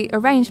actually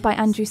arranged by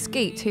Andrew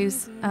Skeet,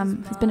 who's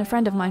been a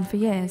friend of mine for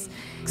years.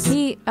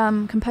 He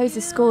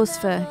composes scores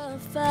for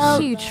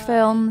huge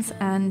films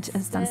and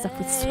has done stuff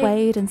with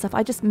Suede and stuff.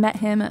 I just met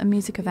him at a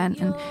music event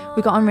and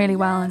we got on really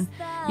well and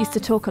used to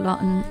talk a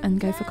lot and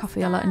go for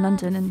coffee a lot in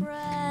London, and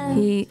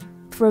he,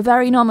 for a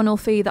very nominal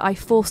fee that I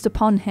forced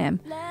upon him,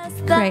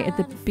 created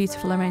the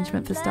beautiful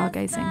arrangement for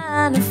Stargazing.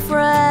 And a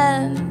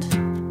friend.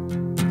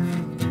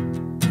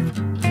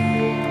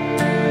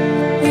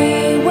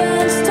 We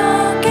went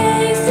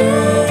stargazing.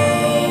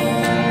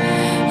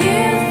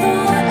 You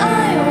thought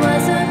I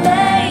was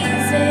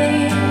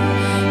amazing.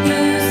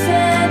 You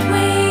said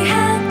we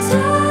had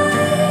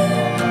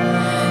time.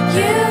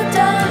 You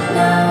don't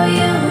know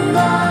you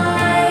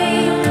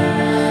lied.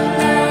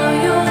 Now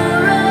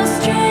you're a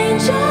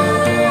stranger.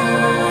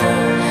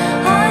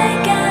 I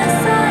guess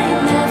I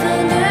never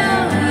knew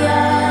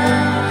ya.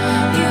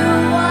 You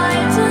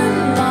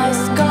whitened my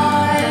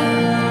sky,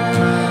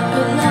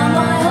 but now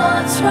my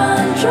heart's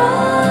run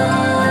dry.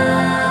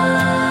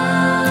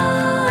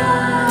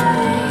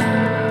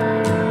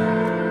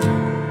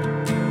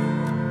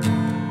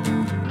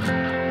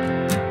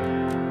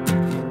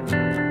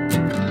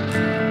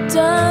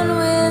 Done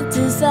with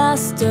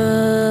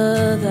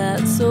disaster,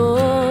 that's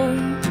all.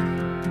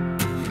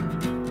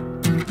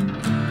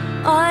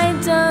 I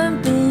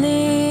don't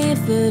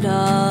believe that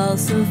I'll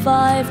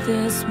survive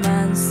this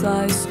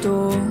man-sized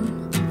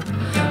storm.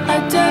 I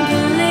don't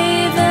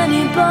believe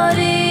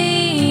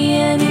anybody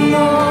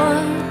anymore,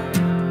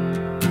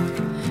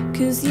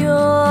 'cause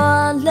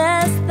you're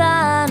less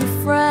than a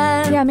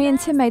friend. Yeah, me and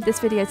Tim made this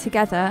video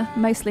together,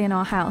 mostly in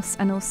our house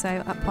and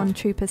also up on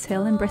Troopers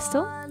Hill in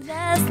Bristol,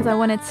 because I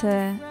wanted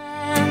to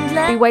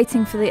be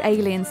waiting for the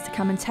aliens to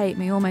come and take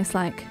me, almost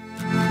like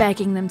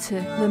begging them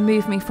to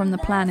remove me from the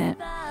planet.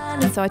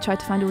 And so I tried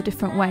to find all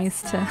different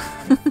ways to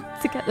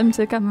to get them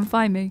to come and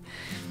find me.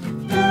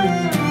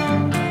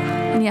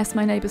 And yes,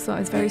 my neighbours thought I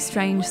was very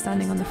strange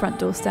standing on the front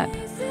doorstep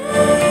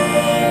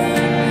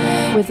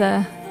with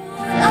an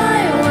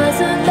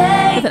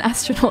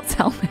astronaut's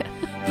helmet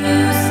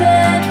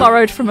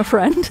borrowed from a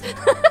friend.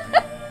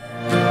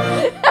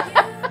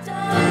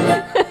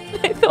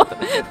 They thought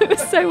it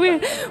was so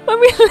weird.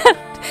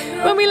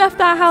 When we left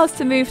our house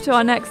to move to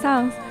our next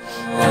house,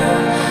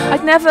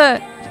 I'd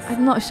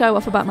not show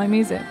off about my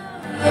music.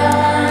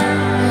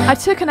 I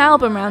took an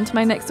album round to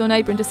my next door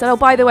neighbour and just said, "Oh,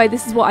 by the way,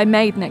 this is what I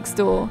made next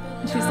door."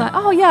 And she was like,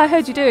 "Oh yeah, I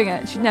heard you doing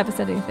it." She'd never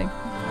said anything.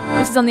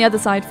 This is on the other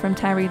side from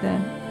Terry, the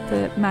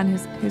man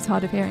who's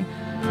hard of hearing.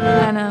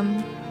 And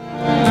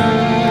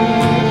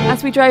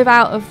as we drove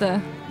out of the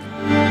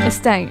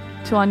estate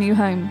to our new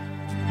home,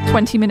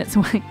 20 minutes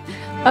away,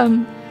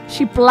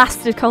 she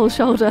blasted Cole's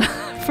shoulder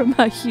from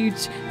her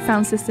huge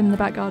sound system in the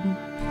back garden.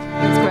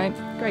 It was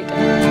great day.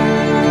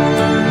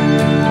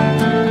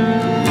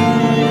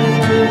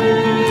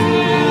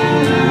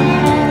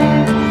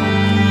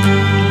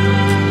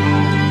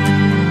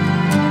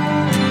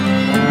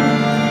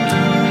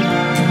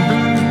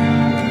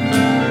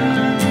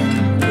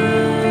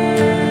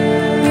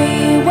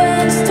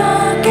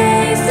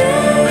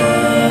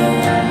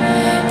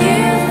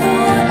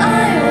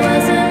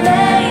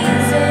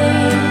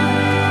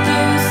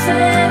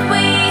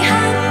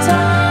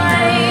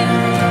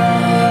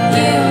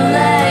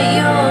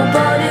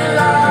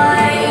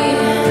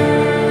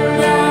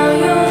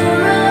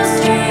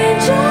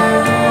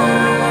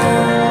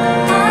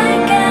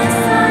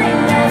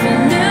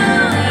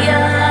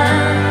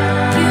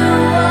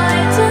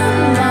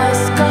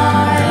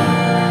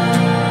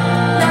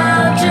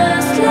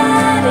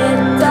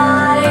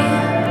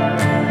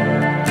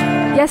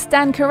 Yes,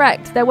 Dan,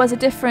 correct. There was a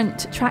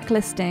different track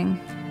listing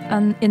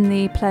in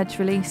the Pledge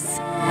release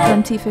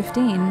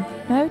 2015.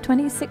 No,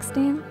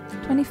 2016?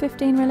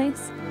 2015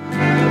 release?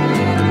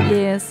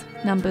 Years,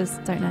 numbers,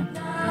 don't know.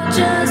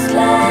 Just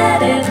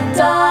let it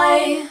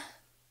die.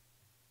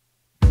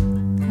 I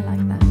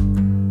like that.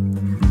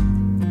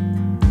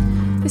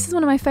 This is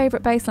one of my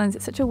favourite bass lines.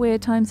 It's such a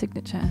weird time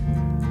signature,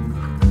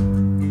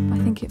 but I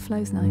think it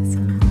flows nice.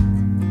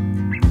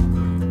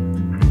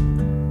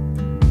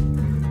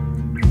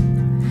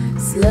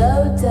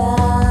 Slow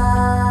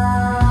down,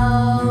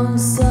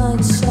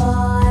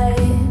 sunshine.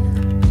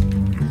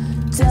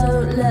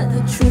 Don't let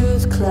the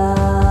truth cloud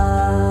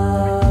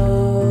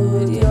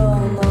your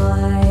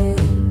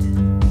mind.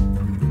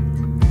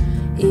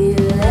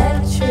 Electricity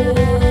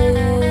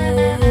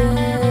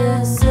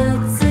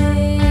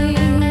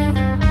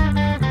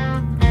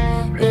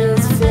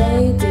is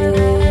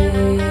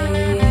fading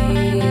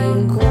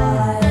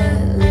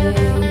quietly.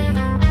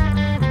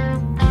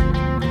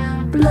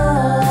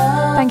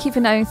 Blood. Thank you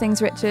for knowing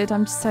things, Richard.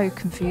 I'm so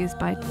confused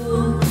by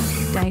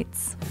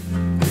dates.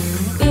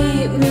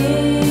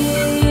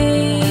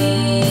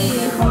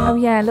 Oh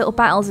yeah, Little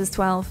Battles is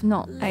 12,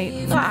 not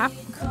 8.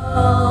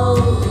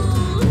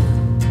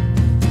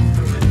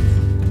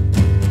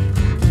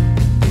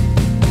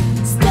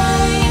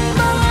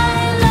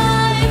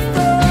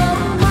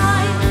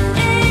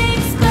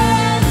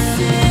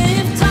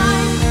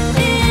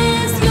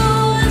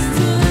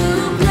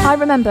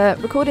 remember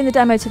recording the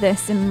demo to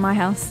this in my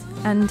house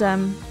and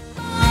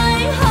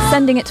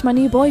sending it to my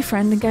new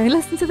boyfriend and going,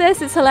 listen to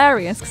this, it's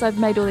hilarious, because I've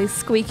made all these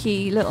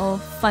squeaky little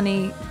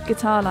funny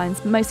guitar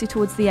lines, mostly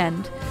towards the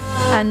end.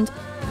 And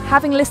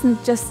having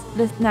listened just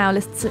now,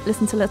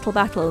 listen to Little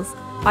Battles,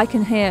 I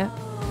can hear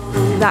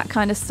that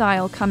kind of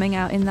style coming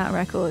out in that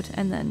record,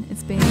 and then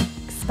it's being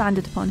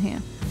expanded upon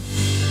here.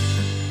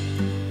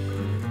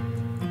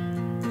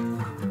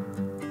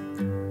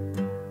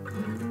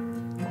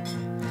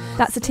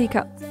 That's a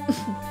teacup.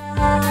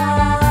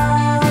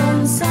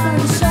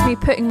 It's me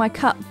putting my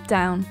cup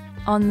down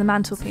on the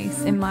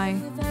mantelpiece in my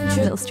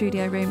little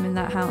studio room in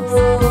that house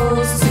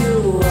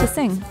to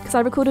sing, because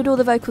I recorded all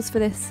the vocals for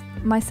this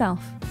myself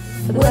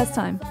for the first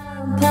time.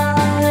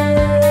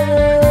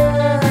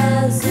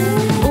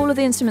 All of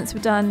the instruments were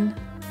done.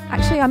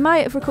 Actually, I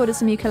might have recorded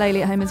some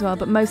ukulele at home as well,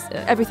 but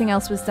everything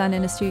else was done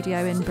in a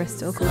studio in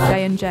Bristol called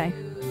J&J.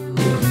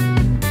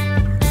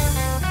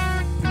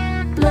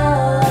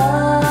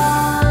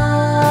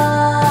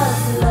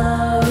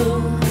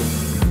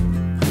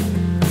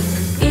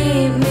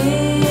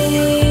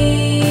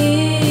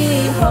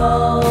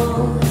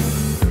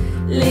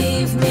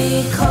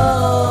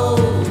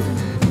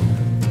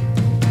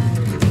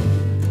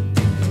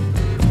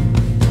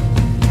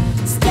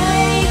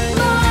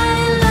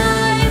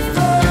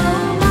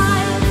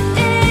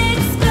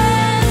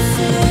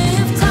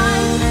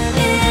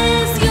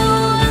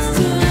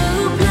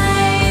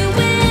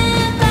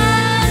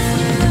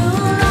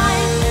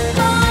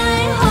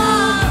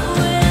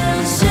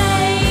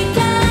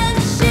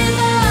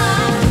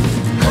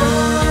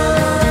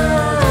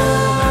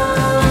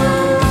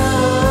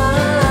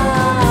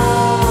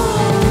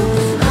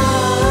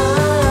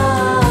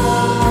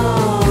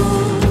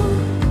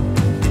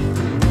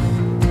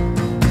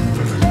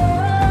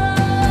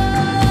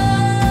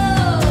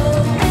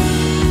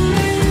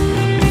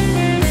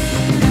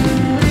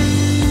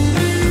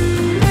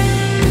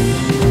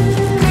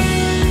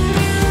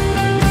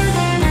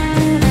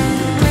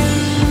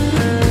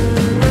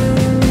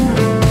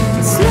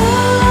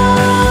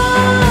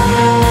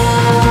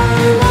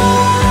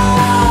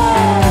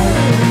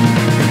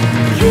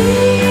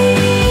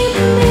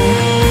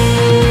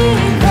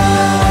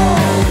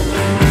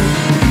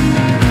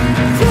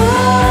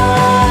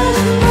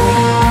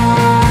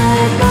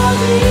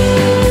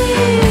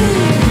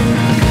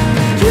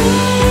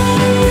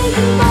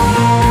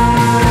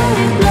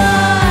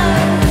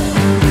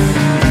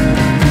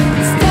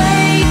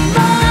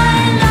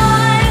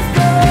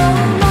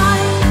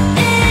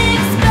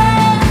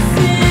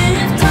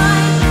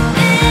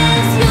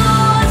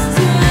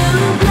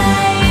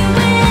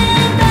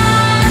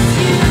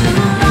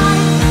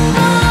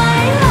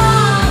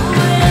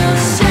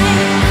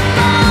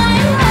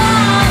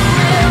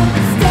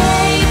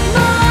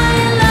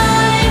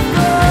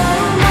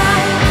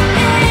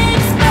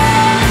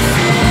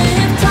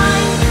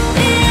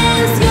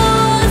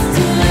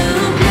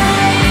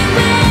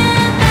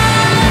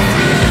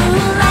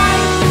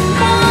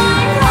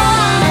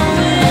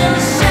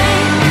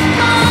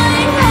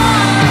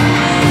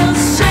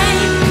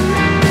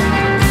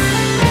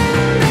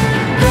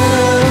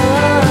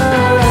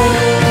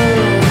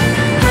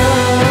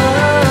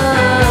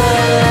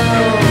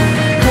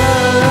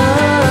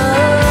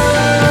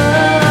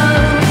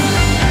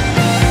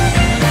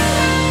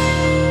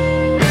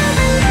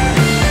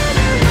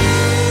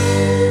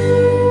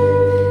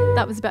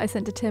 I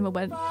sent to Tim and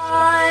went,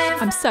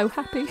 I'm so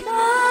happy.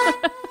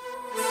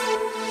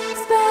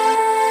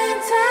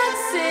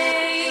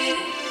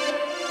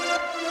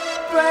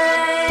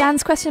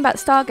 Dan's question about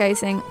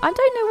stargazing. I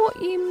don't know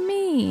what you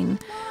mean.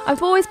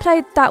 I've always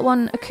played that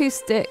one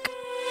acoustic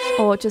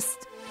or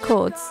just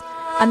chords.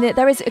 And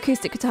there is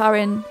acoustic guitar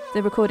in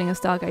the recording of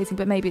Stargazing,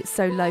 but maybe it's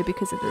so low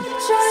because of the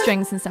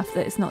strings and stuff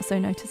that it's not so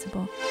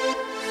noticeable.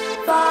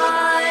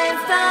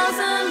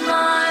 5,000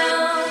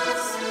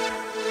 miles,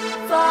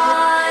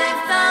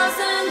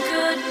 5,000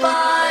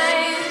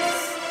 goodbyes,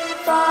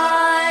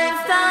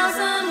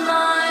 5,000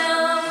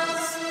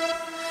 miles,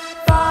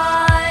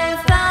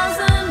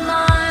 5,000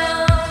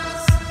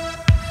 miles,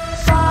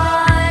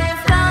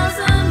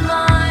 5,000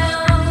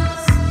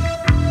 miles,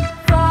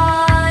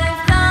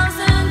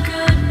 5,000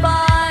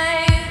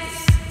 goodbyes.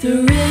 The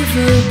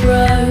river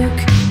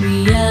broke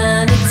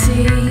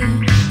reality,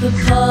 the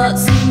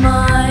parts of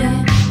my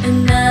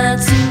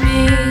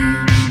anatomy.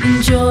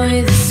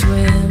 Enjoy the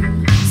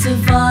swim,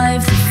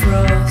 survive the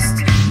frost.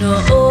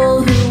 Not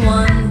all who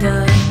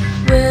wander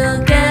will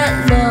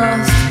get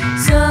lost.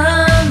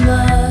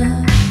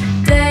 Summer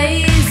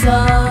days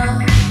are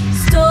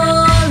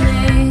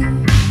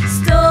stalling,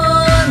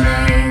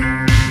 stalling,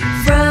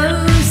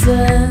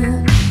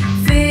 frozen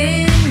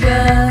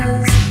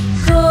fingers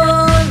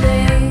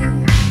calling,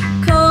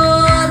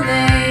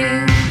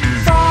 calling.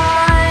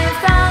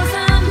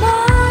 5,000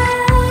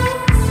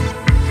 miles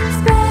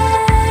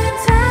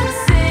spent at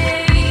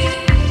sea,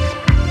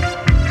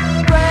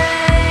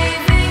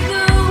 braving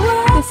the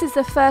world. This is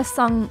the first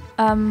song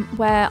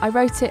where I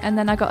wrote it and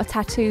then I got a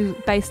tattoo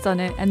based on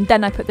it and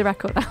then I put the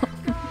record out.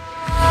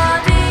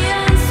 Body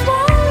and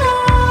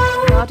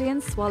swallow.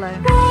 Guardian Swallow.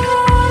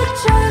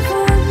 Watch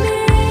over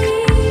me.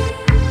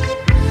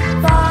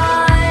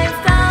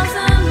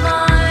 5,000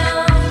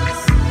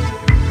 miles,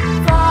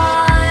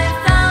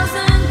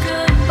 5,000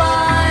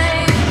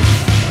 goodbyes.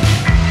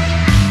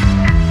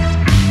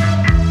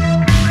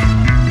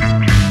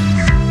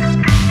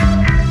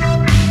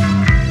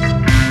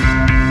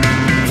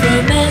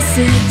 Throw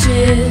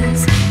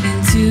messages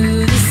into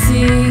the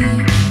sea.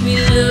 We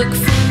look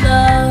for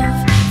love,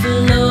 for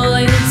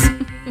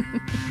loyalty.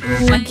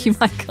 Thank you,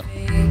 Michael.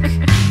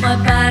 My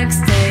bag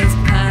stays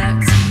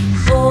packed.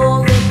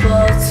 All the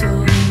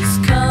bottles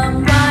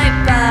come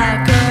right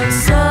back. Oh,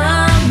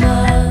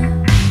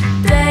 summer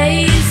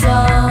days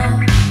are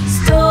I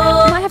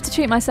stored. might have to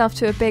treat myself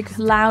to a big,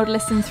 loud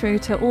listen through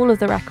to all of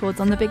the records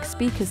on the big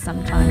speakers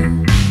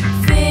sometime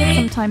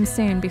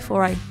soon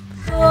before I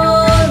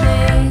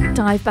Falling.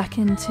 dive back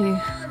into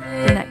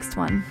the next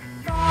one.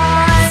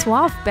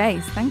 Suave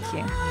bass, thank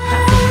you.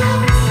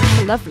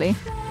 That's lovely.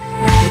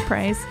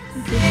 Praise.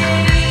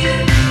 Thank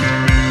you.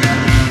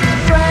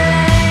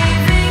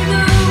 Braving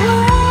the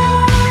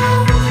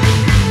world.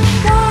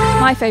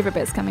 My favourite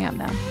bit's coming up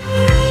now.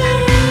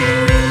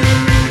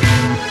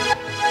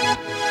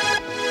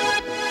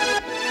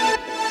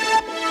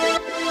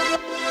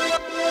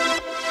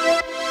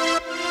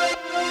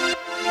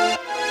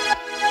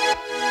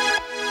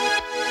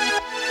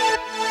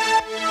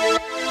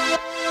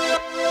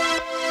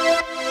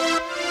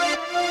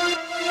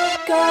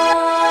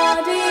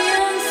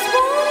 Guardian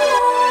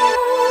swallow,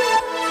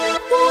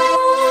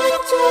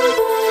 watch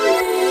over me.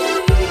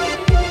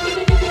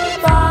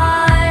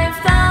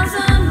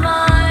 5,000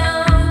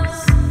 miles,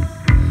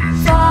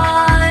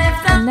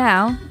 5,000 And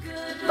now,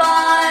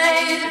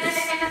 goodbyes.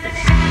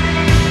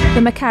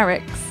 the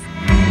McCarricks,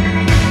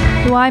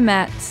 who I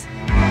met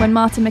when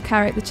Martin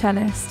McCarrick, the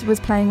cellist, was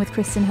playing with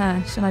Kristen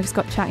Hirsch, and I just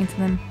got chatting to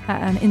them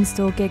at an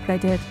in-store gig they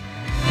did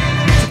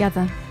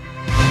together.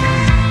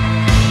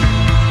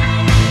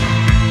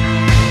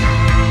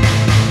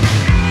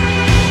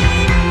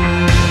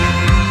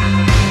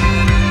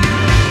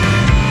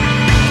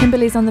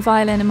 Kimberly's on the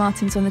violin and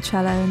Martin's on the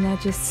cello, and they're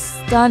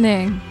just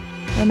stunning.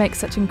 They make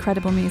such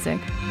incredible music.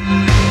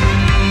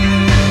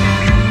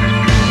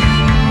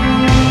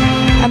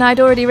 And I'd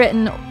already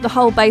written the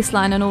whole bass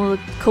line and all the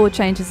chord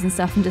changes and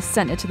stuff and just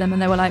sent it to them,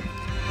 and they were like,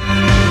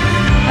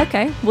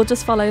 okay, we'll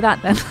just follow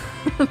that then.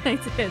 They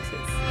did.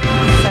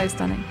 It's so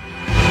stunning.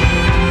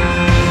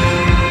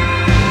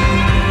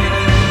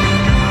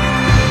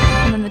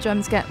 And then the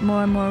drums get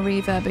more and more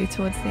reverby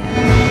towards the end.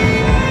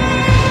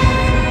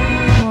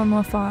 More and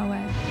more far away.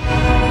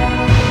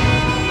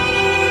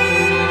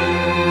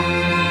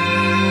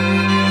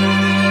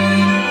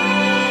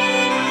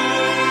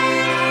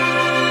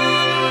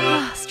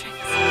 Ah, strings.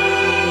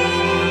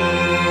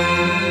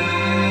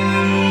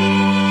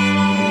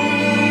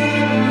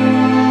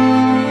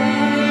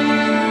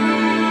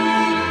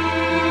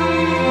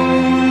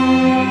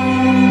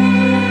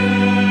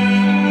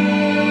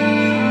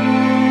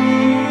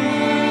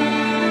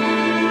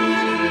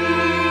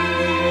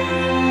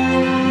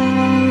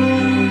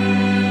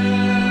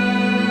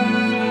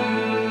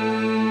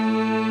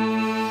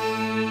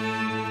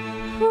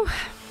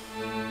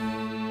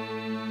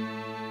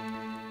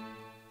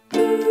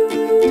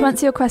 To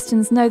answer your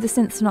questions, no, the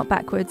synths are not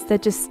backwards.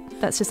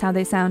 That's just how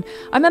they sound.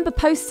 I remember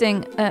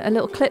posting a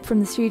little clip from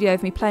the studio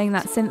of me playing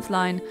that synth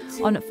line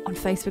on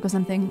Facebook or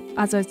something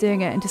as I was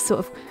doing it, and just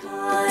sort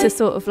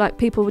of like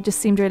people would just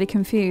seemed really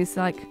confused,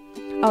 like,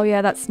 oh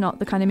yeah, that's not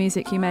the kind of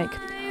music you make.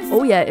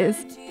 Oh yeah, it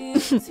is.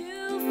 It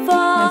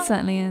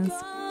certainly is.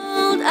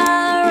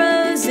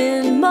 Arrows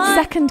in my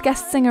Second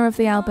guest singer of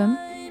the album,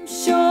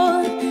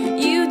 sure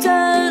you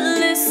don't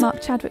listen.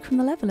 Mark Chadwick from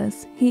The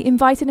Levellers. He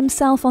invited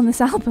himself on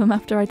this album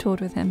after I toured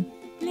with him.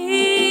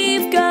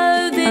 Leave go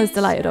I was this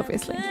delighted,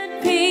 obviously.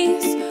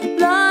 piece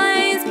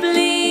lies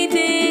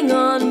bleeding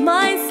on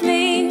my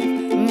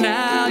sleeve.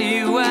 Now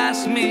you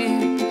ask me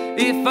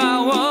if I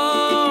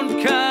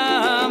won't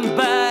come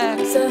back.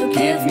 So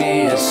Give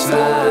me a sign.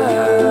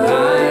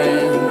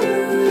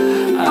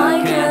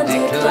 I can't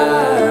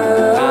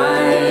decline.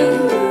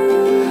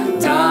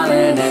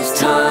 Darling, it's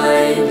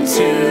time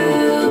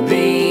to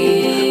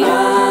be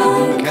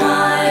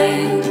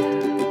unkind.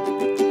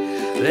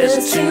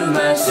 There's too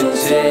much to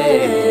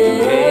take.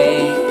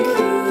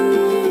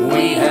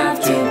 We have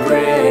to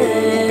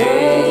break.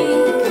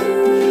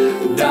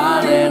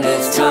 Darling,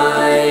 it's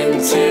time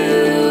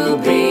to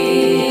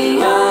be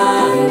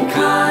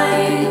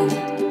unkind.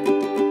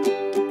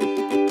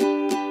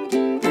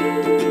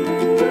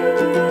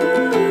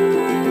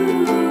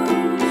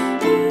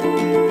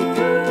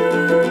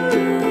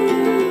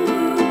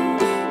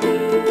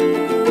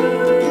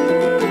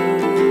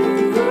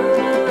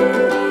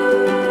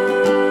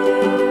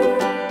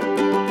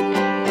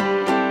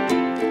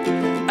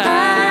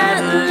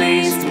 At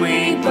least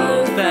we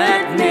both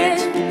admit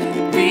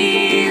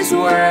these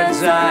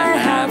words I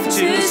have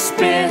to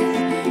spit.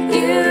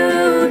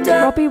 you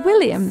don't Robbie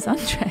Williams,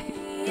 Andre.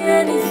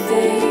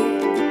 anything.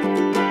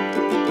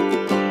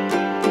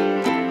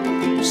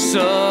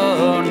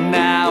 So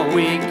now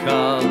we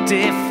call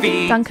defeat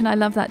feet. Duncan, I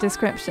love that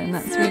description.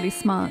 That's really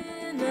smart.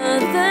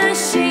 The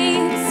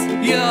sheets.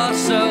 You're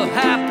so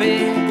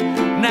happy,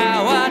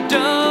 now I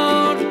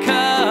don't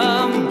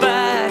come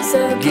back.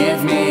 So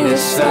give me a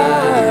sign.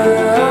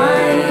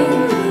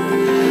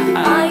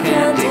 I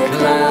can't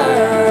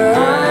decline.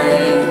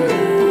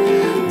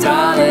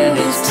 Darling,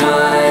 it's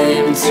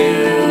time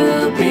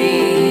to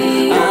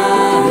be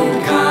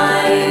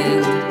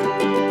unkind.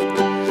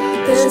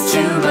 There's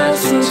too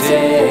much to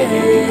take.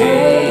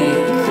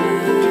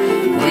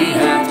 We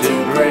have to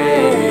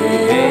break.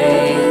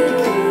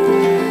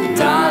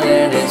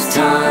 Darling, it's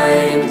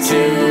time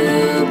to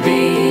be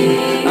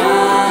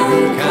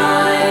unkind.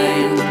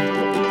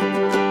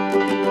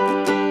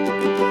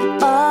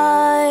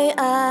 I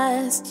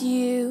asked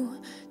you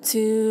to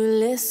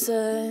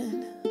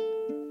listen.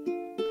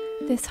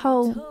 This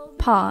whole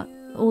part,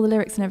 all the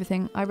lyrics and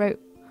everything, I wrote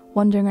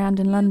wandering around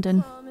in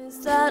London. Promise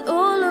that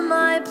all of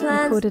my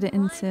plans Recorded it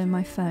into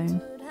my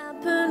phone. would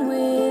happen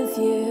with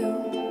you.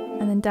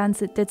 And then Dan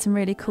did some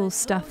really cool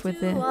stuff with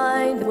the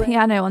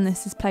piano on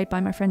this is played by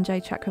my friend Jay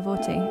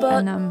Chakravorty.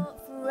 And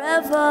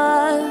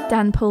Forever.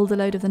 Dan pulled a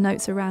load of the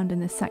notes around in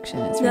this section.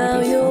 It's Now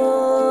really beautiful.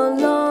 your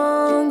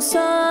long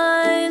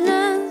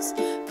silence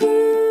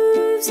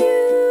proves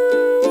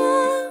you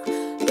are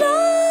liar.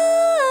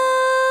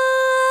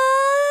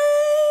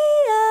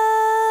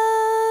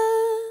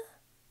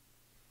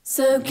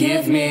 So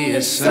give me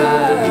a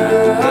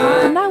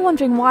sign. I'm now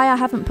wondering why I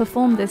haven't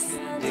performed this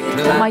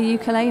at my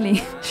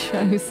ukulele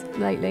shows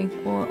lately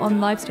or on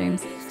live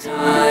streams.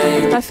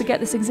 Did I forget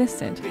this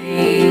existed?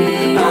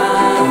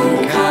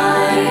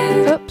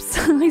 Oops.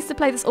 I used to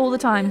play this all the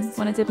time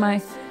when I did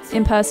my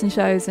in-person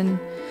shows, and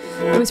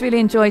I always really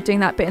enjoyed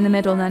doing that bit in the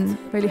middle and then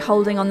really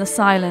holding on the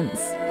silence,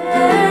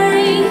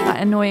 that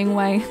annoying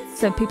way,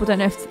 so people don't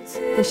know if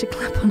they should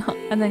clap or not,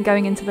 and then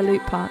going into the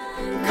loop part.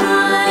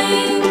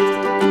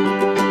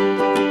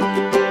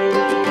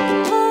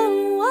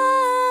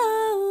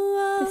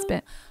 This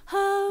bit.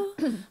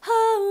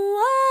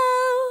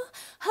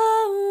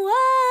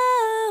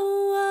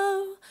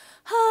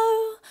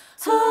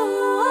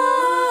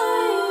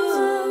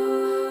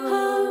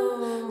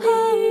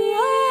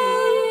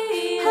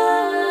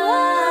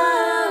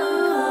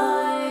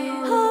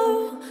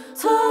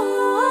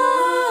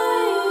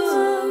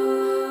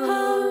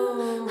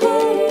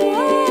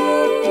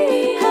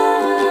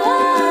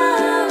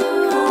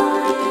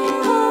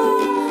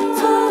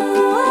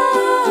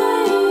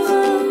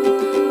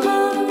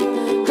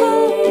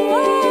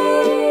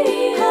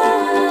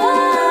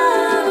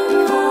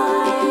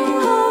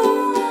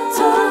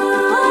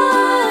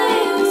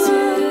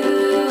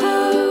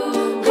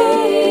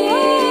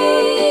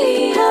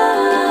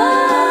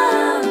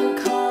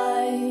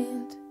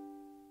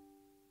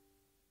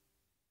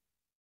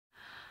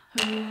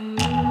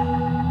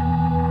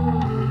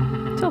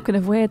 Talking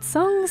of weird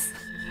songs,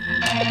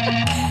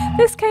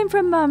 this came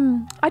from,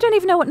 I don't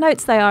even know what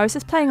notes they are. I was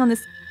just playing on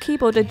this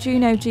keyboard, a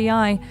Juno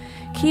GI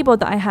keyboard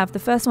that I have, the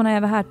first one I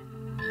ever had.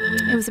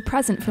 It was a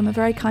present from a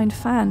very kind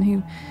fan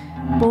who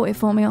bought it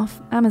for me off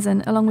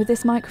Amazon, along with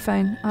this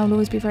microphone. I will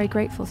always be very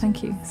grateful,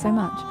 thank you so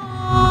much.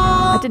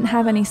 I didn't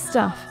have any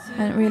stuff,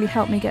 and it really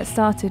helped me get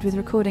started with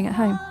recording at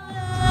home.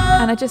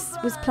 And I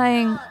just was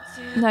playing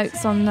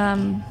notes on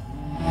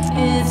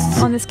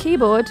this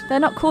keyboard. They're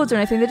not chords or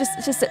anything. They're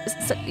just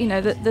you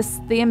know, the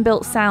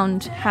inbuilt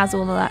sound has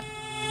all of that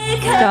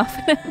stuff.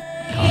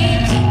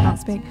 Can't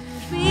speak.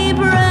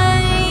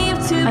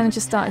 And I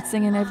just started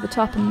singing over the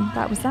top, and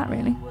that was that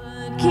really.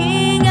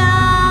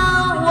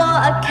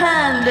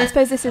 I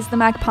suppose this is the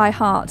magpie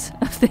heart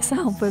of this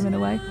album in a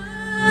way.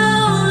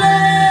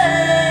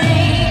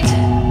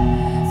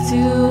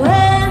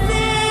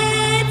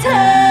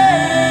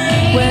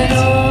 When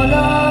all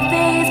of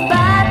these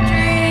bad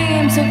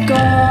dreams are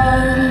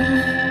gone,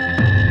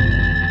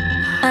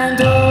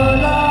 and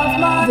all of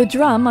my The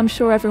drum, I'm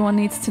sure everyone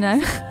needs to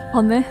know,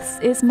 on this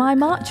is my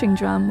marching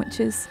drum, which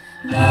is...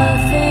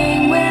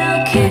 nothing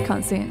will keep I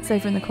can't see it, it's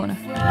over in the corner.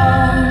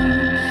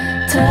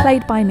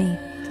 Played by me.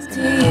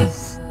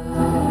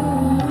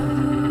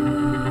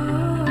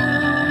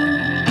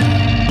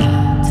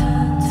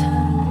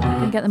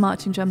 Gonna get the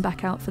marching drum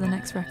back out for the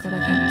next record, I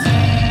think.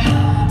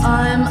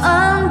 I'm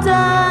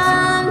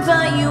undone,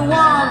 but you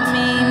want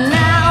me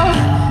now.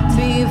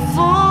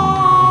 Before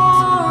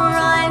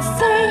I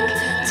sink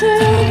to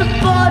the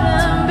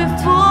bottom,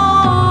 before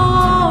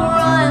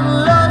I'm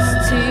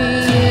lost to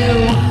you,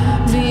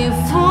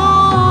 before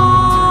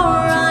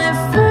I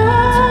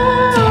fall,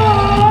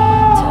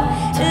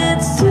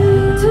 it's too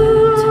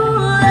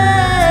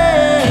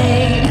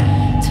late.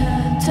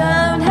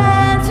 Don't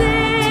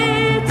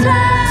hesitate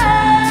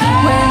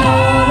when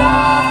all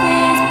of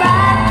these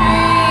bad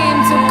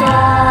dreams are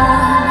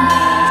gone,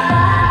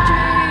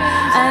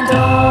 and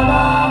all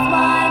of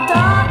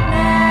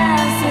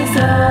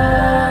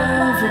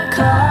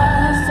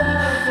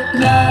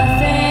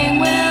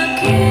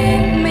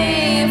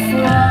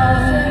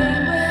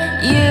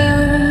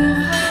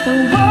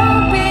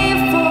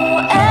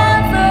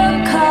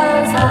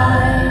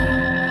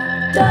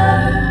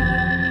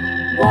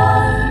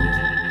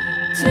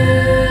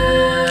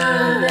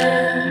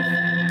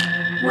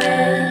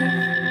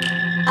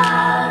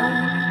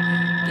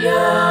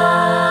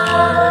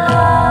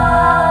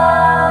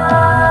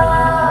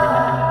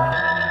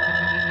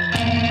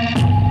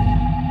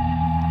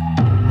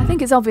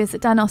think it's obvious that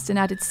Dan Austin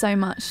added so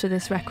much to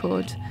this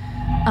record.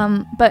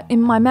 But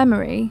in my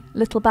memory,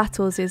 Little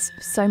Battles is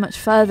so much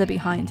further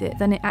behind it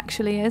than it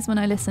actually is when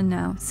I listen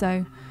now.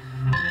 So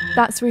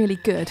that's really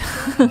good,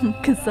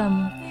 because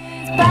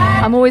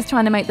I'm always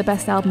trying to make the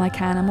best album I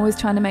can. I'm always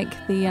trying to make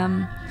the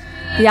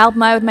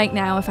album I would make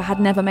now if I had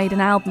never made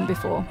an album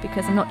before,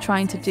 because I'm not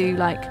trying to do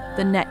like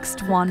the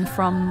next one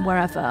from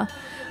wherever.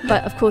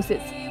 But of course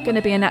it's going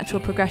to be a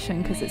natural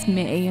progression because it's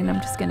me, and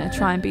I'm just going to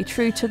try and be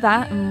true to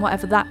that, and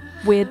whatever that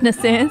weirdness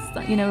is.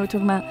 You know, we're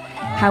talking about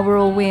how we're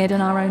all weird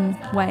in our own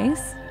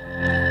ways.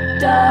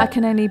 I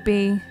can only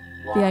be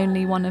the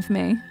only one of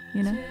me,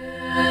 you know.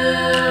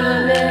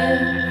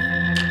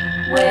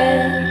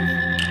 Without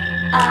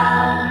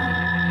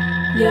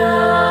your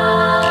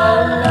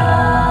love.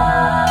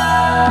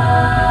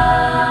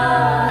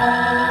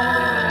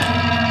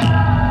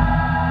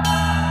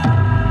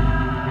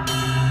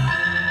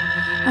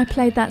 I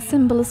played that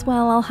cymbal as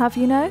well, I'll have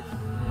you know.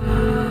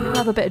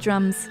 Love a bit of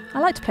drums. I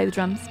like to play the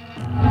drums.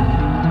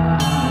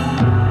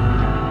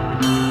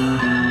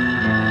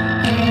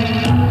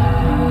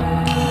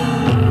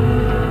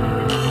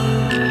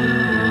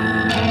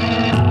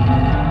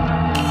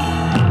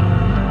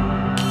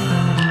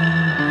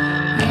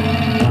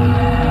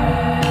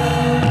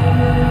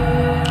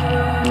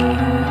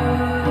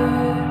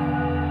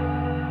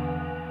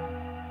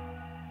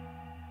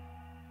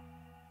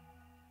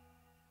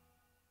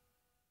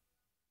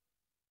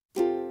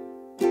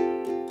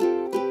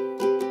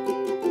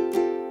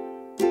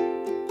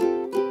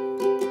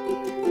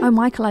 Oh,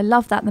 Michael, I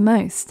love that the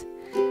most.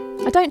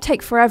 I don't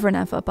take forever and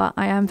ever, but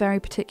I am very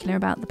particular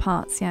about the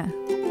parts, yeah.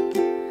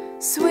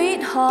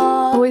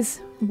 Sweetheart. Always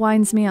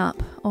winds me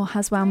up, or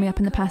has wound me up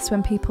in the past,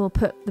 when people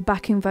put the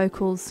backing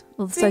vocals,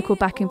 or the so-called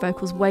backing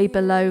vocals, way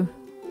below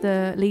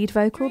the lead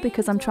vocal,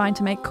 because I'm trying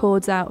to make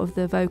chords out of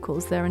the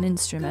vocals. They're an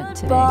instrument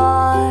to me.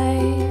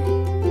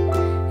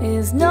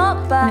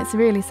 And it's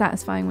really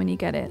satisfying when you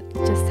get it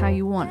just how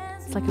you want.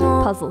 It's like a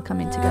little puzzle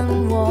coming together.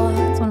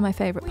 It's one of my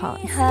favourite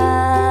parts.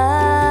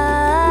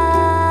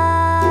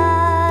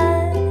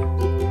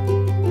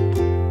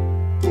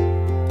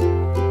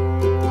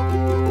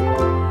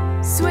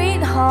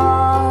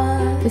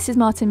 Sweetheart. This is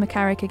Martin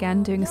McCarrick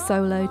again, doing a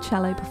solo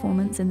cello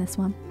performance in this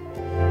one.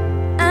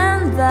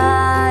 And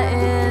that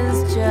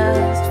is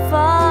just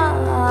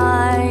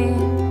fine.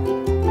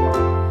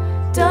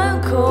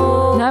 Don't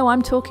call. No,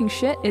 I'm talking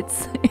shit.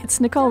 It's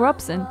Nicole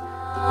Robson.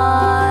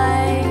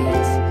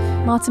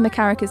 Martin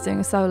McCarrick is doing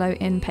a solo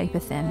in Paper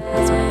Thin.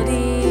 That's what it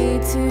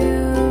is. To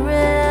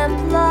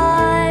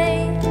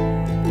reply.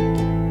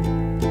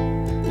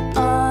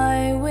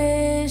 I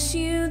wish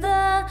you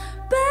the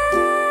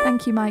best.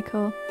 Thank you,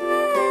 Michael.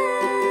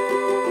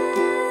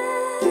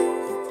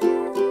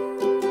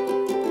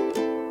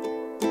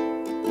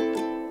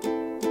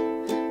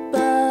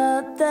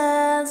 But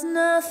there's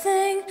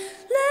nothing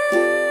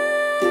left.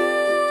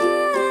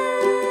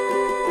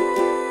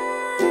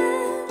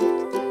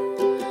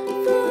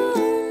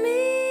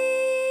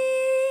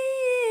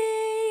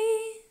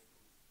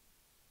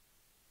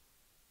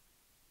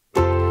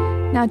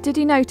 Now, did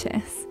you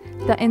notice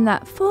that in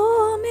that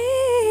for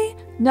me,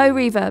 no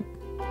reverb,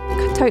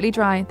 totally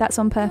dry? That's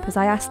on purpose.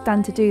 I asked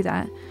Dan to do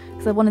that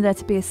because I wanted there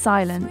to be a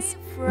silence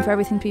and for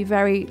everything to be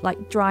very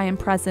like dry and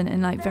present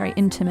and like very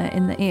intimate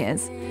in the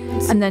ears,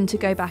 and then to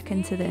go back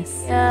into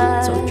this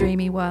sort of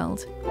dreamy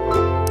world.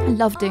 I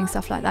love doing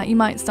stuff like that. You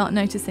might start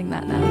noticing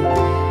that now,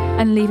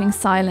 and leaving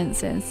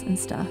silences and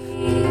stuff.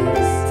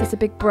 So it's a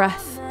big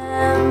breath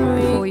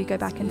before you go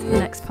back into the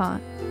next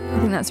part. I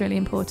think that's really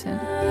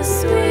important.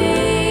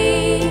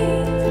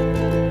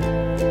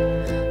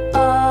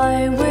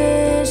 I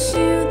wish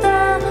you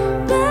the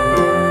best.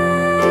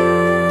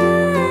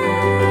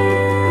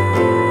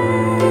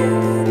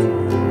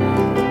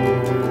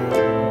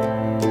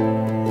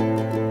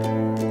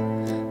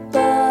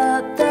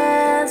 But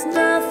there's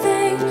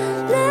nothing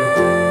left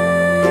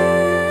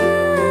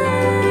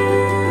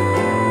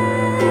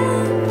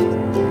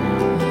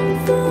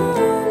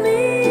for me.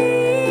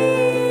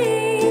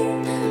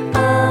 I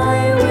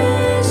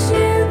wish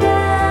you the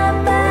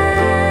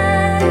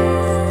best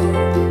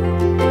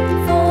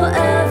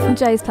forever.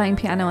 Jay's playing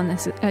piano on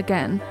this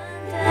again.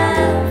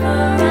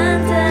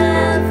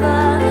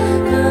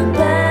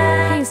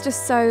 He's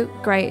just so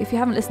great. If you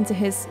haven't listened to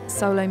his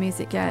solo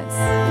music yet,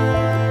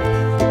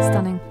 it's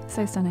stunning,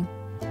 so stunning.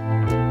 I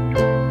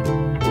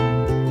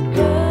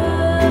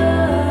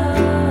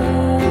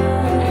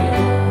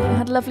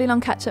had a lovely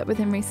long catch up with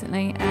him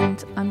recently,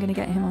 and I'm going to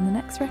get him on the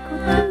next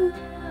record.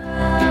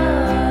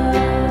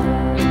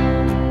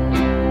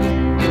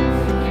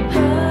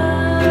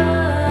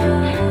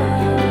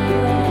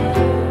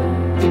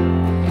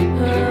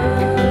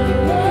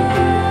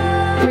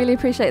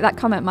 Appreciate that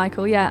comment,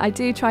 Michael. Yeah, I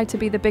do try to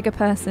be the bigger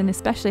person,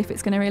 especially if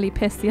it's going to really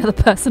piss the other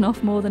person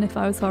off more than if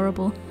I was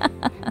horrible.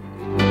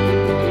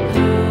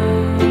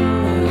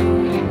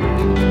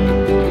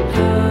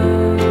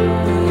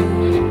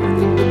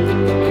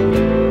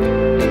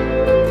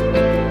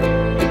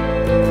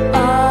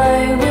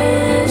 I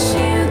wish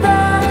you the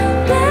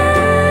best.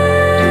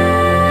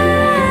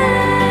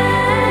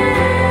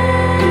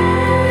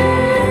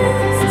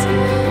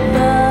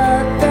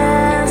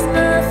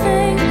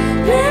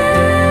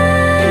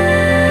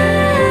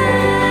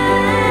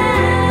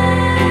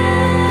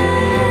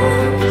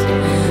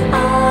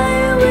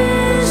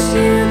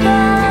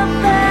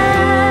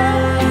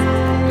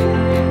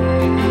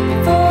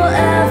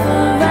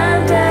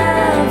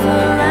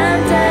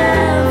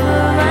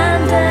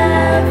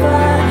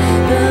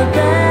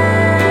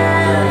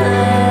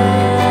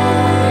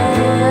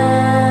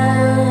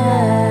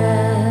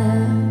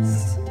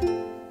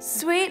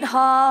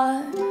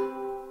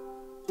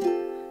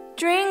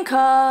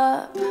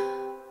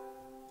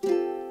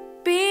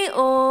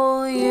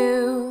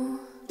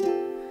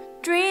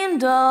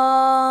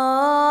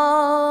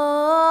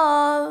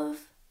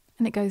 love.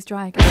 And it goes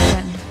dry again at the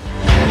end.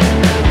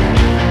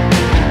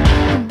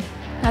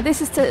 Now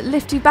this is to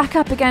lift you back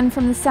up again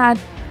from the sad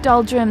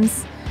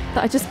doldrums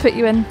that I just put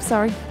you in,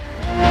 sorry.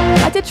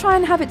 I did try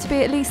and have it to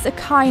be at least a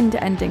kind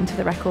ending to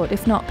the record,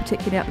 if not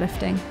particularly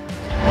uplifting.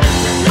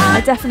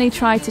 I definitely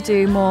try to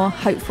do more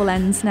hopeful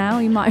ends now,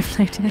 you might have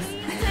noticed.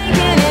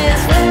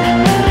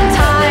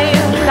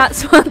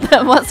 That's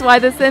why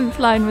the synth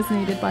line was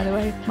needed, by the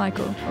way,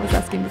 Michael. I was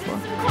asking before.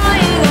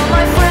 Crying on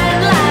my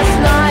friend last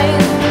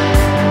night.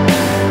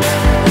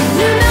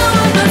 You know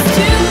I'm not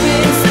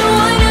stupid, so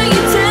why don't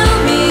you tell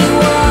me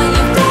what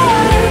you've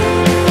done?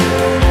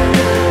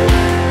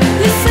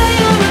 You say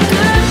you're a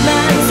good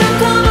man, so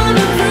come on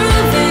and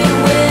prove it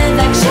with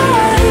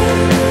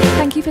action.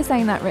 Thank you for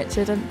saying that,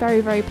 Richard. I'm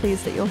very, very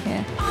pleased that you're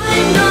here.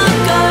 I'm not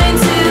going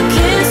to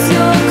kiss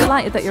your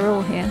Delighted that you're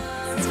all here.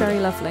 It's very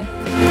lovely.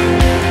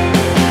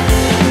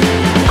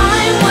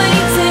 I'm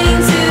waiting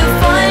to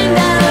find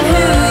out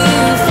who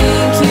you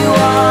think you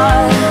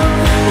are.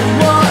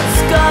 What's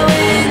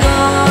going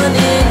on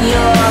in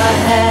your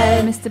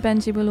head? Mr.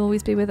 Benji will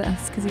always be with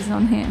us because he's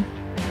on here.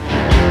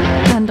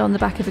 And on the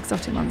back of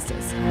Exotic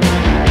Monsters.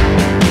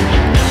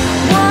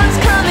 What's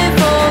coming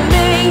for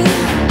me?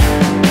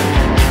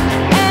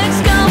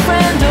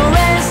 Ex-girlfriend or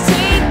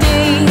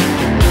STD?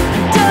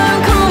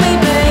 Don't call me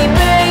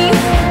baby.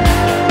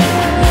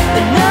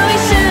 But no, he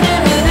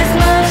shouldn't mean this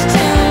much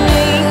to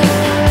me.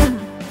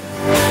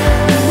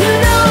 You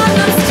know I'm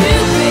not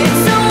stupid,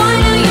 so why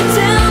don't you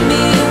tell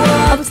me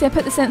what? Obviously, I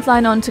put the synth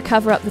line on to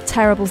cover up the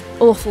terrible,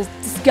 awful,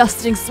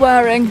 disgusting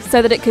swearing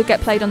so that it could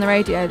get played on the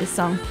radio, this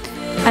song.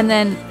 And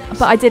then,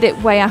 but I did it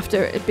way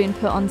after it had been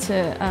put onto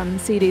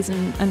CDs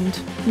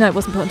and no, it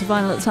wasn't put onto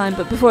vinyl at the time,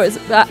 but before it was,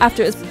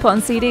 after it was put on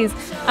CDs.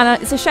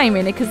 And it's a shame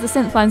really because the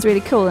synth line's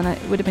really cool and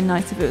it would have been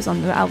nice if it was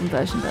on the album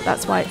version, but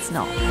that's why it's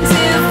not. To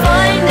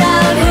find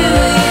out who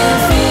you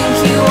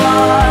think you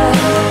are.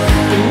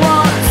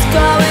 What's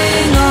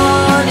going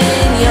on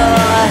in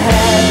your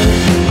head?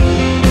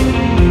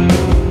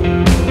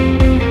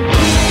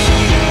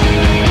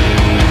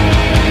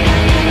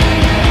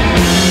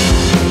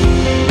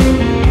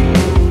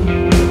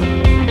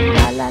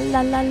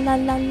 La la la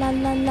la la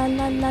la la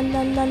la la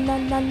la la la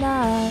la la.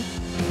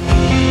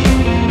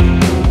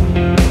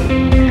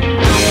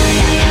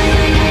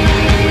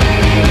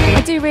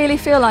 I do really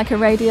feel like a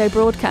radio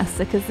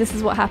broadcaster because this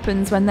is what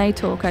happens when they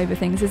talk over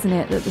things, isn't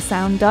it? That the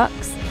sound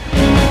ducks. Stupid,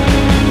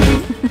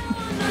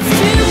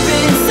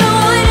 so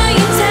why don't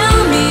you tell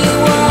me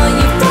what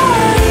you've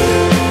done?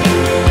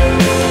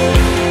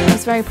 I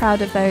was very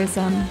proud of those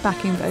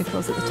backing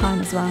vocals at the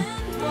time as well.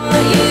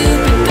 What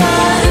you've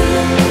begun.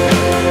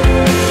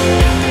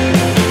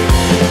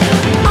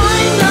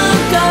 I'm not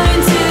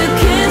going to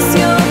kiss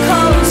your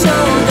cold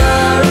shoulder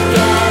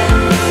again.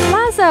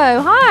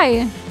 Lazo,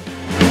 hi!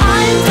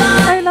 I'm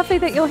done. So lovely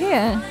that you're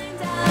here.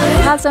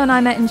 Lazo and I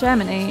met in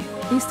Germany.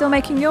 Are you still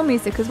making your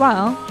music as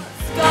well?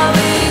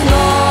 Going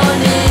on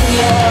in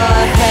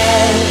your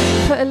head.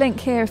 Put a link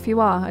here if you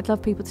are. I'd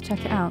love people to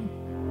check it out.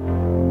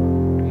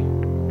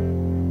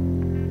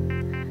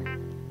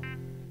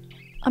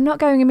 I'm not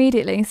going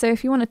immediately, so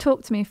if you want to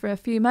talk to me for a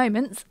few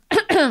moments,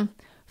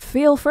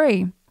 feel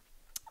free.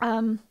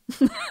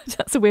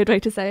 That's a weird way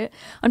to say it.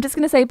 I'm just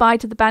going to say bye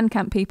to the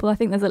Bandcamp people. I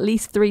think there's at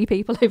least 3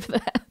 people over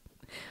there.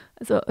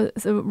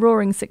 It's a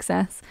roaring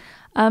success.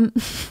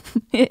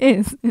 It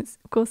is.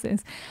 Of course it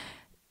is.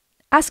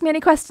 Ask me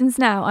any questions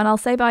now, and I'll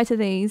say bye to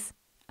these.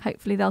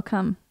 Hopefully they'll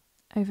come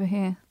over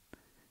here.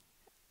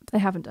 They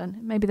haven't done.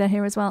 Maybe they're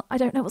here as well. I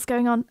don't know what's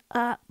going on.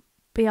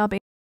 BRB.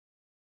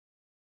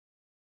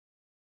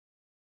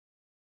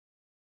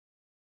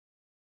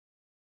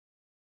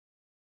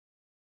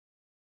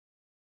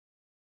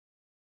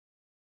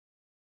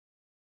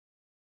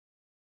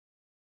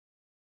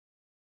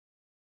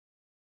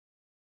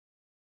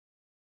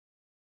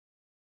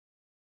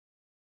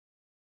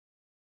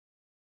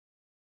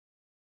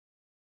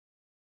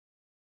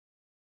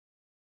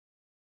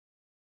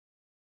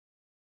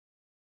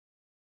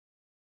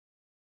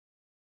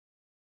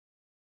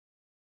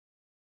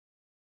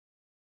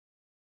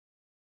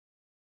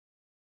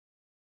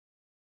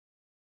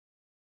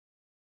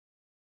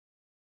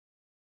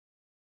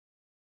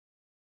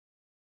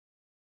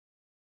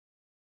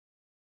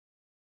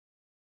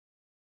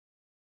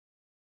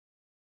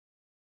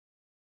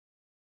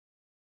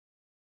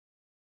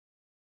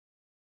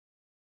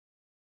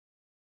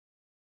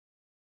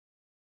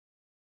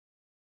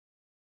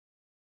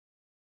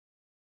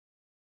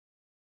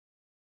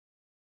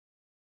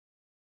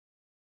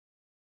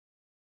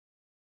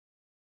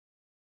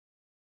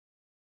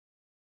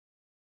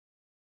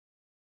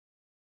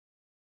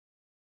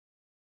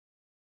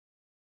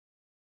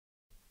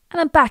 And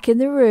I'm back in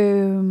the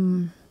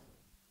room.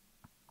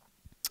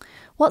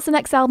 What's the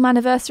next album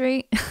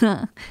anniversary?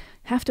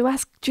 Have to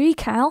ask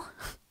G-Cal,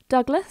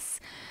 Douglas.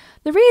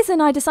 The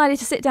reason I decided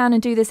to sit down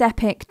and do this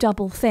epic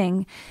double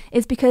thing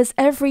is because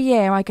every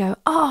year I go,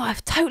 oh,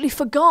 I've totally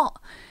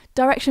forgot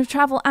Direction of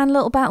Travel and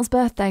Little Battle's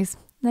birthdays.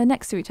 They're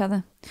next to each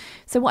other.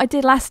 So what I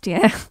did last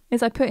year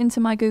is I put into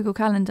my Google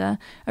Calendar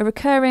a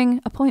recurring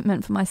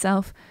appointment for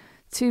myself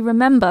to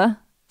remember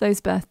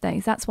those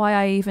birthdays. That's why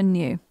I even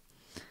knew.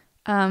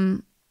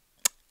 So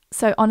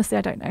honestly,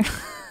 I don't know.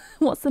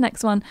 What's the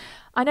next one?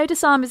 I know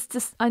Disarm is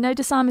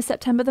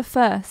September the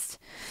 1st.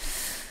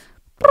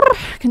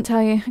 I couldn't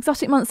tell you.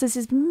 Exotic Monsters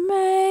is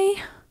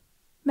May.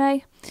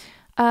 1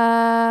 in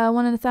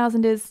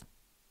 1,000 is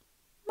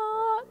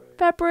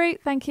February.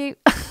 Thank you.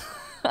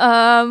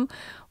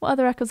 What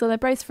other records are there?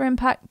 Brace for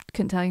Impact.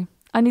 Couldn't tell you.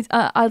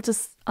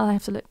 I'll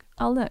have to look.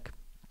 I'll look.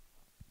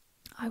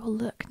 I will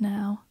look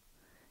now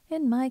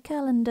in my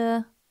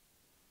calendar.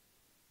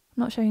 I'm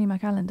not showing you my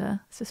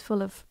calendar. It's just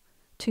full of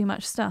too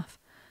much stuff.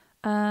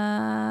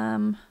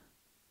 Brace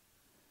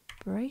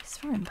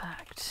for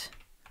Impact.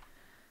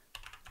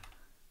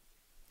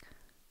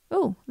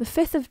 Oh, the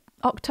 5th of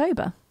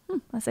October.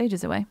 That's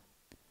ages away.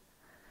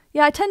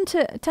 Yeah, I tend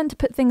to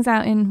put things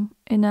out in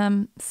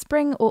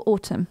spring or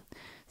autumn.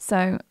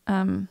 So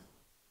there's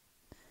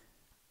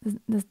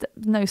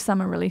no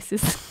summer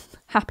releases.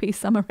 Happy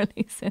summer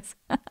releases.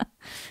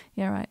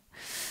 Yeah, right.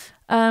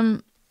 I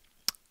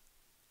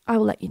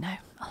will let you know.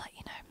 I'll let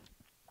you know.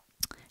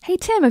 Hey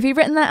Tim, have you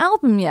written that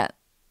album yet?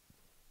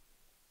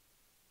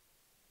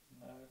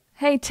 No.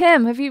 Hey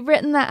Tim, have you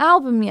written that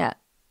album yet?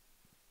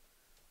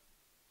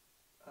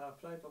 I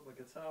played on my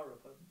guitar a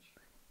bunch.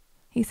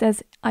 He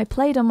says, I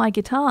played on my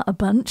guitar a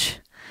bunch.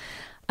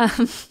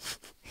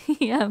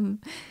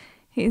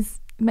 He's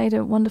made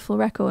a wonderful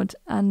record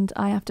and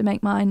I have to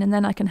make mine and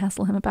then I can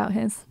hassle him about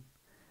his.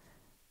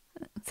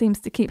 It seems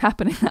to keep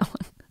happening, that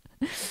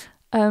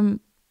one.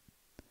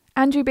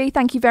 Andrew B,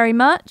 thank you very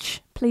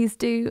much. Please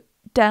do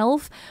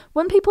delve.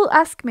 When people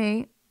ask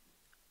me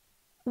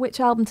which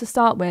album to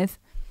start with,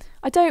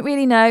 I don't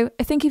really know.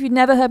 I think if you'd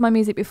never heard my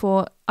music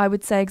before, I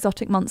would say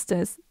Exotic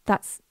Monsters.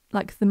 That's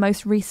like the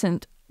most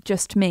recent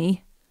just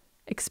me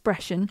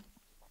expression.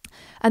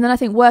 And then I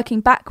think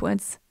working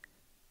backwards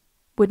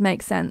would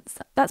make sense.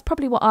 That's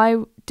probably what I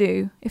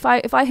do. If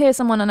I hear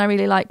someone and I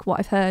really like what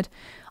I've heard,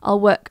 I'll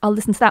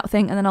listen to that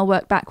thing and then I'll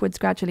work backwards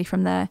gradually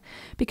from there.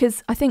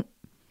 Because I think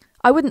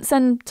I wouldn't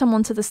send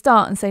someone to the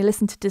start and say,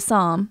 listen to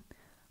Disarm.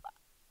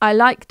 I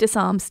like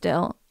Disarm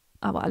still.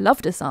 Oh, well, I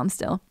love Disarm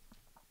still.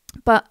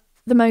 But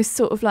the most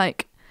sort of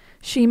like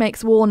She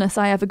Makes Warness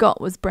I ever got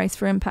was Brace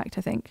for Impact,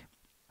 I think.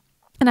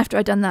 And after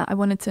I'd done that, I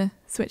wanted to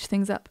switch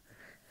things up.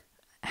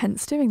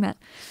 Hence doing that.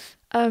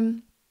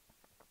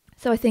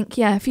 So I think,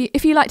 yeah,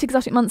 if you liked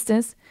Exotic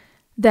Monsters,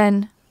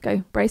 then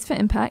go Brace for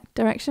Impact,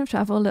 Direction of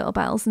Travel, Little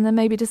Battles, and then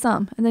maybe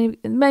Disarm.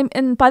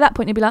 And by that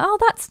point you'd be like,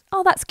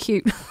 oh, that's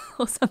cute,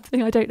 or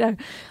something. I don't know.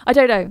 I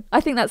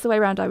think that's the way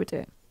around I would do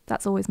it.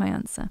 That's always my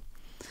answer.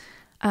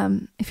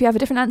 If you have a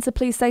different answer,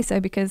 please say so,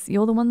 because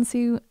you're the ones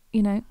who,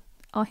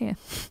 are here,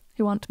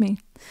 who aren't me.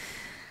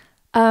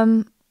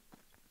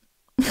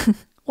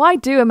 Why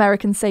do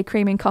Americans say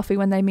cream in coffee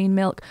when they mean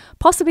milk?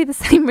 Possibly the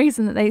same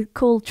reason that they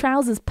call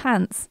trousers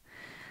pants.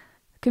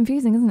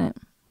 Confusing, isn't it?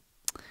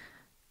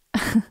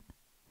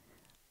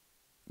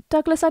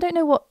 Douglas, I don't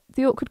know what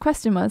the awkward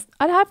question was.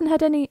 I haven't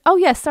had any... Oh,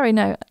 yes, sorry,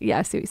 no. Yeah,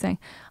 I see what you're saying.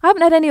 I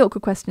haven't had any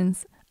awkward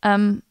questions.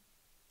 I'm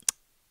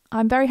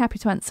very happy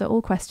to answer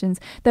all questions.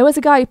 There was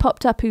a guy who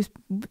popped up who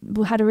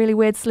had a really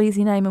weird,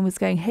 sleazy name and was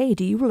going, hey,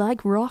 do you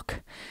like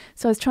rock?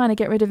 So I was trying to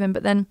get rid of him,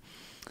 but then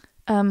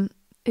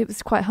it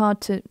was quite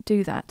hard to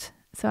do that.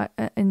 So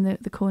in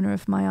the corner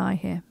of my eye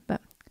here,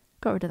 but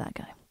got rid of that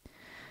guy.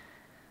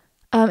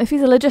 If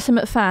he's a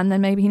legitimate fan,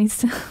 then maybe he needs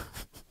to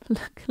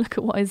look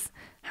at what his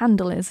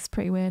handle is. It's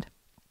pretty weird.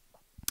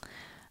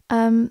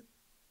 When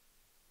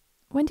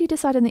do you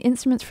decide on the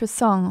instruments for a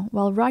song?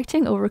 While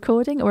writing or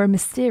recording, or a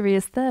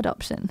mysterious third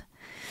option?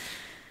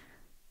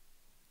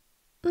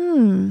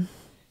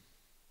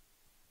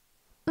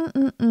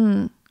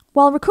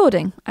 While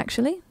recording,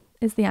 actually,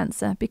 is the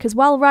answer. Because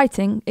while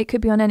writing, it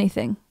could be on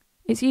anything.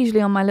 It's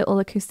usually on my little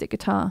acoustic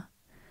guitar.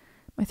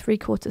 My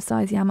 3/4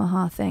 size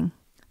Yamaha thing.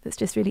 That's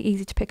just really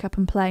easy to pick up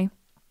and play.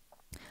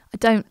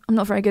 I'm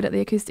not very good at the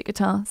acoustic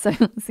guitar, so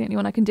it's the only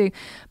one I can do.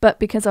 But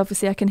because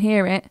obviously I can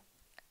hear it,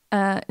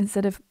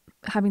 instead of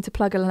having to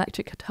plug an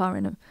electric guitar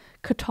in,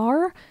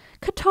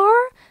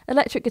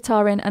 electric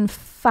guitar in and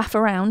faff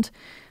around,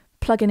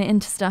 plugging it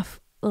into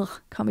stuff.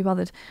 Ugh, can't be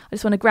bothered. I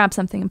just want to grab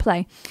something and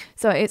play.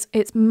 So it's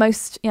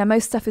most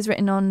stuff is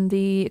written on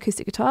the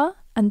acoustic guitar.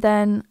 And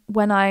then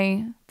when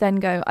I then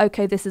go,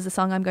 okay, this is a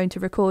song I'm going to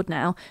record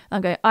now.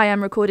 I'll go, I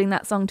am recording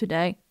that song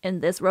today in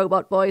this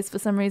robot voice for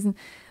some reason.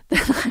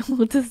 Then I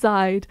will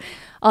decide.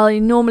 I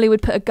normally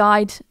would put a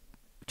guide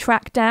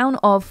track down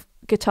of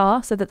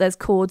guitar so that there's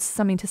chords,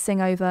 something to sing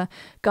over,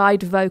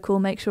 guide vocal,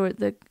 make sure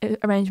the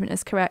arrangement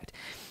is correct.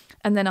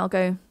 And then I'll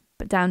go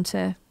down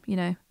to,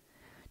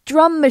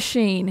 drum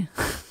machine.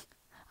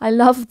 I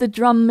love the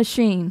drum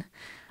machine.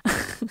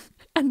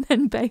 And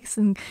then bass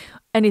and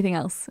anything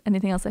else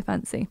I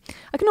fancy.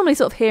 I can normally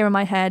sort of hear in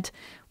my head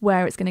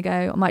where it's going to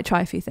go. I might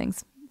try a few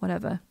things,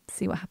 whatever,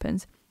 see what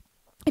happens.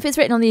 If it's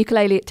written on the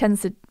ukulele, it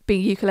tends to be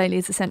ukulele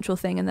as a central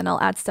thing, and then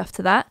I'll add stuff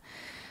to that.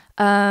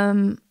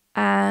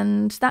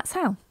 And that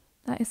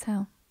is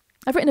how.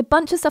 I've written a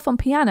bunch of stuff on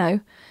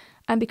piano,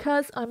 and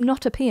because I'm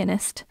not a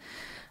pianist,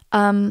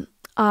 I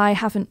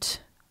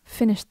haven't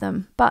finished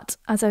them. But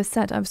as I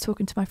said, I was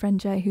talking to my friend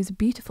Jay, who's a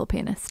beautiful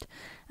pianist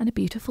and a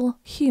beautiful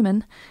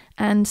human.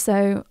 And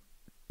so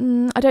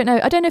I don't know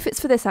if it's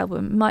for this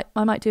album.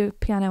 I might do a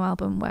piano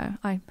album where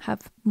I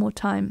have more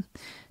time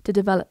to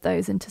develop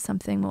those into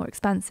something more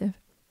expansive.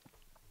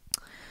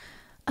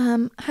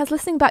 Has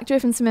listening back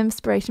driven some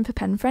inspiration for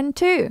Pen Friend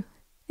too?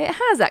 It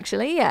has,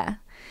 actually, yeah.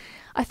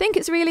 I think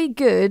it's really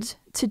good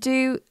to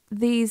do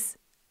these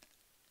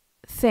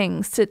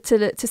things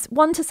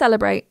to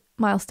celebrate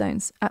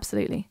milestones,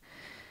 absolutely,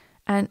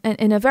 and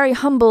in a very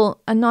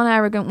humble and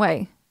non-arrogant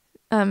way,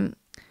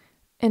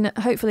 in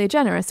hopefully a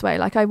generous way.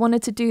 Like, I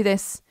wanted to do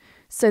this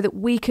so that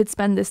we could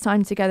spend this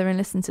time together and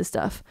listen to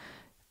stuff,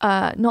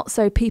 not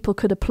so people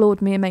could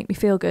applaud me and make me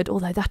feel good,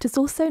 although that is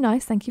also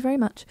nice, thank you very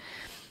much,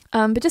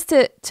 but just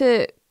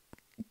to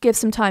give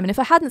some time. And if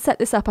I hadn't set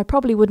this up, I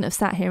probably wouldn't have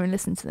sat here and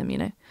listened to them, you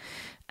know.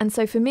 And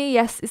so for me,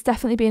 yes, it's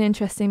definitely been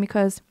interesting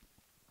because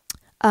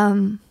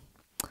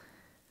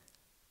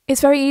it's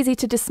very easy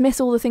to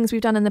dismiss all the things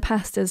we've done in the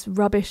past as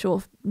rubbish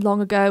or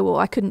long ago, or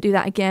I couldn't do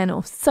that again,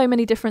 or so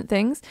many different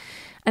things.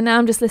 And now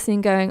I'm just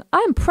listening going,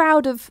 I'm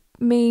proud of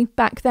me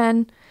back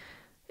then,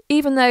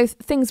 even though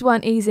things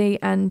weren't easy,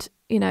 and,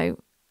 you know,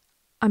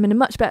 I'm in a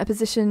much better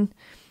position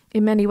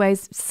in many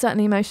ways,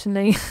 certainly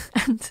emotionally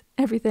and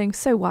everything,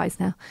 so wise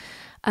now,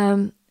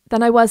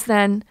 than I was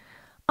then.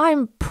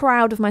 I'm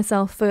proud of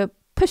myself for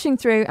pushing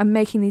through and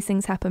making these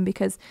things happen,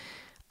 because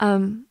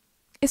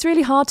it's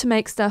really hard to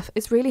make stuff,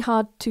 it's really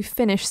hard to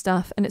finish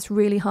stuff, and it's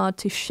really hard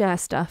to share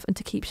stuff and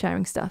to keep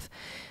sharing stuff.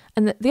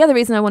 And the other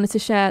reason I wanted to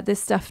share this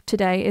stuff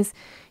today is,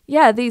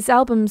 yeah, these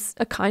albums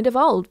are kind of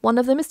old. One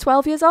of them is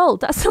 12 years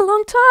old. That's a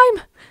long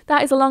time.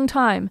 That is a long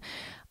time.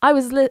 I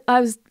was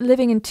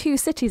living in 2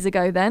 cities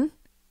ago then.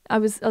 I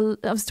was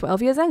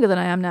 12 years younger than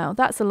I am now.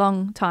 That's a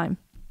long time.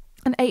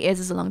 And 8 years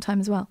is a long time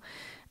as well.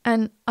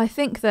 And I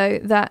think, though,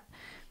 that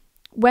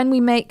when we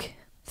make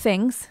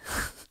things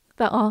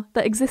that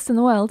exist in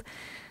the world,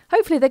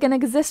 hopefully they're going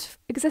to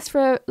exist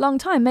for a long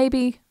time,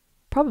 maybe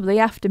probably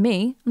after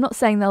me. I'm not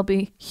saying they'll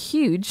be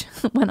huge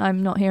when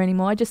I'm not here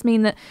anymore. I just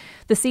mean that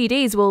the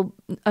CDs will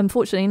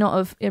unfortunately not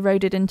have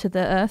eroded into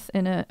the earth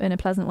in a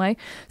pleasant way.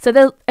 So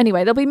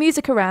there'll be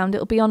music around,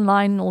 it'll be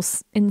online or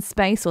in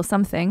space or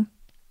something.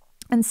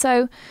 And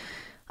so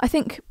I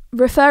think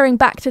referring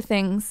back to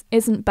things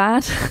isn't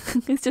bad.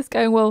 It's just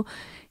going, well,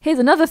 here's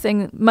another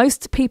thing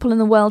most people in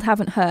the world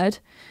haven't heard.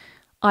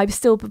 I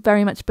still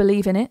very much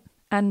believe in it,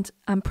 and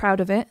I'm proud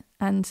of it,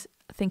 and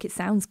I think it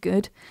sounds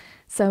good.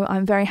 So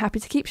I'm very happy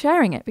to keep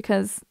sharing it,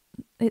 because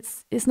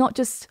it's not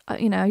just,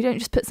 you know, you don't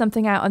just put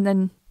something out and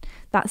then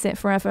that's it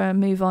forever,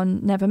 move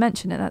on, never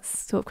mention it.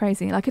 That's sort of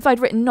crazy. Like, if I'd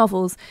written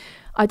novels,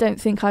 I don't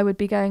think I would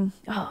be going,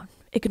 oh,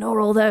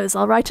 ignore all those,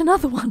 I'll write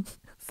another one.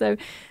 So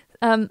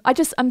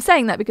I'm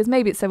saying that because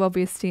maybe it's so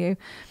obvious to you,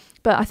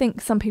 but I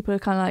think some people are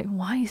kind of like,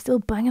 why are you still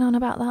banging on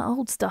about that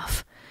old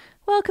stuff?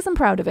 Well, because I'm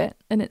proud of it,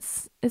 and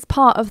it's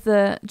part of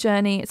the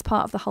journey, it's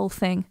part of the whole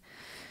thing.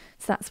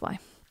 So that's why.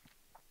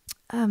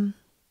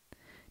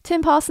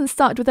 Tim Parsons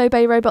started with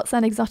Obey Robots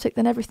and Exotic,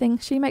 then Everything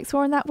She Makes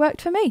For, and that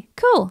worked for me.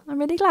 Cool, I'm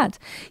really glad.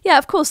 Yeah,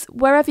 of course,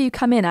 wherever you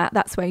come in at,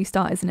 that's where you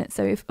start, isn't it?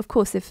 So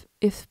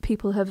if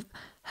people have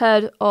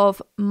heard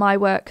of my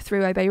work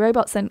through Obey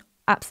Robots, then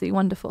absolutely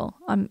wonderful.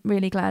 I'm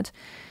really glad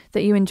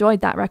that you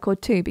enjoyed that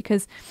record too,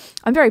 because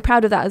I'm very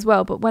proud of that as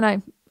well. But when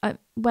I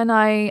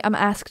am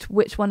asked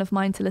which one of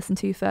mine to listen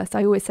to first,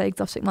 I always say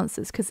Exotic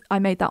Monsters, because I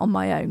made that on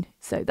my own.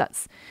 So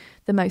that's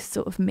the most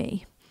sort of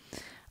me.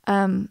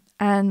 And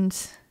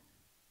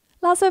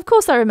Lazo, of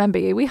course I remember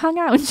you. We hung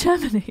out in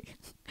Germany.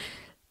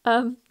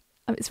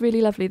 It's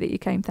really lovely that you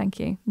came. Thank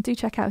you. Do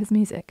check out his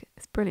music.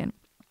 It's brilliant.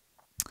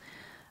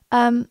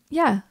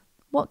 Yeah.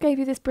 What gave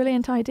you this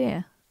brilliant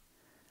idea?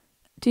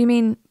 Do you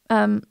mean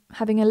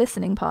having a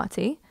listening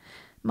party,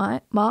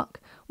 Mark?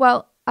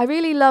 Well, I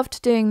really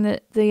loved doing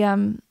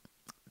the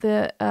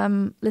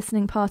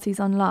listening parties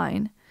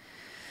online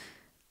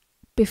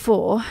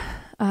before,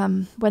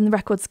 when the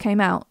records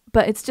came out,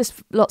 but it's just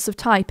lots of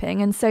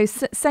typing, and so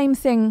same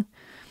thing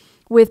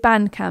with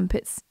Bandcamp.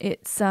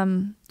 It's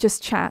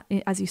just chat,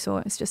 as you saw.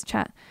 It's just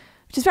chat,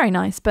 which is very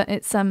nice, but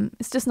it's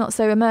just not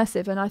so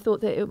immersive. And I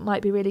thought that it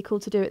might be really cool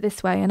to do it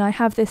this way. And I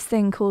have this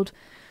thing called,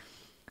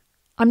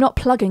 I'm not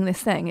plugging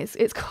this thing.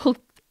 It's called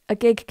a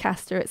gig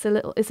caster.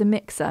 It's a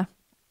mixer.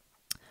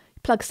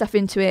 Plug stuff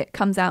into it,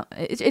 comes out.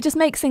 It just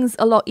makes things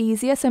a lot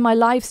easier. So my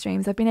live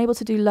streams, I've been able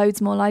to do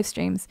loads more live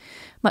streams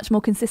much more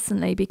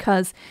consistently,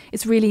 because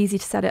it's really easy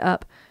to set it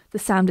up. The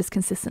sound is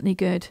consistently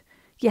good.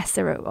 Yes,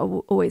 there are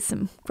always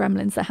some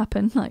gremlins that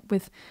happen, like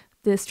with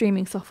the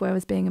streaming software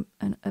was being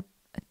a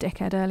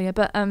dickhead earlier,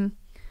 but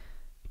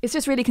it's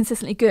just really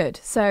consistently good.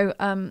 So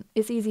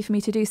it's easy for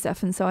me to do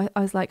stuff. And so I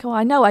was like, oh,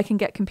 I know I can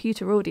get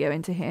computer audio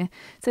into here.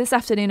 So this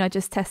afternoon I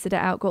just tested it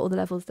out, got all the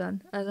levels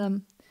done.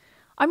 And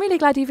I'm really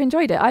glad you've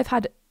enjoyed it. I've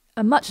had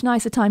a much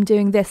nicer time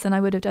doing this than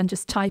I would have done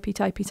just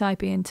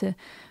typey into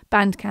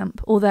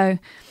Bandcamp, although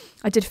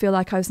I did feel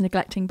like I was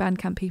neglecting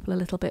Bandcamp people a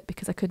little bit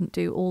because I couldn't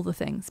do all the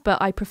things,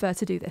 but I prefer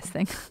to do this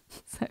thing.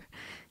 So,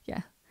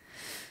 yeah.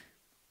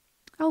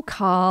 Oh,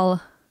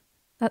 Carl,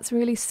 that's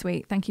really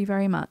sweet. Thank you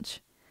very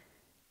much.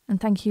 And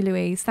thank you,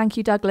 Louise. Thank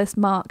you, Douglas,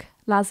 Mark,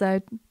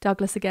 Lazo,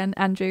 Douglas again,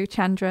 Andrew,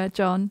 Chandra,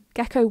 John,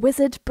 Gecko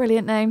Wizard,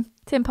 brilliant name,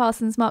 Tim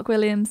Parsons, Mark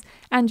Williams,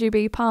 Andrew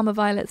B, Palmer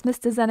Violets,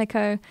 Mr.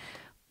 Zenico,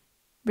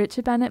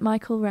 Richard Bennett,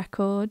 Michael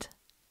Record,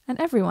 and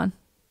everyone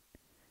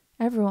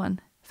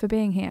for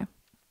being here.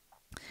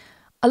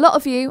 A lot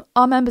of you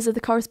are members of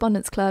the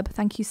Correspondence Club.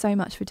 Thank you so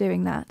much for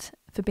doing that,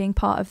 for being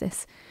part of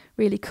this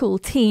really cool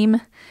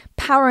team,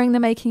 powering the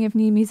making of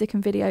new music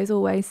and videos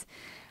always.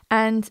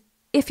 And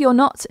if you're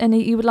not and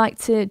you would like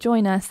to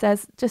join us,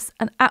 there's just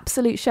an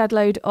absolute shed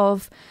load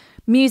of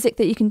music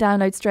that you can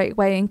download straight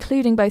away,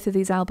 including both of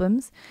these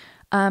albums.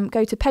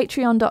 Go to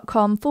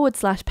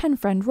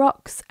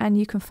patreon.com/penfriendrocks and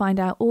you can find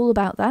out all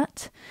about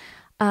that.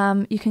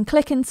 You can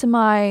click into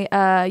my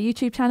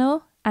YouTube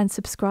channel and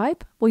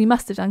subscribe. Well, you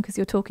must have done because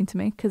you're talking to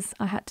me, because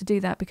I had to do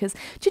that because,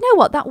 do you know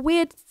what? That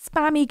weird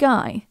spammy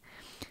guy,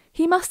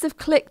 he must have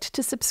clicked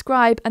to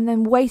subscribe and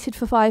then waited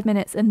for 5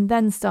 minutes and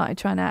then started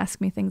trying to ask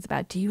me things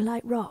about, do you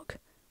like rock?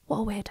 What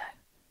a weirdo.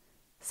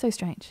 So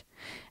strange.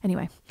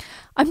 Anyway,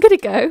 I'm going to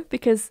go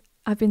because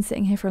I've been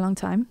sitting here for a long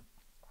time.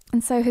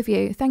 And so have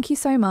you. Thank you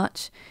so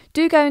much.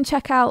 Do go and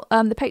check out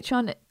the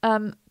Patreon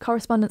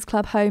Correspondence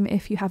Club home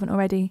if you haven't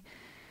already.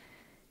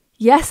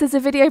 Yes, there's a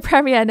video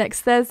premiere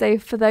next Thursday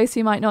for those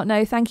who might not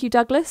know. Thank you,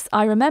 Douglas.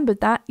 I remembered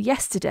that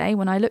yesterday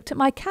when I looked at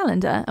my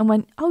calendar and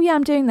went, oh yeah,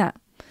 I'm doing that.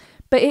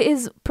 But it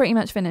is pretty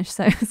much finished,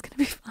 so it's going to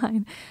be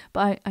fine.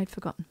 But I'd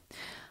forgotten.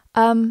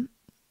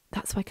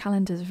 That's why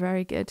calendars are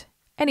very good.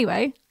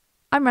 Anyway,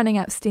 I'm running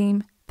out of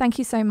steam. Thank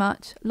you so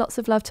much. Lots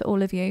of love to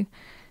all of you.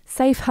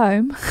 Safe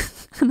home,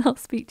 and I'll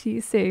speak to you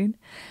soon.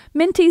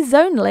 Minty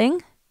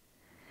Zoneling,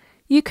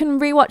 you can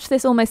rewatch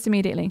this almost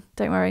immediately.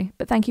 Don't worry.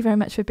 But thank you very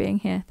much for being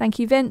here. Thank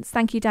you, Vince.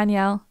 Thank you,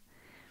 Danielle.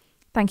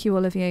 Thank you,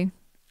 all of you.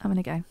 I'm going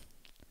to go.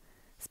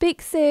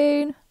 Speak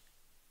soon.